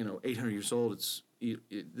 800 years old. It's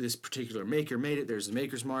this particular maker made it. There's the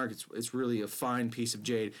maker's mark. It's really a fine piece of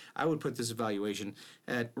jade. I would put this evaluation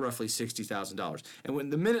at roughly $60,000. And when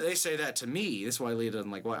the minute they say that to me, that's why Leah doesn't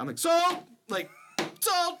like, why I'm like, sold! Like,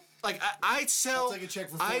 sold! Like, I sell... I'll take a check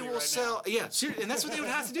for 40 I will sell... Now. Yeah, seriously, and that's what they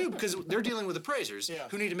would have to do, because they're dealing with appraisers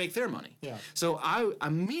who need to make their money. Yeah. So I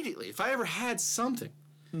immediately, if I ever had something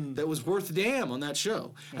that was worth a damn on that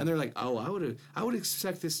show, and they're like, oh, I would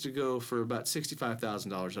expect this to go for about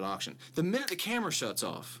 $65,000 at auction. The minute the camera shuts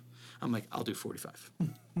off, I'm like, I'll do 45.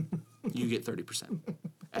 You get 30%.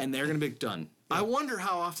 And they're going to be done. Yeah. I wonder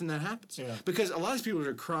how often that happens. Yeah. Because a lot of people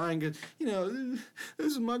are crying, this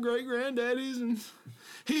is my great-granddaddy's, and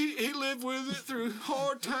he lived with it through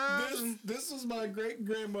hard times. This was my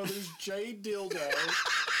great-grandmother's jade dildo.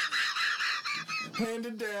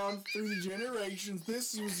 Handed down through the generations.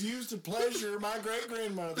 This was used to pleasure my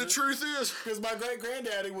great-grandmother. The truth is... Because my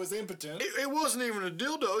great-granddaddy was impotent. It wasn't even a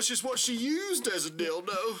dildo. It's just what she used as a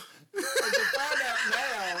dildo. And to find out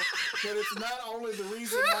now that it's not only the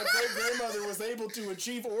reason my great-grandmother was able to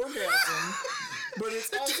achieve orgasm, but it's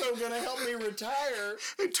also going to help me retire.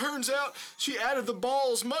 It turns out she added the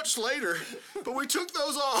balls much later, but we took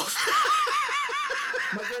those off.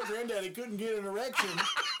 My great-granddaddy couldn't get an erection.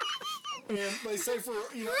 And they say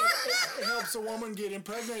it helps a woman get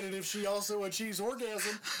impregnated if she also achieves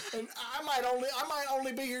orgasm. And I might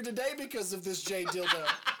only be here today because of this jade dildo.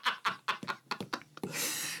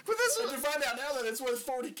 But this and to find out now that it's worth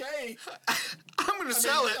 $40K, I'm going to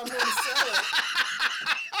sell it. I'm going to sell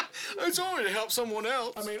it. It's only to help someone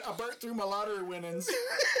else. I burnt through my lottery winnings,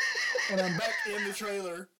 and I'm back in the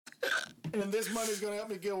trailer. And this money's going to help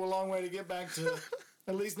me go a long way to get back to,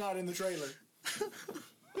 at least not in the trailer.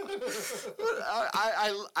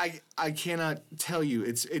 I cannot tell you.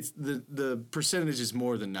 It's the percentage is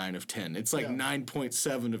more than 9 of 10. It's like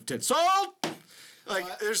 9.7 of 10. Sold.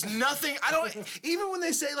 Like, there's nothing. I don't. Even when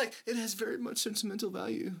they say, like, it has very much sentimental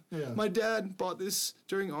value. Yeah. My dad bought this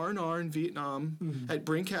during R&R in Vietnam at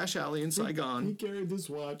Bring Cash Alley in Saigon. He carried this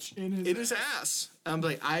watch in his ass. I'm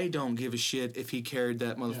like, I don't give a shit if he carried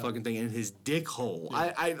that motherfucking thing in his dick hole.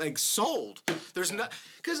 Yeah. I like sold. There's not,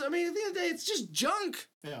 because at the end of the day, it's just junk.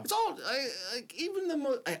 Yeah. It's all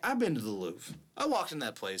I've been to the Louvre. I walked in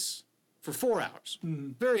that place for 4 hours.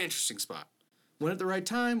 Very interesting spot. Went at the right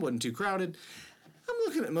time. Wasn't too crowded. I'm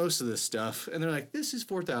looking at most of this stuff, and they're like, this is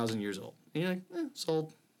 4,000 years old. And you're like,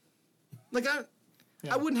 sold. Like,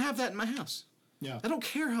 I wouldn't have that in my house. Yeah. I don't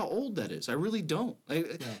care how old that is. I really don't.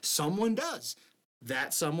 Someone does.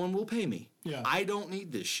 That someone will pay me. Yeah. I don't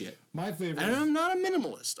need this shit. My favorite. And I'm not a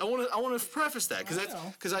minimalist. I want to preface that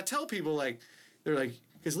because I tell people, like, they're like,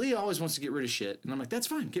 because Leah always wants to get rid of shit, and I'm like, that's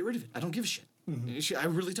fine, get rid of it. I don't give a shit. I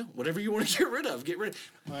really don't. Whatever you want to get rid of, get rid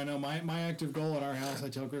of. I know my active goal at our house. I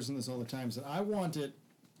tell Kristen this all the time. Is that I want it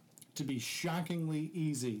to be shockingly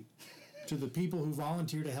easy to the people who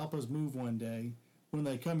volunteer to help us move one day. When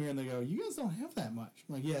they come here and they go, you guys don't have that much.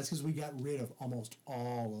 I'm like, yeah, it's because we got rid of almost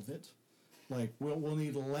all of it. Like, we'll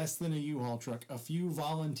need less than a U-Haul truck, a few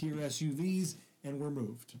volunteer SUVs, and we're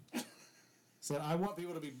moved. So I want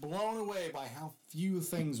people to be blown away by how few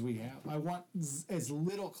things we have. I want as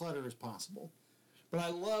little clutter as possible. But I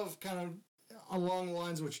love kind of along the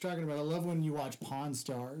lines of what you're talking about. I love when you watch Pawn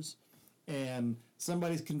Stars and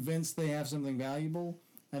somebody's convinced they have something valuable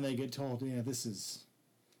and they get told, yeah, this is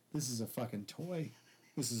a fucking toy.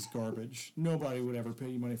 This is garbage. Nobody would ever pay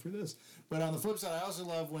you money for this. But on the flip side, I also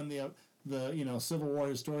love when the Civil War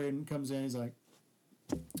historian comes in. He's like,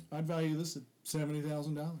 I'd value this at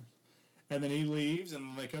 $70,000. And then he leaves,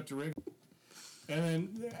 and they cut to Rick. And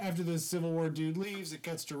then after the Civil War dude leaves, it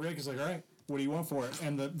cuts to Rick. He's like, all right, what do you want for it?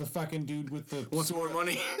 And the fucking dude with the... Wants more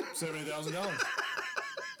money? $70,000.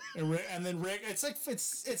 And then Rick, it's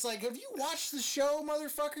like, have you watched the show,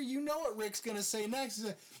 motherfucker? You know what Rick's gonna say next. He's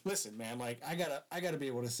like, listen, man, like, I gotta be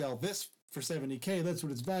able to sell this for $70K. That's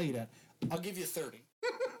what it's valued at. I'll give you $30.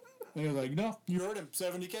 And you're like, no, you heard him,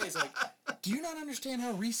 $70K. He's like, do you not understand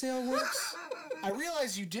how resale works? I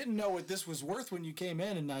realize you didn't know what this was worth when you came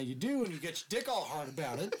in, and now you do, and you get your dick all hard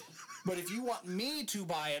about it. But if you want me to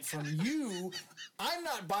buy it from you, I'm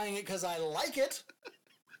not buying it because I like it.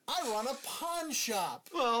 I run a pawn shop.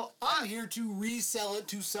 Well, I'm here to resell it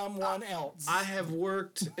to someone else. I have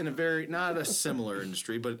worked in a not a similar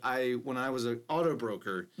industry, but when I was an auto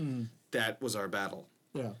broker, that was our battle.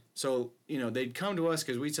 Yeah. So, they'd come to us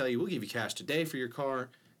because we tell you, we'll give you cash today for your car, and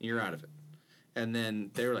you're out of it. And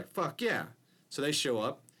then they were like, fuck yeah. So they show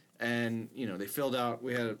up, and, they filled out,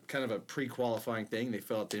 we had kind of a pre-qualifying thing. They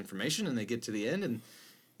fill out the information, and they get to the end, and,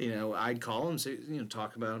 I'd call them, say,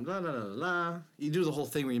 talk about them, blah, blah, blah, blah. You do the whole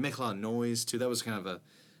thing where you make a lot of noise, too. That was kind of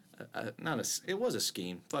it was a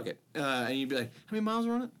scheme. Fuck it. And you'd be like, how many miles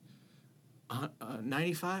are on it?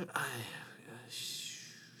 95?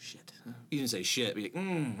 Shit. You didn't say shit. Be like,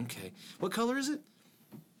 okay. What color is it?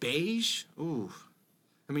 Beige? Ooh.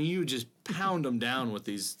 I mean, you would just pound them down with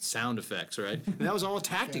these sound effects, right? And that was all a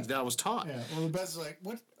tactic that I was taught. Yeah. Well, the best is like,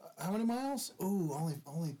 what? How many miles? Ooh,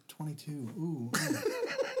 only 22. Ooh.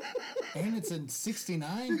 And it's in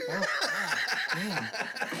 69? Oh, damn.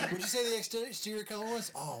 Would you say the exterior color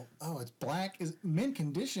was? Oh, it's black. Is mint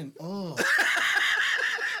condition? Oh.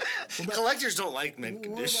 Collectors don't like mint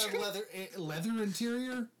condition. What about leather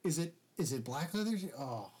interior? Is it black leather?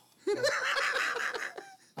 Oh.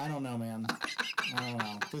 I don't know, man. I don't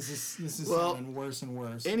know. This is sounding worse and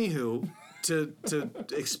worse. Anywho, to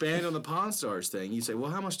expand on the Pawn Stars thing, you say,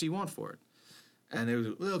 well, how much do you want for it? And they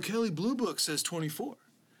would, well, Kelly Blue Book says 24.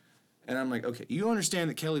 And I'm like, okay, you understand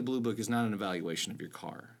that Kelly Blue Book is not an evaluation of your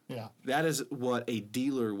car. Yeah. That is what a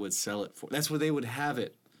dealer would sell it for. That's what they would have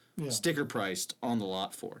it sticker priced on the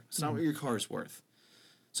lot for. It's not what your car is worth.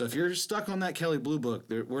 So if you're stuck on that Kelly Blue Book,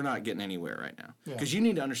 we're not getting anywhere right now. Because you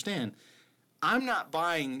need to understand, I'm not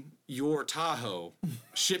buying your Tahoe,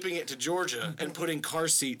 shipping it to Georgia, and putting car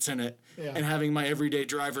seats in it, and having my everyday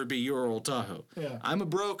driver be your old Tahoe. Yeah. I'm a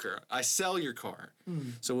broker. I sell your car.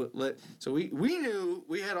 So we knew,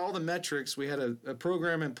 we had all the metrics. We had a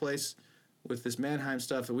program in place with this Mannheim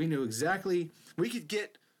stuff that we knew exactly, we could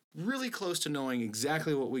get really close to knowing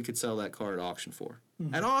exactly what we could sell that car at auction for.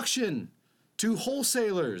 At auction! To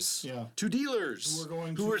wholesalers, to dealers,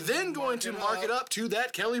 who were then going to mark it up to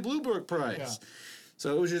that Kelly Blue Book price. Yeah.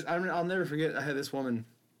 So it was just, I'll never forget, I had this woman,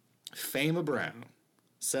 Fama Brown,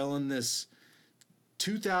 selling this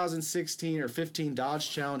 2016 or 15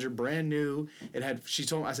 Dodge Challenger, brand new. She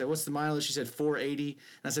told me, I said, what's the mileage? She said 480.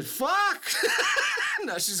 And I said, fuck!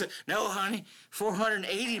 No, she said, no, honey,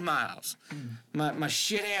 480 miles. My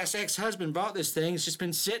shit-ass ex-husband bought this thing. It's just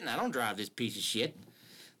been sitting. I don't drive this piece of shit.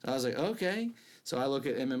 So I was like, okay. So I look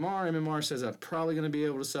at MMR. MMR says I'm probably going to be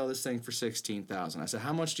able to sell this thing for $16,000. I said,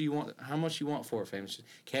 how much you want for it, Fame? She said,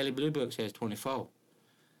 Kelly Blue Book says 24.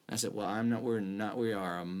 I said, well, we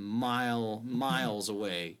are miles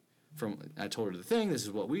away from, I told her the thing, this is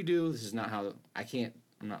what we do. This is not how, I'm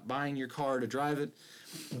not buying your car to drive it.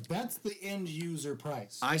 That's the end user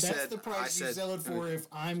price. That's the price you sell it for if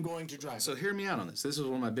I'm going to drive it. So hear me out on this. This was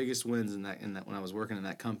one of my biggest wins in that when I was working in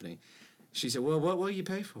that company. She said, well, what will you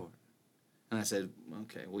pay for it? And I said,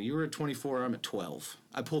 okay, well, you were at 24, I'm at 12.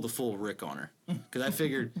 I pulled the full Rick on her. Because I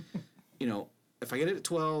figured, if I get it at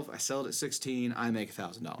 12, I sell it at 16, I make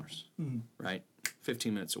 $1,000. Right?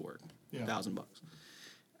 15 minutes of work. $1,000 bucks.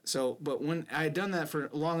 So, but when I had done that for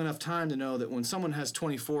long enough time to know that when someone has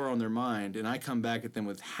 24 on their mind and I come back at them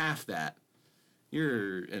with half that,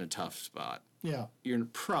 you're in a tough spot. Yeah. You're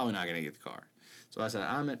probably not going to get the car. So I said,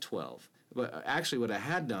 I'm at 12. But actually what I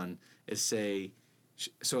had done is say,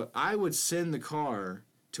 so I would send the car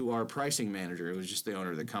to our pricing manager. It was just the owner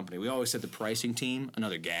of the company. We always said the pricing team,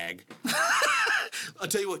 another gag. I'll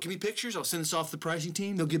tell you what, give me pictures. I'll send this off to the pricing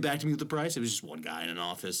team. They'll get back to me with the price. It was just one guy in an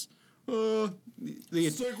office.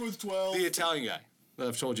 Stick with 12. The Italian guy that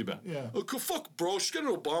I've told you about. Yeah. Oh, fuck, bro. She's got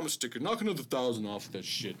an Obama sticker. Knock another 1,000 off that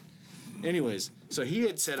shit. Anyways, so he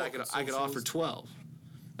had said I could offer 12.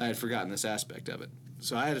 I had forgotten this aspect of it.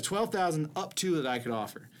 So I had a 12,000 up to that I could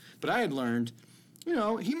offer. But I had learned,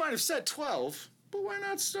 he might have said 12, but why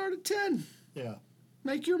not start at 10? Yeah.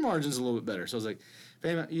 Make your margins a little bit better. So I was like,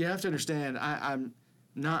 Fame, you have to understand, I'm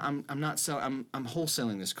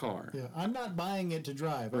wholesaling this car. Yeah. I'm not buying it to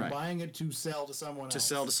drive. I'm buying it to sell to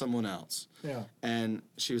someone else. Yeah. And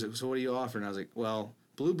she was like, so what do you offer? And I was like, well,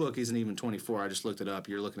 Blue Book isn't even 24. I just looked it up.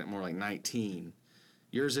 You're looking at more like 19.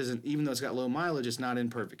 Yours isn't, even though it's got low mileage, it's not in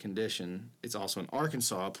perfect condition. It's also in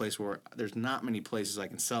Arkansas, a place where there's not many places I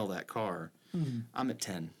can sell that car. I'm at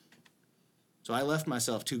 10. So I left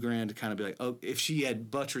myself $2,000 to kind of be like, oh, if she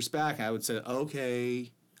had buttressed back, I would say,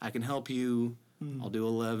 okay, I can help you. I'll do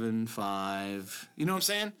 11.5. You know what I'm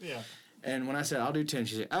saying? Yeah. And when I said, I'll do 10,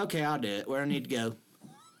 she said, okay, I'll do it. Where do I need to go?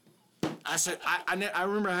 I said, I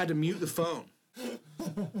remember I had to mute the phone.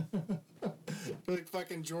 Like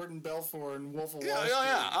fucking Jordan Belfort and Wolf of Wall Yeah, Street.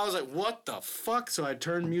 yeah. I was like, what the fuck? So I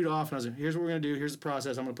turned mute off and I was like, here's what we're going to do. Here's the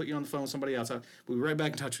process. I'm going to put you on the phone with somebody else. We'll be right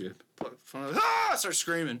back in touch with you. I start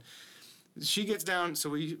screaming. She gets down. So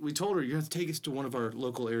we told her, you have to take us to one of our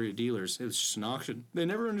local area dealers. It was just an auction. They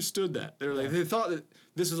never understood that. They were like, they thought that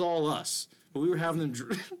this was all us. But we were having them,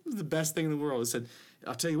 it was the best thing in the world. They said,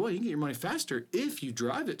 I'll tell you what, you can get your money faster if you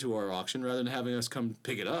drive it to our auction rather than having us come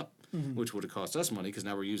pick it up, which would have cost us money because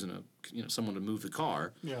now we're using someone to move the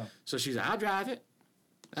car. Yeah. So she's like, I'll drive it.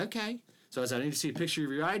 Okay. So I said, I need to see a picture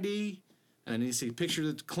of your ID and I need to see a picture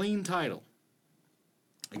of the clean title.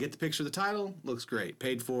 I get the picture of the title, looks great.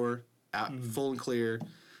 Paid for, out, full and clear,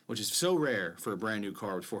 which is so rare for a brand new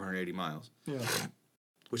car with 480 miles. Yeah.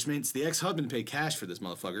 Which means the ex-husband paid cash for this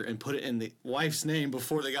motherfucker and put it in the wife's name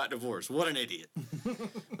before they got divorced. What an idiot.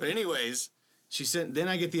 But anyways, then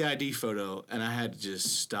I get the ID photo, and I had to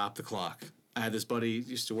just stop the clock. I had this buddy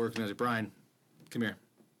used to work, and I was like, Brian, come here.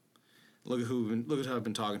 Look at who I've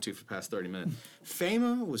been talking to for the past 30 minutes.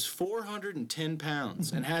 Fama was 410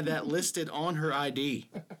 pounds and had that listed on her ID.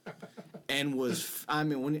 And when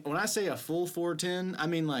I say a full 410, I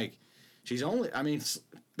mean like,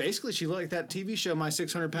 basically, she looked like that TV show, My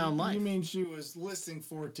 600-Pound Life. You mean she was listing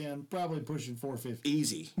 410, probably pushing 450.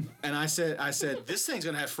 Easy. And I said, this thing's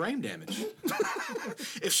going to have frame damage.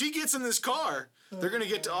 If she gets in this car, they're going to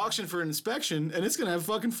get to auction for an inspection, and it's going to have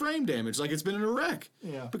fucking frame damage, like it's been in a wreck.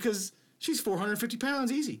 Yeah. Because she's 450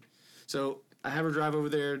 pounds, easy. So I have her drive over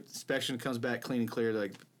there. Inspection comes back clean and clear.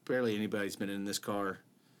 Like, barely anybody's been in this car.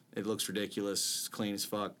 It looks ridiculous, clean as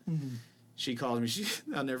fuck. Mm-hmm. She calls me.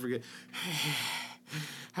 I'll never forget.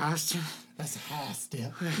 Austin. That's a high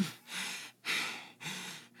step.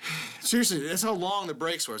 Seriously, that's how long the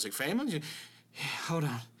brakes were. I was like, Fama? Hold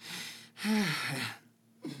on.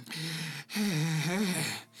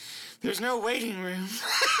 There's no waiting room.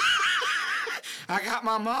 I got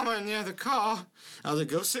my mama in the other car. I was like,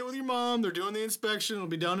 go sit with your mom. They're doing the inspection. It'll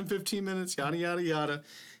be done in 15 minutes, yada, yada, yada.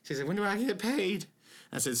 She said, when do I get paid?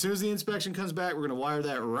 I said, as soon as the inspection comes back, we're going to wire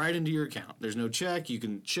that right into your account. There's no check. You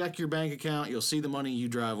can check your bank account. You'll see the money. You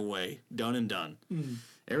drive away. Done and done. Mm.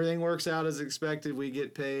 Everything works out as expected. We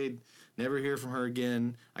get paid. Never hear from her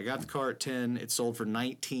again. I got the car at 10. It sold for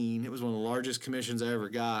 19. It was one of the largest commissions I ever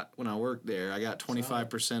got when I worked there. I got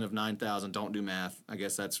 25% of 9,000. Don't do math. I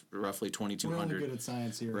guess that's roughly 2,200. We're only good at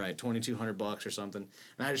science here. Right, $2,200 or something.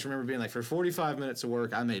 And I just remember being like, for 45 minutes of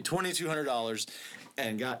work, I made $2,200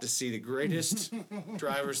 and got to see the greatest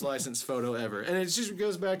driver's license photo ever. And it just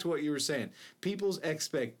goes back to what you were saying. People's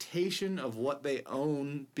expectation of what they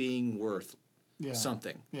own being worth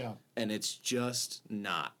something. Yeah. And it's just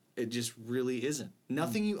not. It just really isn't.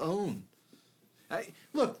 Nothing you own.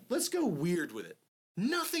 Look, let's go weird with it.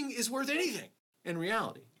 Nothing is worth anything in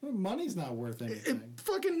reality. Well, money's not worth anything.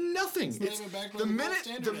 Fucking nothing. It's not even back to the gold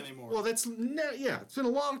standard anymore. Well, it's been a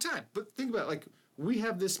long time. But think about it, like, we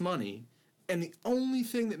have this money, and the only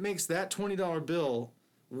thing that makes that $20 bill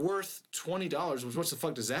worth $20, which what the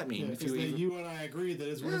fuck does that mean? Yeah, you and I agree that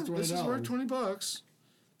it's worth $20. This is worth $20.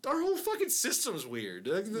 Our whole fucking system's weird.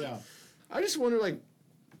 I just wonder, like,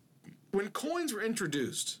 when coins were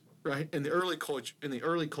introduced, right, in the early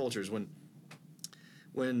cultures,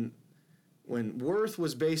 when worth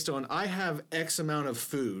was based on I have X amount of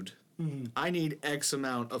food, I need X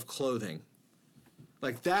amount of clothing.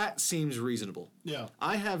 Like, that seems reasonable. Yeah.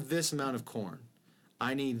 I have this amount of corn.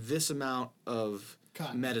 I need this amount of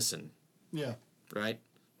medicine. Yeah. Right?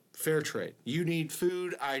 Fair trade. You need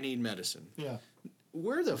food, I need medicine. Yeah.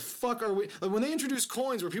 Where the fuck are we? Like, when they introduced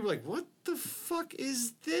coins, where people were like, what the fuck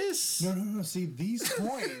is this? No. See, these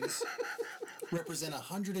coins represent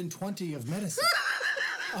 120 of medicine.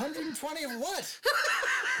 120 of what?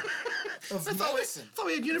 Of medicine. I thought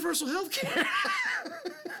we had universal health care.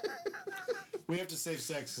 We have to save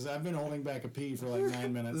sex, because I've been holding back a pee for like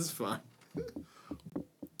 9 minutes. This is fine.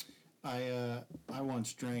 I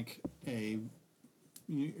once drank are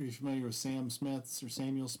you familiar with Samuel Smith's?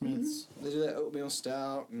 Mm-hmm. They do that oatmeal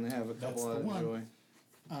stout, and they have a couple I enjoy.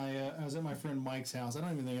 I was at my friend Mike's house. I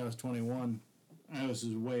don't even think I was 21. I was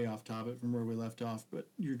just way off topic from where we left off, but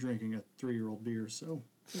you're drinking a 3-year-old beer, so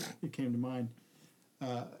it came to mind.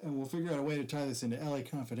 And we'll figure out a way to tie this into LA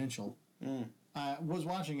Confidential. I was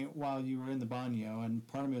watching it while you were in the banyo, and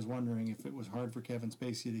part of me was wondering if it was hard for Kevin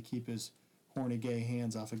Spacey to keep his horny gay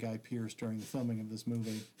hands off of Guy Pearce during the filming of this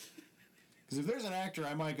movie. Because if there's an actor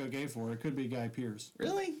I might go gay for, it could be Guy Pearce.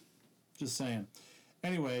 Really? Just saying.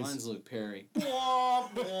 Anyways. Mine's Luke Perry.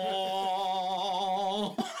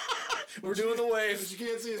 We're doing the wave. What you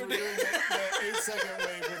can't see is we're doing that 8-second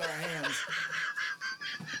wave with our hands.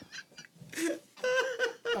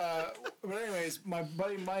 But anyways, my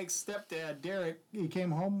buddy Mike's stepdad, Derek, he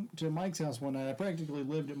came home to Mike's house one night. I practically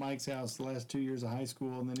lived at Mike's house the last 2 years of high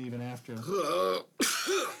school and then even after.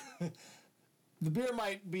 The beer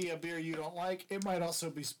might be a beer you don't like. It might also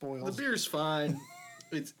be spoiled. The beer's fine.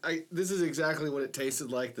 This is exactly what it tasted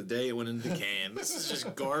like the day it went into the can. This is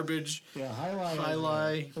just garbage. Yeah, High High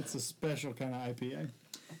Lie. It's a special kind of IPA.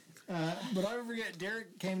 But I'll never forget,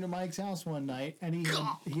 Derek came to Mike's house one night, and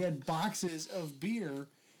he had boxes of beer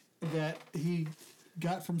that he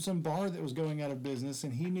got from some bar that was going out of business,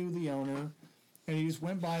 and he knew the owner, and he just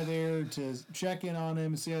went by there to check in on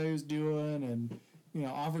him, see how he was doing, and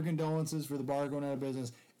offer condolences for the bar going out of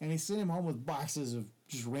business. And he sent him home with boxes of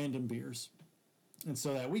just random beers. And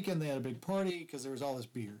so that weekend they had a big party because there was all this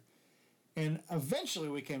beer. And eventually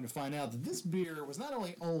we came to find out that this beer was not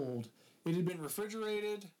only old, it had been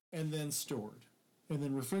refrigerated and then stored. And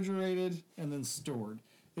then refrigerated and then stored.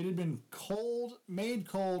 It had been made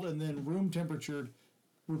cold, and then room temperatured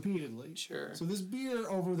repeatedly. Sure. So this beer,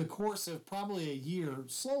 over the course of probably a year,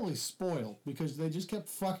 slowly spoiled because they just kept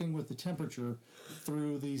fucking with the temperature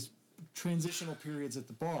through these transitional periods at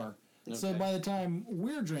the bar. Okay. So by the time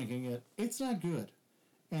we're drinking it, it's not good.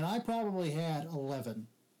 And I probably had 11.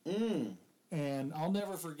 And I'll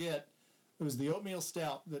never forget, it was the oatmeal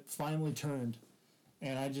stout that finally turned.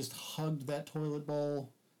 And I just hugged that toilet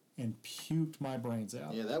bowl and puked my brains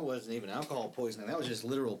out. Yeah, that wasn't even alcohol poisoning. That was just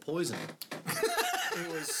literal poisoning.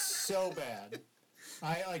 It was so bad.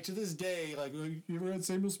 I to this day, you ever had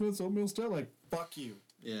Samuel Smith's oatmeal stout? Fuck you.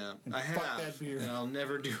 Yeah, and I fuck have. That beer. And I'll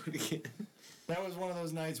never do it again. That was one of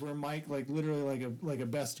those nights where Mike, literally like a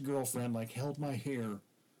best girlfriend, held my hair,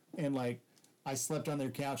 and I slept on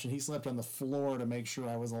their couch and he slept on the floor to make sure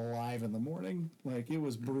I was alive in the morning. It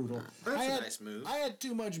was brutal. That's a nice move. I had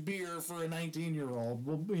too much beer for a 19-year-old.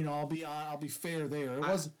 Well, I'll be fair there.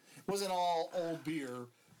 It wasn't all old beer,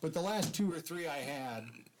 but the last 2 or 3 I had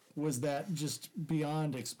was that just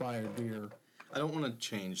beyond expired beer. I don't want to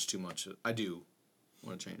change too much. I do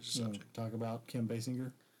want to change the subject. Talk about Kim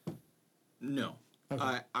Basinger? No.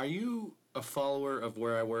 Okay. Are you a follower of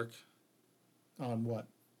where I work? On what?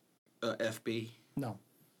 FB. No.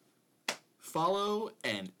 Follow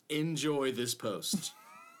and enjoy this post.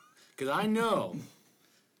 Because I know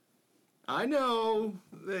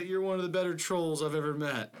that you're one of the better trolls I've ever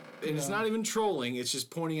met. And it's not even trolling, it's just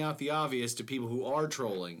pointing out the obvious to people who are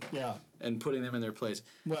trolling. Yeah. And putting them in their place.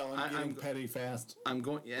 Well, I'm petty fast. And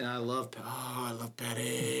I love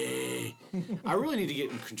petty. I really need to get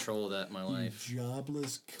in control of that in my life.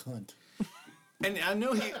 Jobless cunt. And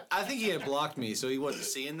I think he had blocked me, so he wasn't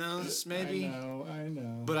seeing those, maybe. I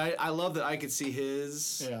know. But I love that I could see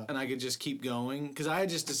his, and I could just keep going. Because I had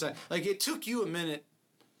just decided, it took you a minute,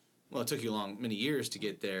 well, it took you many years to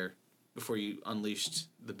get there before you unleashed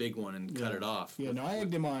the big one and cut it off. Yeah, no, I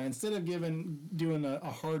egged him on. Instead of doing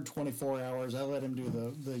a hard 24 hours, I let him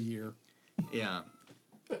do the year. Yeah.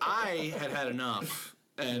 I had enough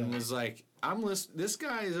and was like, this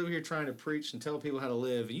guy is over here trying to preach and tell people how to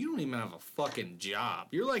live, and you don't even have a fucking job.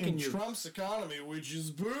 You're in your Trump's economy, which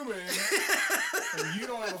is booming, and you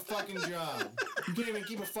don't have a fucking job. You can't even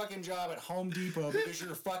keep a fucking job at Home Depot because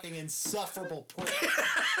you're a fucking insufferable prick.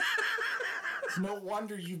 It's no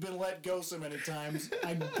wonder you've been let go so many times.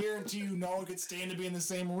 I guarantee you no one could stand to be in the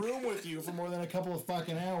same room with you for more than a couple of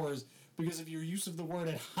fucking hours because of your use of the word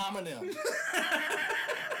ad hominem.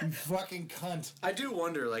 You fucking cunt. I do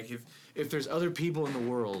wonder, if there's other people in the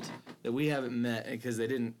world that we haven't met because they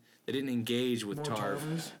didn't engage with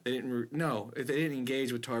Tarvers? They didn't. If they didn't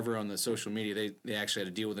engage with Tarver on the social media, they actually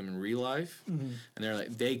had to deal with him in real life, and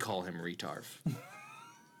they call him Retarv.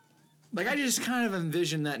 I just kind of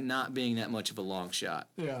envision that not being that much of a long shot.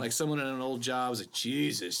 Yeah. Someone in an old job was like,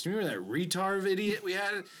 Jesus, do you remember that Retarv idiot we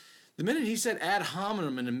had? The minute he said ad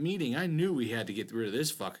hominem in a meeting, I knew we had to get rid of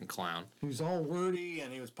this fucking clown. He was all wordy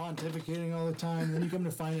and he was pontificating all the time. Then you come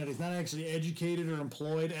to find out he's not actually educated or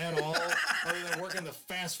employed at all, other than working the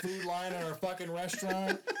fast food line at our fucking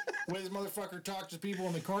restaurant. The way this motherfucker talked to people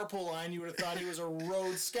in the carpool line, you would have thought he was a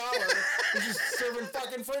Rhodes Scholar who's just serving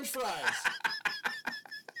fucking French fries.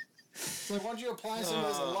 Why don't you apply some of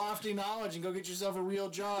this lofty knowledge and go get yourself a real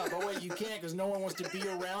job? Oh, wait, you can't because no one wants to be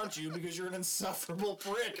around you because you're an insufferable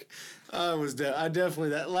prick. I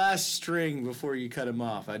definitely, that last string before you cut him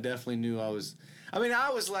off, I definitely knew it's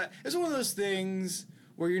one of those things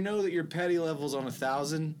where you know that your petty level's on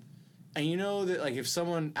 1,000, and you know that, if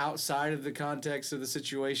someone outside of the context of the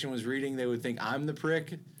situation was reading, they would think I'm the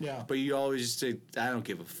prick. Yeah. But you always just say, I don't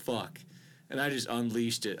give a fuck. And I just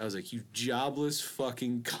unleashed it. I was like, you jobless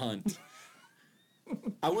fucking cunt.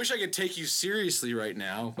 I wish I could take you seriously right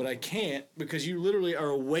now, but I can't because you literally are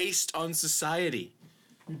a waste on society.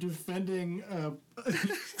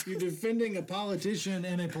 You're defending a politician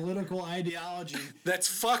and a political ideology. That's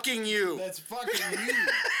fucking you. That's fucking you.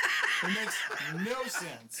 It makes no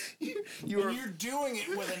sense. You're doing it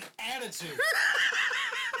with an attitude.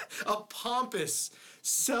 A pompous,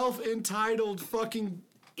 self-entitled fucking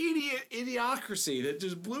idiocracy that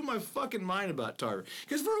just blew my fucking mind about Tarver.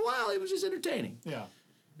 Because for a while it was just entertaining. Yeah.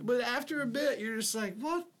 But after a bit, you're just like,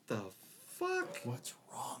 what the fuck? What's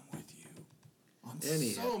wrong with you? On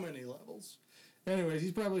Anyhow. so many levels. Anyways,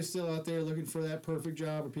 he's probably still out there looking for that perfect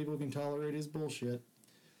job where people can tolerate his bullshit.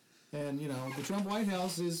 And, you know, the Trump White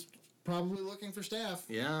House is probably looking for staff.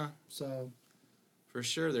 Yeah, So, for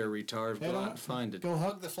sure they're retards. Go out and find it. go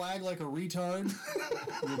hug the flag like a retard.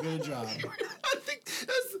 You'll get a job. I think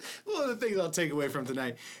that's one of the things I'll take away from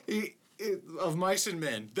tonight. Of Mice and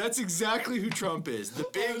Men. That's exactly who Trump is. The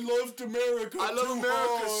big. loved America. I love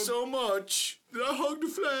America so much that I hug the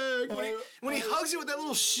flag. When he hugs it with that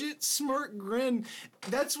little shit smirk grin,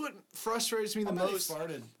 that's what frustrates me the most. He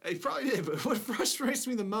farted. He probably did, but what frustrates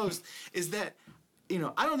me the most is that, you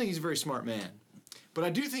know, I don't think he's a very smart man, but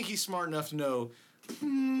I do think he's smart enough to know,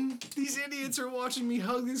 these idiots are watching me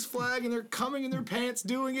hug this flag and they're coming in their pants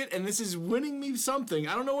doing it, and this is winning me something.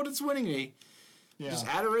 I don't know what it's winning me. Yeah. Just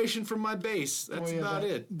adoration from my base. That's about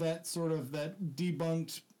it. That sort of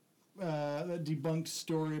debunked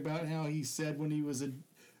story about how he said when he was a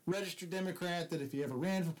registered Democrat that if he ever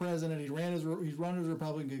ran for president, he'd run as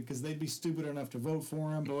Republican because they'd be stupid enough to vote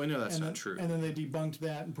for him. Well, I know that's not true. And then they debunked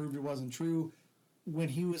that and proved it wasn't true. When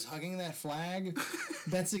he was hugging that flag,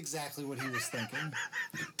 that's exactly what he was thinking.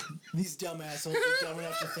 These dumb assholes are dumb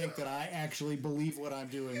enough to think that I actually believe what I'm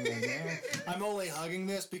doing right now. I'm only hugging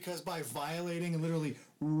this because by violating and literally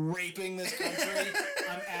raping this country,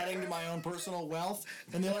 I'm adding to my own personal wealth.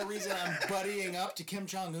 And the only reason I'm buddying up to Kim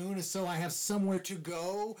Jong-un is so I have somewhere to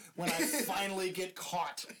go when I finally get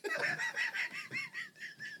caught.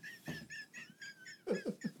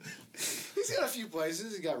 He's got a few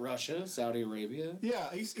places. He's got Russia, Saudi Arabia. Yeah,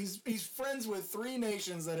 he's friends with 3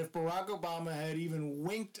 nations that if Barack Obama had even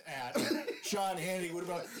winked at, Sean Hannity would have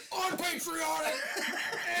been like, unpatriotic,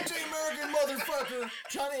 anti-American motherfucker.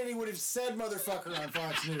 Sean Hannity would have said motherfucker on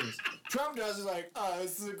Fox News. Trump does is like,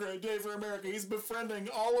 this is a great day for America. He's befriending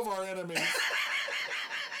all of our enemies.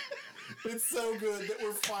 It's so good that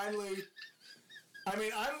we're finally... I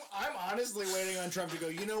mean, I'm honestly waiting on Trump to go,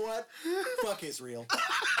 you know what? Fuck Israel.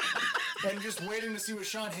 And just waiting to see what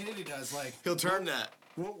Sean Hannity does. Like, He'll turn that.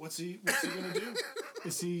 what's he gonna do?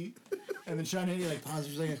 Is he? And then Sean Hannity like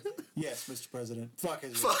pauses for a second. Yes, Mr. President. Fuck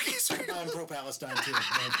Israel. Fuck Israel. I'm pro-Palestine too.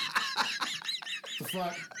 Like, the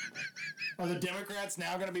fuck? Are the Democrats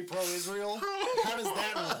now gonna be pro-Israel? How does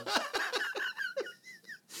that work?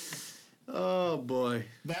 Oh boy.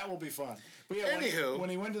 That will be fun. But yeah, Anywho. when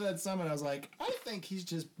he went to that summit, I was like, I think he's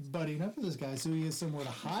just buddying up with this guy so he has somewhere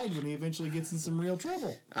to hide when he eventually gets in some real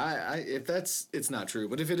trouble. It's not true,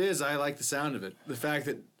 but if it is, I like the sound of it. The fact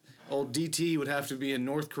that old DT would have to be in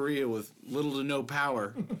North Korea with little to no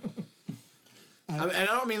power. And I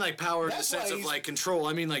don't mean like power in the That's sense why of he's- like control.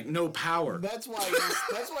 I mean like no power. That's why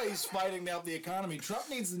he's fighting out the economy. Trump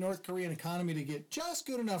needs the North Korean economy to get just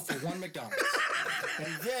good enough for one McDonald's. And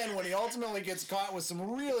then when he ultimately gets caught with some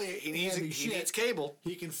really He needs shit, cable.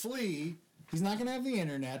 he can flee. He's not going to have the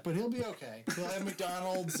internet, but he'll be okay. He'll have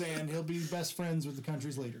McDonald's and he'll be best friends with the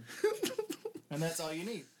country's leader. And that's all you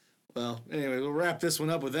need. Well, anyway, we'll wrap this one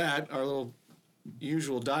up with that. Our little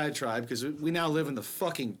usual diatribe, because we now live in the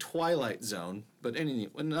fucking twilight zone. But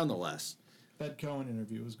nonetheless, That Cohen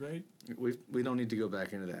interview was great. we don't need to go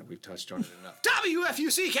back into that. We've touched on it enough.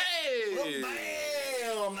 WFUCK!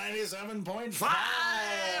 Bam!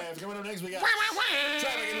 97.5. Coming up next, we got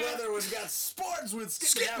traffic and weather. We've got sports with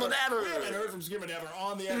Skip and Dabber. We haven't heard from Skip and Dabber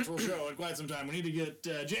on the actual show in quite some time. We need to get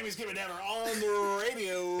Jamie Skip and Dabber on the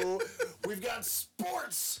radio. We've got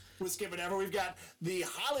sports with Skip and Dabber. We've got the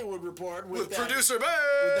Hollywood Report with Producer with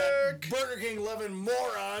that Berg! Burger King loving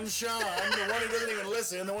moron Sean, the one who doesn't even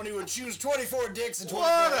listen, the one who would choose 24 dicks in 24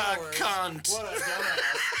 What hours. a cunt! What a dumbass.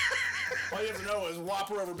 All you have to know is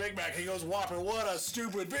Whopper over Big Mac. He goes Whopper. What a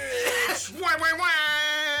stupid bitch. Wah, wah, wah.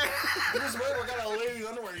 What kind of ladies'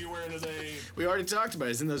 underwear are you wearing today? We already talked about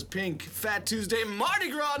it. It's in those pink Fat Tuesday Mardi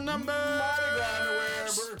Gras numbers. Mardi Gras underwear.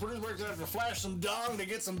 Producer Berg's gonna have to flash some dong to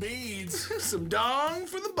get some beads. Some dong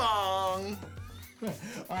for the bong. All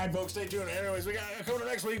right, folks, stay tuned. Anyways, we got coming up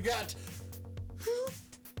next. We've got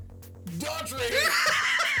Daughtry.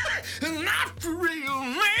 Not for real,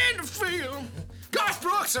 man to feel. Garth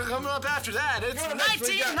Brooks are coming up after that. It's Coming up next,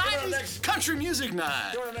 we got- coming up 1990s next. country music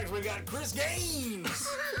night. Coming up next, we got Chris Gaines.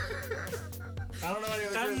 I don't know any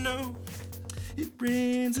of the I Chris. know It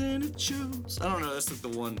rains and it shows. I don't know. That's like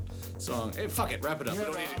the one song. Hey, fuck it. Wrap it up. I'm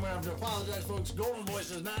gonna have to apologize, folks. Golden Voice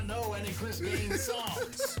does not know any Chris Gaines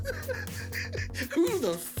songs. Who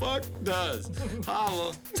the fuck does?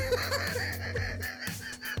 Holla.